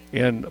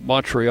in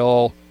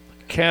Montreal,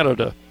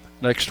 Canada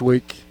next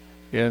week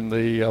in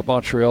the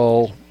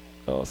Montreal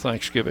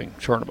Thanksgiving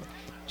tournament.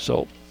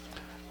 So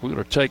we're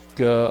going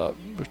to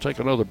take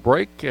another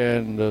break,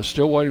 and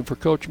still waiting for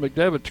Coach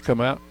McDevitt to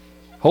come out.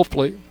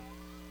 Hopefully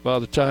by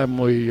the time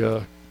we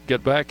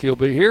get back, he'll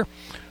be here.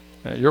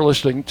 You're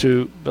listening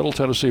to Middle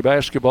Tennessee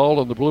basketball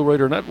on the Blue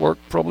Raider Network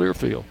from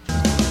Learfield.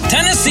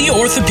 Tennessee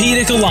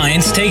Orthopedic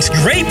Alliance takes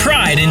great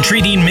pride in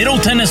treating Middle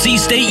Tennessee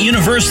State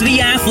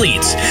University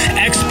athletes.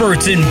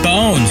 Experts in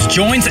bones,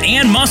 joints,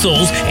 and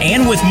muscles,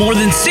 and with more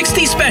than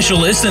 60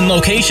 specialists in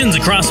locations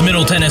across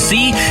Middle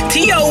Tennessee,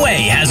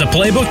 TOA has a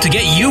playbook to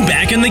get you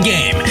back in the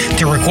game.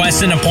 To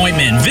request an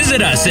appointment,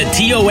 visit us at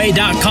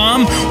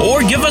TOA.com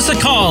or give us a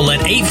call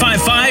at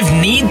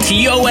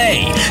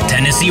 855-NEED-TOA.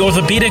 Tennessee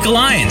Orthopedic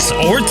Alliance,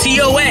 or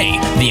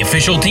TOA, the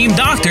official team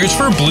doctors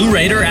for Blue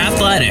Raider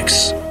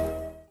Athletics.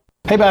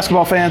 Hey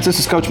basketball fans, this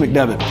is Coach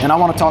McDevitt, and I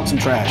want to talk some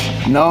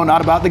trash. No,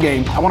 not about the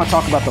game. I want to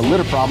talk about the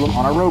litter problem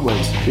on our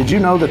roadways. Did you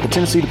know that the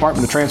Tennessee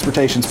Department of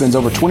Transportation spends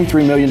over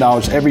 $23 million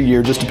every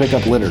year just to pick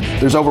up litter?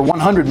 There's over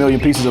 100 million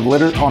pieces of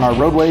litter on our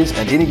roadways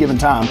at any given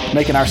time,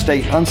 making our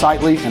state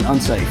unsightly and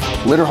unsafe.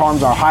 Litter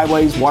harms our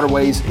highways,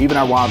 waterways, even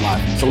our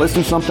wildlife. So let's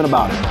do something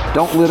about it.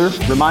 Don't litter,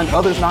 remind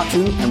others not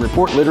to, and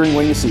report littering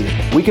when you see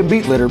it. We can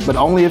beat litter, but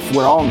only if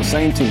we're all on the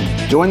same team.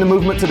 Join the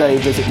movement today.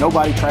 Visit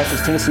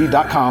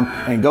NobodyTrashesTennessee.com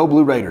and go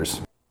Blue Raiders.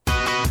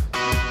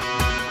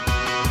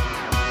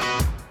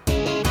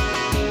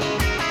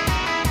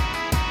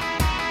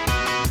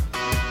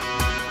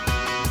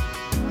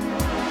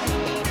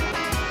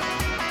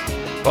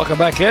 Welcome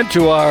back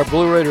into our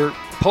Blue Raider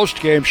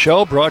post-game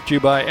show, brought to you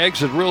by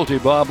Exit Realty,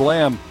 Bob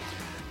Lamb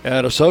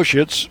and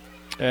Associates.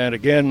 And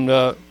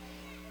again,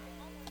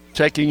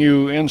 taking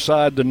you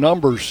inside the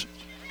numbers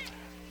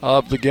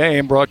of the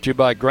game, brought to you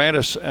by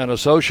Grantis and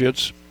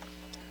Associates.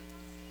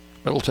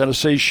 Middle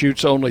Tennessee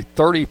shoots only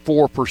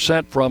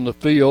 34% from the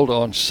field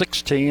on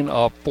 16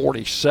 of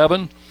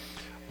 47,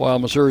 while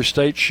Missouri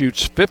State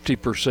shoots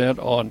 50%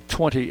 on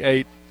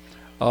 28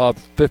 of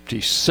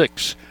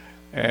 56.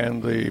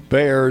 And the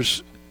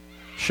Bears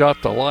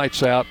shot the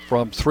lights out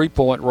from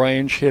three-point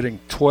range, hitting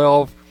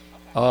 12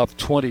 of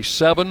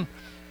 27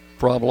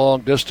 from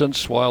long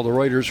distance, while the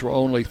Raiders were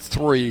only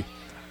 3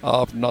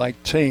 of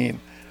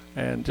 19.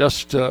 And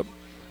just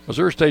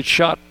Missouri State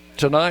shot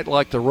tonight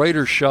like the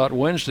Raiders shot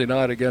Wednesday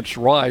night against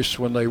Rice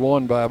when they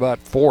won by about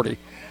 40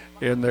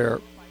 in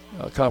their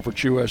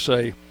Conference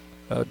USA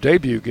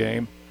debut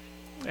game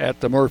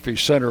at the Murphy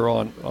Center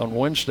on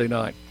Wednesday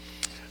night.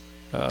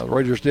 The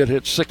Raiders did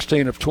hit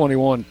 16 of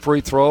 21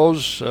 free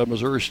throws.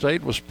 Missouri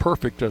State was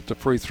perfect at the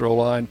free throw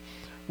line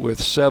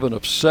with 7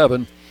 of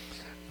 7.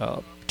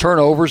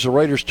 Turnovers, the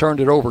Raiders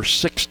turned it over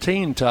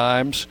 16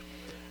 times,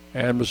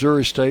 and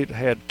Missouri State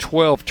had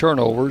 12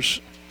 turnovers.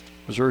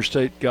 Missouri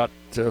State got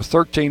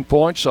 13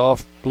 points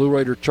off Blue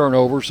Raider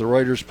turnovers. The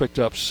Raiders picked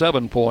up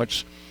 7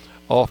 points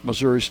off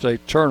Missouri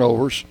State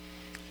turnovers.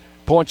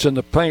 Points in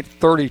the paint,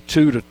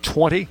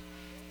 32-20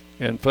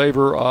 in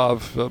favor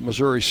of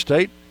Missouri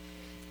State.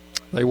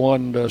 They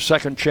won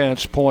second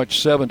chance points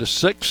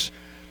 7-6.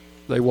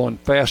 They won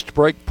fast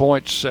break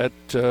points at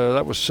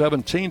that was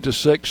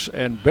 17-6,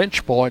 and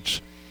bench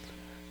points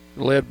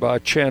led by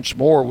Chance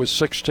Moore with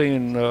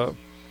 16, or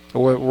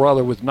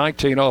rather with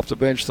 19 off the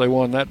bench. They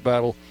won that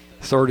battle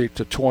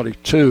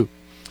 30-22.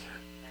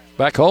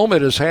 Back home,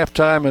 it is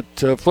halftime at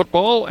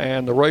football,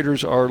 and the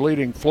Raiders are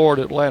leading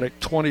Florida Atlantic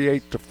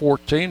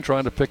 28-14,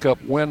 trying to pick up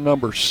win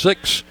number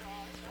 6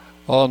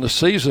 on the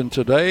season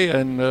today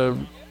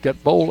and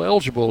get bowl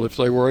eligible if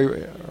they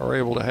are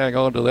able to hang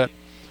on to that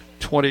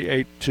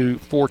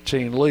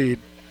 28-14 lead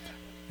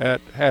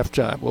at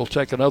halftime. We'll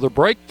take another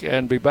break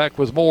and be back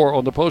with more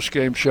on the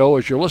postgame show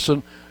as you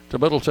listen to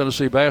Middle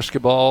Tennessee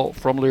basketball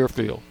from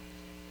Learfield.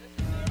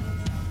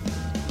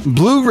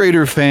 Blue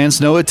Raider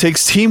fans know it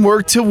takes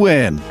teamwork to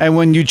win, and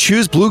when you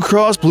choose Blue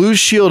Cross Blue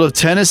Shield of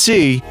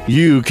Tennessee,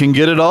 you can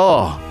get it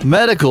all.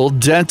 Medical,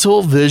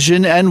 dental,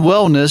 vision, and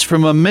wellness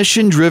from a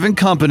mission-driven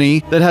company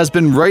that has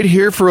been right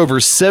here for over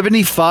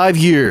 75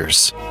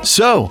 years.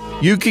 So,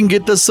 you can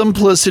get the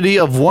simplicity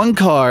of one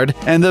card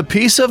and the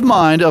peace of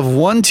mind of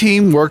one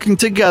team working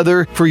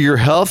together for your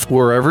health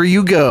wherever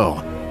you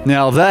go.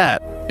 Now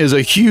that is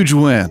a huge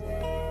win.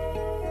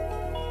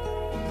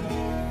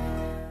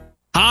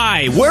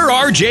 Hi, we're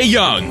RJ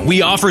Young.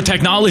 We offer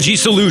technology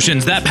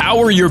solutions that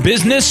power your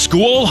business,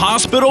 school,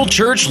 hospital,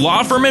 church,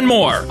 law firm, and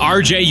more.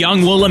 RJ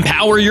Young will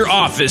empower your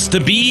office to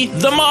be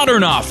the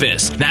modern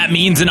office. That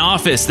means an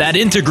office that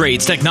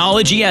integrates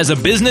technology as a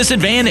business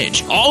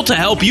advantage, all to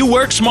help you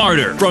work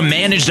smarter. From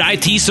managed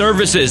IT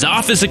services,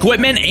 office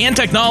equipment, and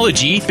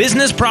technology,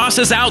 business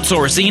process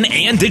outsourcing,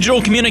 and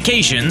digital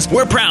communications,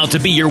 we're proud to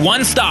be your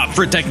one-stop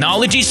for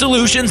technology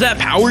solutions that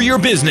power your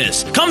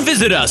business. Come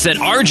visit us at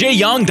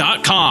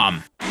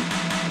rjyoung.com.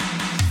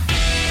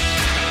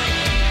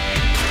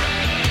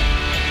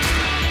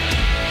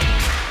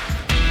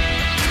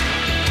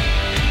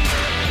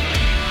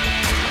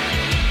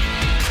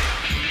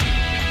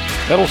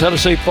 Middle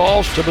Tennessee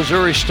falls to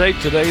Missouri State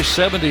today,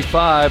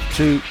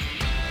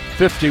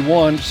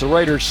 75-51. It's the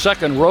Raiders'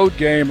 second road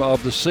game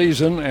of the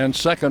season and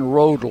second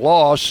road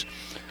loss.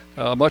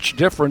 Much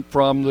different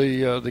from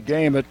the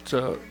game at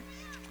the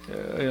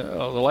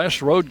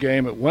last road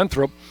game at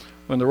Winthrop,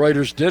 when the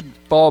Raiders did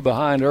fall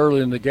behind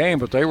early in the game,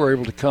 but they were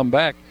able to come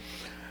back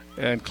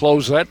and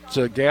close that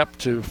gap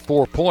to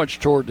 4 points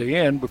toward the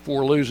end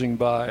before losing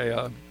by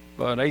an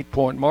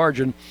 8-point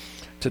margin.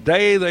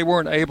 Today they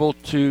weren't able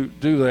to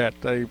do that.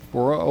 They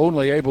were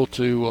only able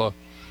to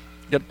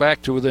get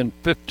back to within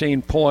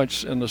 15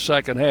 points in the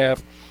second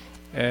half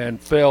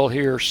and fell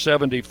here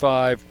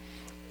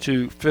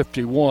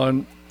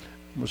 75-51.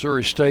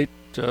 Missouri State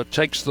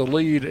takes the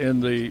lead in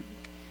the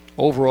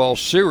overall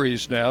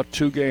series now,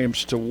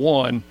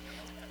 2-1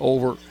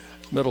 over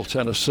Middle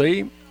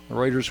Tennessee. The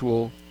Raiders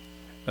will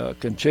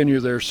continue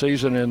their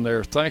season in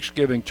their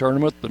Thanksgiving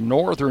tournament, the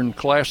Northern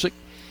Classic,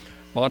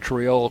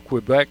 Montreal,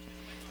 Quebec,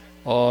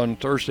 on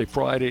Thursday,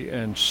 Friday,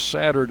 and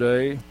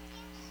Saturday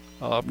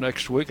of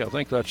next week. I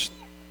believe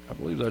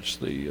that's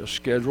the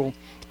schedule.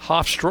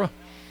 Hofstra,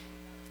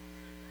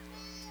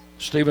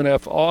 Stephen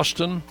F.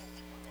 Austin,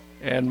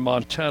 and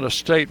Montana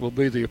State will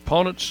be the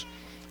opponents.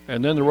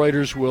 And then the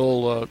Raiders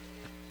will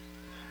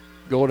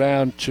go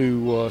down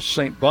to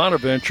St.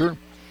 Bonaventure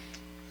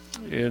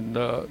in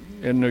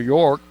New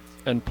York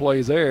and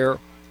play there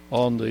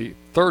on the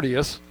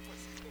 30th.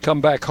 Come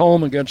back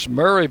home against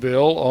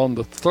Maryville on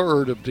the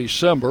 3rd of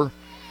December.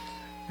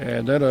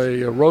 And then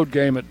a road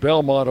game at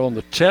Belmont on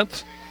the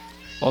 10th.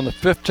 On the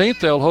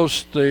 15th, they'll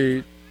host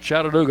the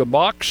Chattanooga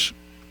Mocs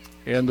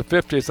in the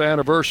 50th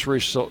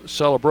anniversary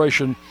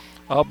celebration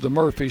of the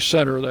Murphy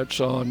Center. That's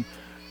on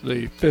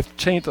the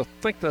 15th. I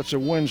think that's a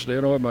Wednesday.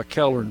 I don't have my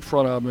calendar in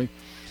front of me.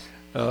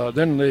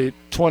 Then the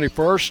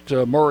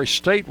 21st, Murray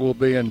State will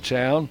be in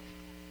town.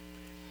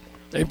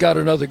 They've got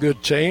another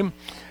good team.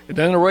 And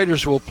then the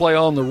Raiders will play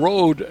on the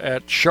road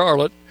at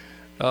Charlotte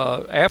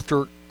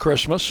after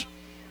Christmas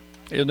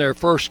in their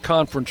first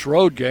conference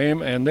road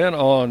game. And then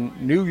on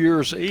New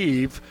Year's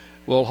Eve,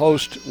 we'll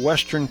host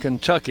Western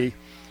Kentucky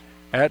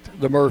at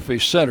the Murphy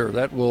Center.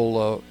 That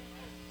will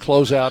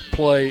close out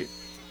play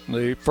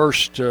the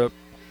first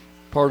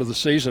part of the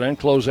season and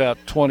close out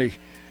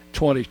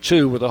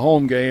 2022 with a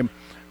home game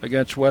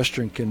against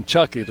Western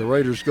Kentucky. The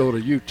Raiders go to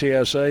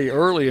UTSA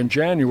early in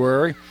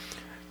January.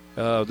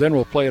 Then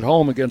we'll play at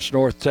home against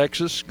North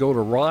Texas, go to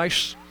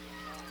Rice,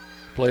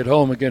 play at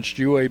home against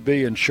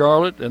UAB in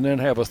Charlotte, and then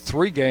have a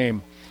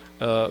 3-game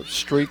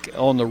streak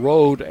on the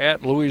road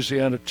at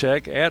Louisiana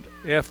Tech, at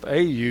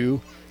FAU,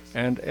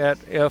 and at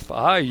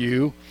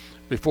FIU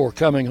before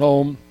coming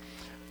home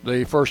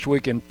the first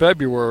week in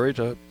February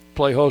to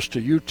play host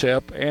to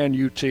UTEP and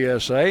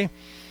UTSA.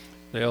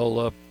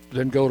 They'll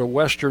then go to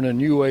Western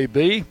and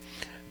UAB,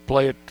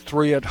 play at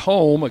 3 at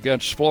home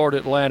against Florida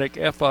Atlantic,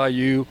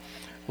 FIU,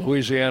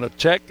 Louisiana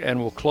Tech, and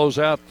will close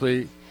out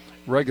the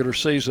regular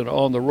season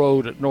on the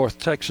road at North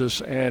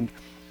Texas and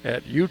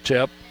at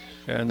UTEP,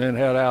 and then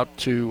head out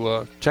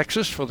to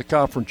Texas for the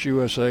Conference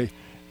USA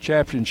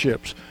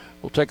Championships.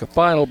 We'll take a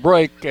final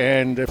break,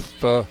 and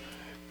if I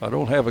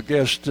don't have a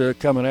guest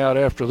coming out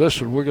after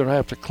this one, we're going to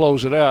have to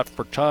close it out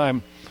for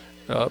time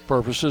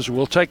purposes.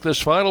 We'll take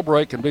this final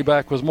break and be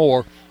back with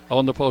more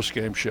on the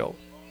postgame show.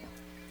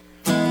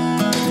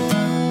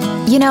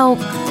 You know,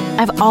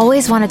 I've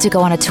always wanted to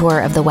go on a tour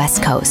of the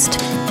West Coast.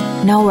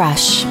 No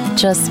rush,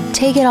 just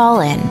take it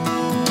all in,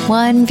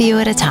 one view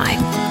at a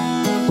time.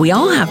 We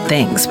all have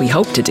things we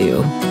hope to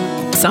do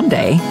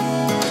someday.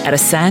 At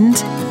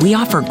Ascend, we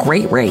offer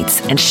great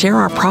rates and share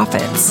our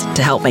profits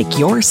to help make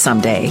your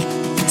someday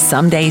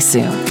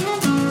soon.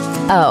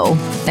 Oh,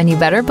 and you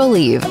better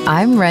believe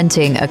I'm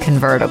renting a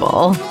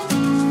convertible.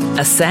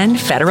 Ascend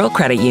Federal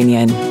Credit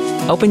Union.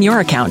 Open your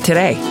account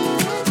today.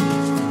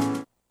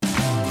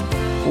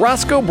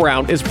 Roscoe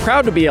Brown is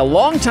proud to be a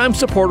longtime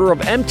supporter of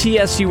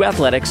MTSU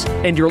Athletics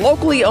and your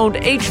locally owned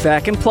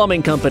HVAC and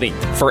plumbing company.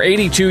 For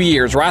 82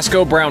 years,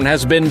 Roscoe Brown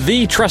has been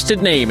the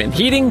trusted name in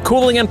heating,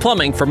 cooling, and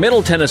plumbing for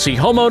Middle Tennessee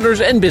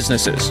homeowners and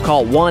businesses.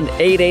 Call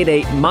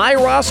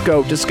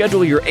 1-888-MY-ROSCOE to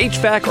schedule your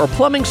HVAC or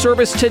plumbing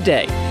service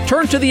today.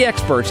 Turn to the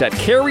experts at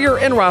Carrier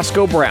and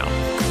Roscoe Brown.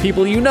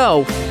 People you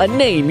know, a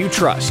name you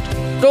trust.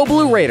 Go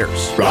Blue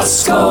Raiders.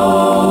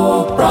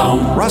 Roscoe Brown.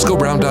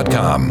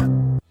 RoscoeBrown.com.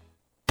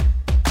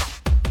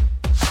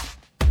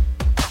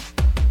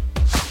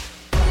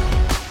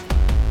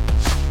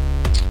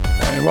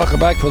 And welcome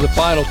back for the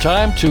final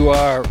time to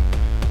our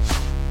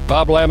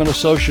Bob Lamb &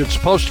 Associates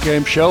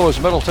postgame show as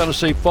Middle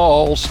Tennessee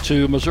falls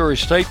to Missouri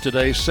State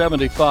today,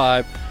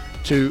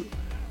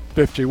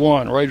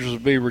 75-51. Raiders will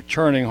be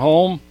returning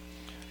home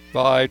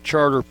by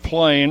charter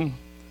plane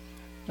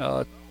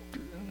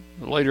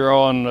later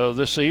on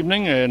this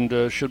evening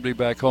and should be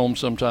back home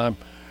sometime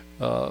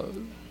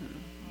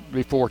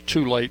before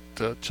too late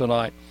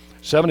tonight.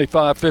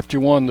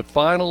 75-51 the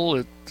final.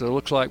 It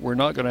looks like we're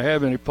not going to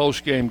have any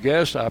post-game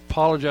guests. I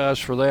apologize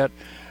for that,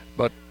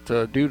 but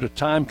due to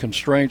time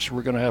constraints,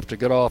 we're going to have to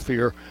get off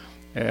here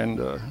and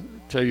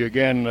tell you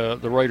again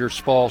the Raiders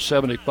fall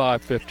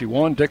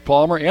 75-51. Dick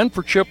Palmer in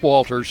for Chip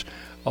Walters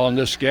on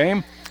this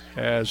game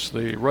as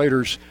the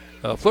Raiders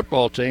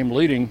football team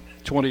leading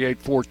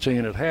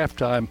 28-14 at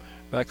halftime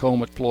back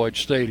home at Floyd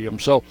Stadium.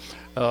 So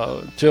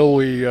until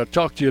we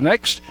talk to you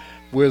next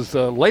with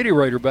Lady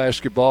Raider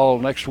basketball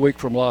next week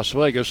from Las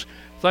Vegas,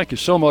 thank you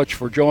so much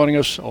for joining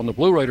us on the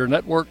Blue Raider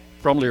Network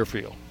from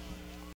Learfield.